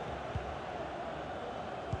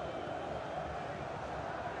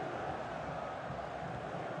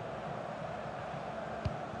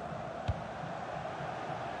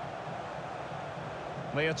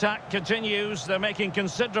 The attack continues. They're making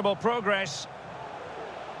considerable progress.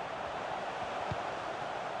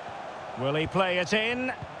 Will he play it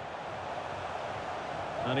in?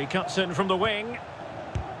 And he cuts in from the wing.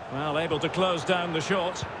 Well, able to close down the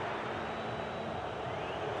shot.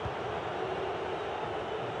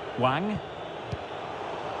 Wang.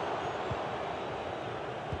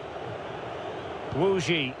 Wu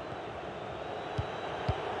Ji.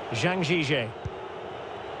 Zhang Zhizhe.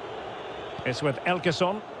 It's with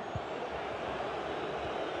Elkeson.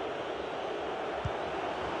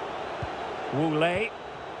 Wu Lei.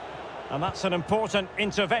 And that's an important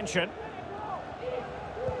intervention.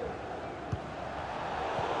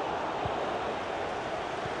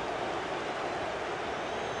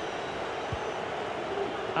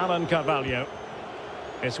 Alan Carvalho.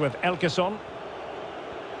 It's with Elkeson.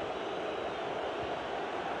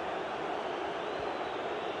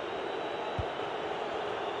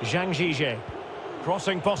 Zhang Zhizhe.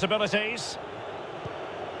 Crossing possibilities.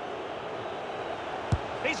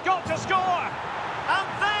 He's got to score! And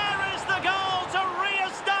there is the goal to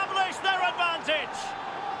re-establish their advantage!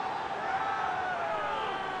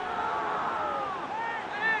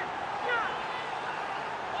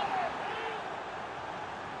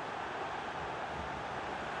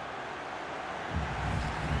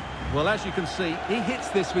 Well, as you can see, he hits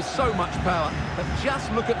this with so much power, but just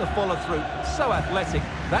look at the follow-through. So athletic.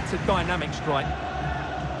 That's a dynamic strike.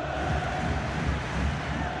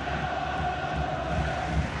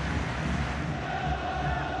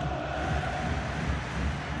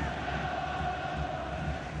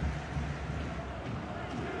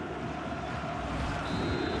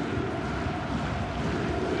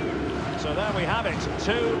 So there we have it,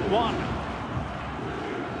 2-1.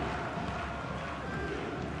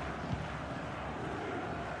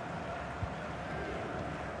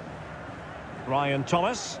 Ryan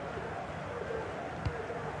Thomas.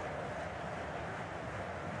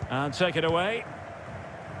 And take it away.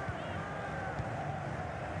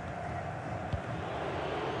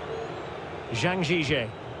 Zhang Zhizhe.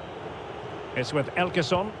 It's with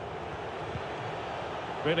Elkeson.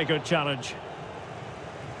 Really good challenge.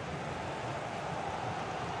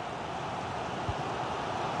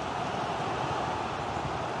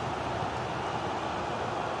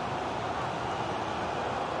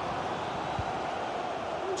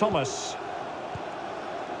 Thomas.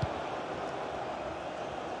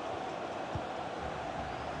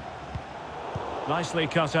 Nicely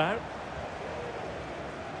cut out.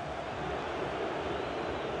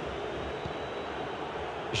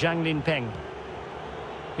 Zhang Linpeng.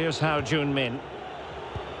 Here's Hao Junmin.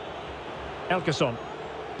 Elkeson.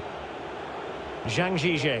 Zhang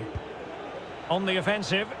Zhizhe. On the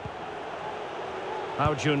offensive.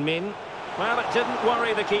 Hao Junmin. Well, it didn't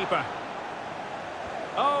worry the keeper.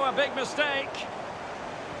 Oh, a big mistake.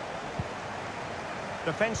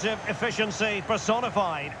 Defensive efficiency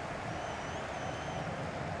personified.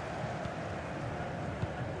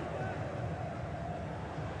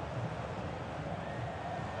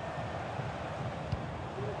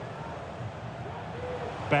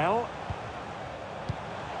 Bell.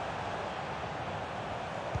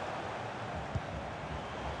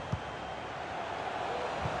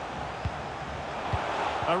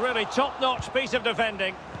 A really top-notch piece of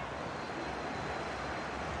defending.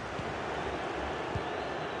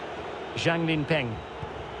 Zhang Linpeng.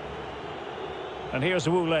 And here's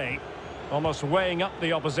Wu Lei, almost weighing up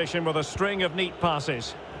the opposition with a string of neat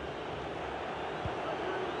passes.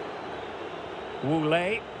 Wu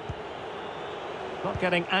Lei. Not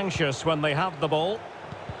getting anxious when they have the ball.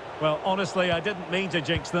 Well, honestly, I didn't mean to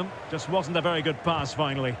jinx them. Just wasn't a very good pass,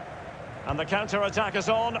 finally. And the counter-attack is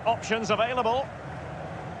on. Options available.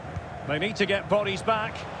 They need to get bodies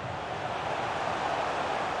back.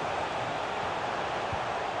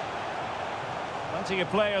 Plenty of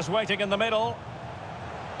players waiting in the middle.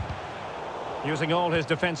 Using all his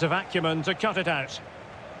defensive acumen to cut it out.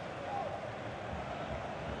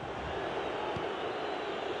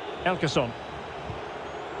 Elkeson.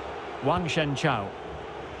 Wang Shenchao.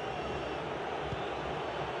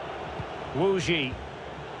 Wu Ji.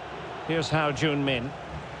 Here's Hao Junmin.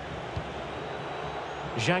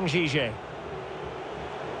 Zhang Zhizhe.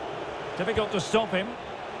 Difficult to stop him.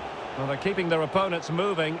 Well, they're keeping their opponents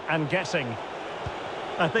moving and guessing.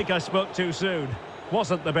 I think I spoke too soon.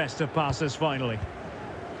 Wasn't the best of passes, finally.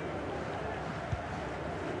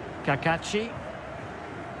 Kakachi.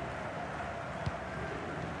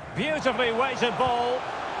 Beautifully weighted ball.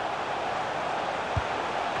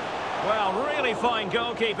 Well, really fine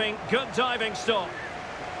goalkeeping. Good diving stop.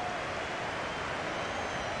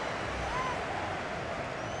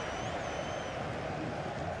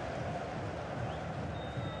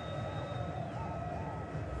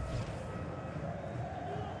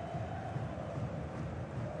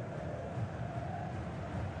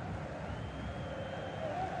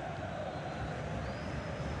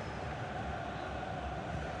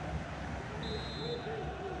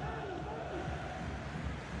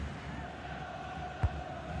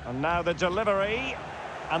 And now the delivery,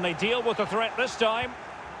 and they deal with the threat this time.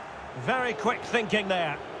 Very quick thinking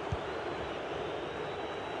there.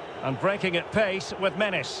 And breaking at pace with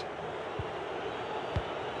menace.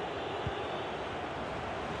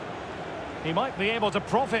 He might be able to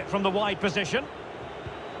profit from the wide position.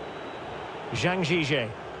 Zhang Zhizhe.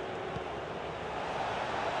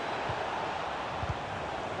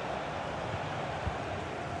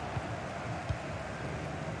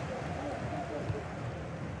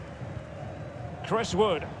 Chris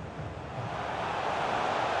Wood.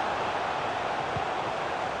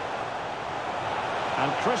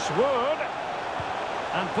 And Chris Wood.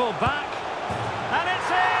 And pulled back. And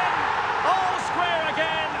it's in! All square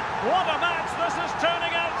again. What a match this is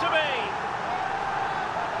turning out to be.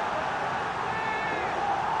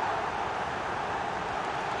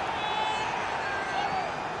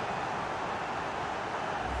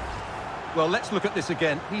 Well, let's look at this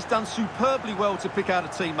again. He's done superbly well to pick out a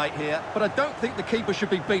teammate here, but I don't think the keeper should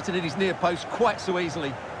be beaten in his near post quite so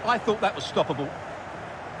easily. I thought that was stoppable.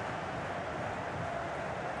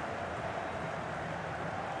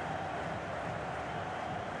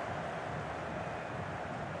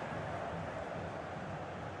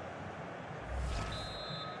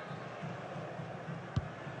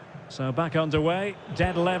 So back underway,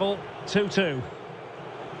 dead level, 2-2.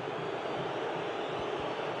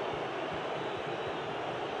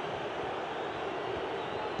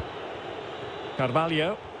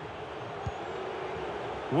 Carvalho.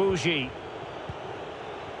 Wu Ji.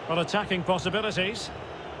 Well, attacking possibilities.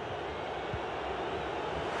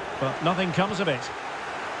 But nothing comes of it.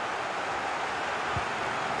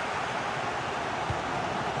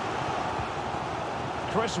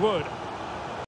 Chris Wood.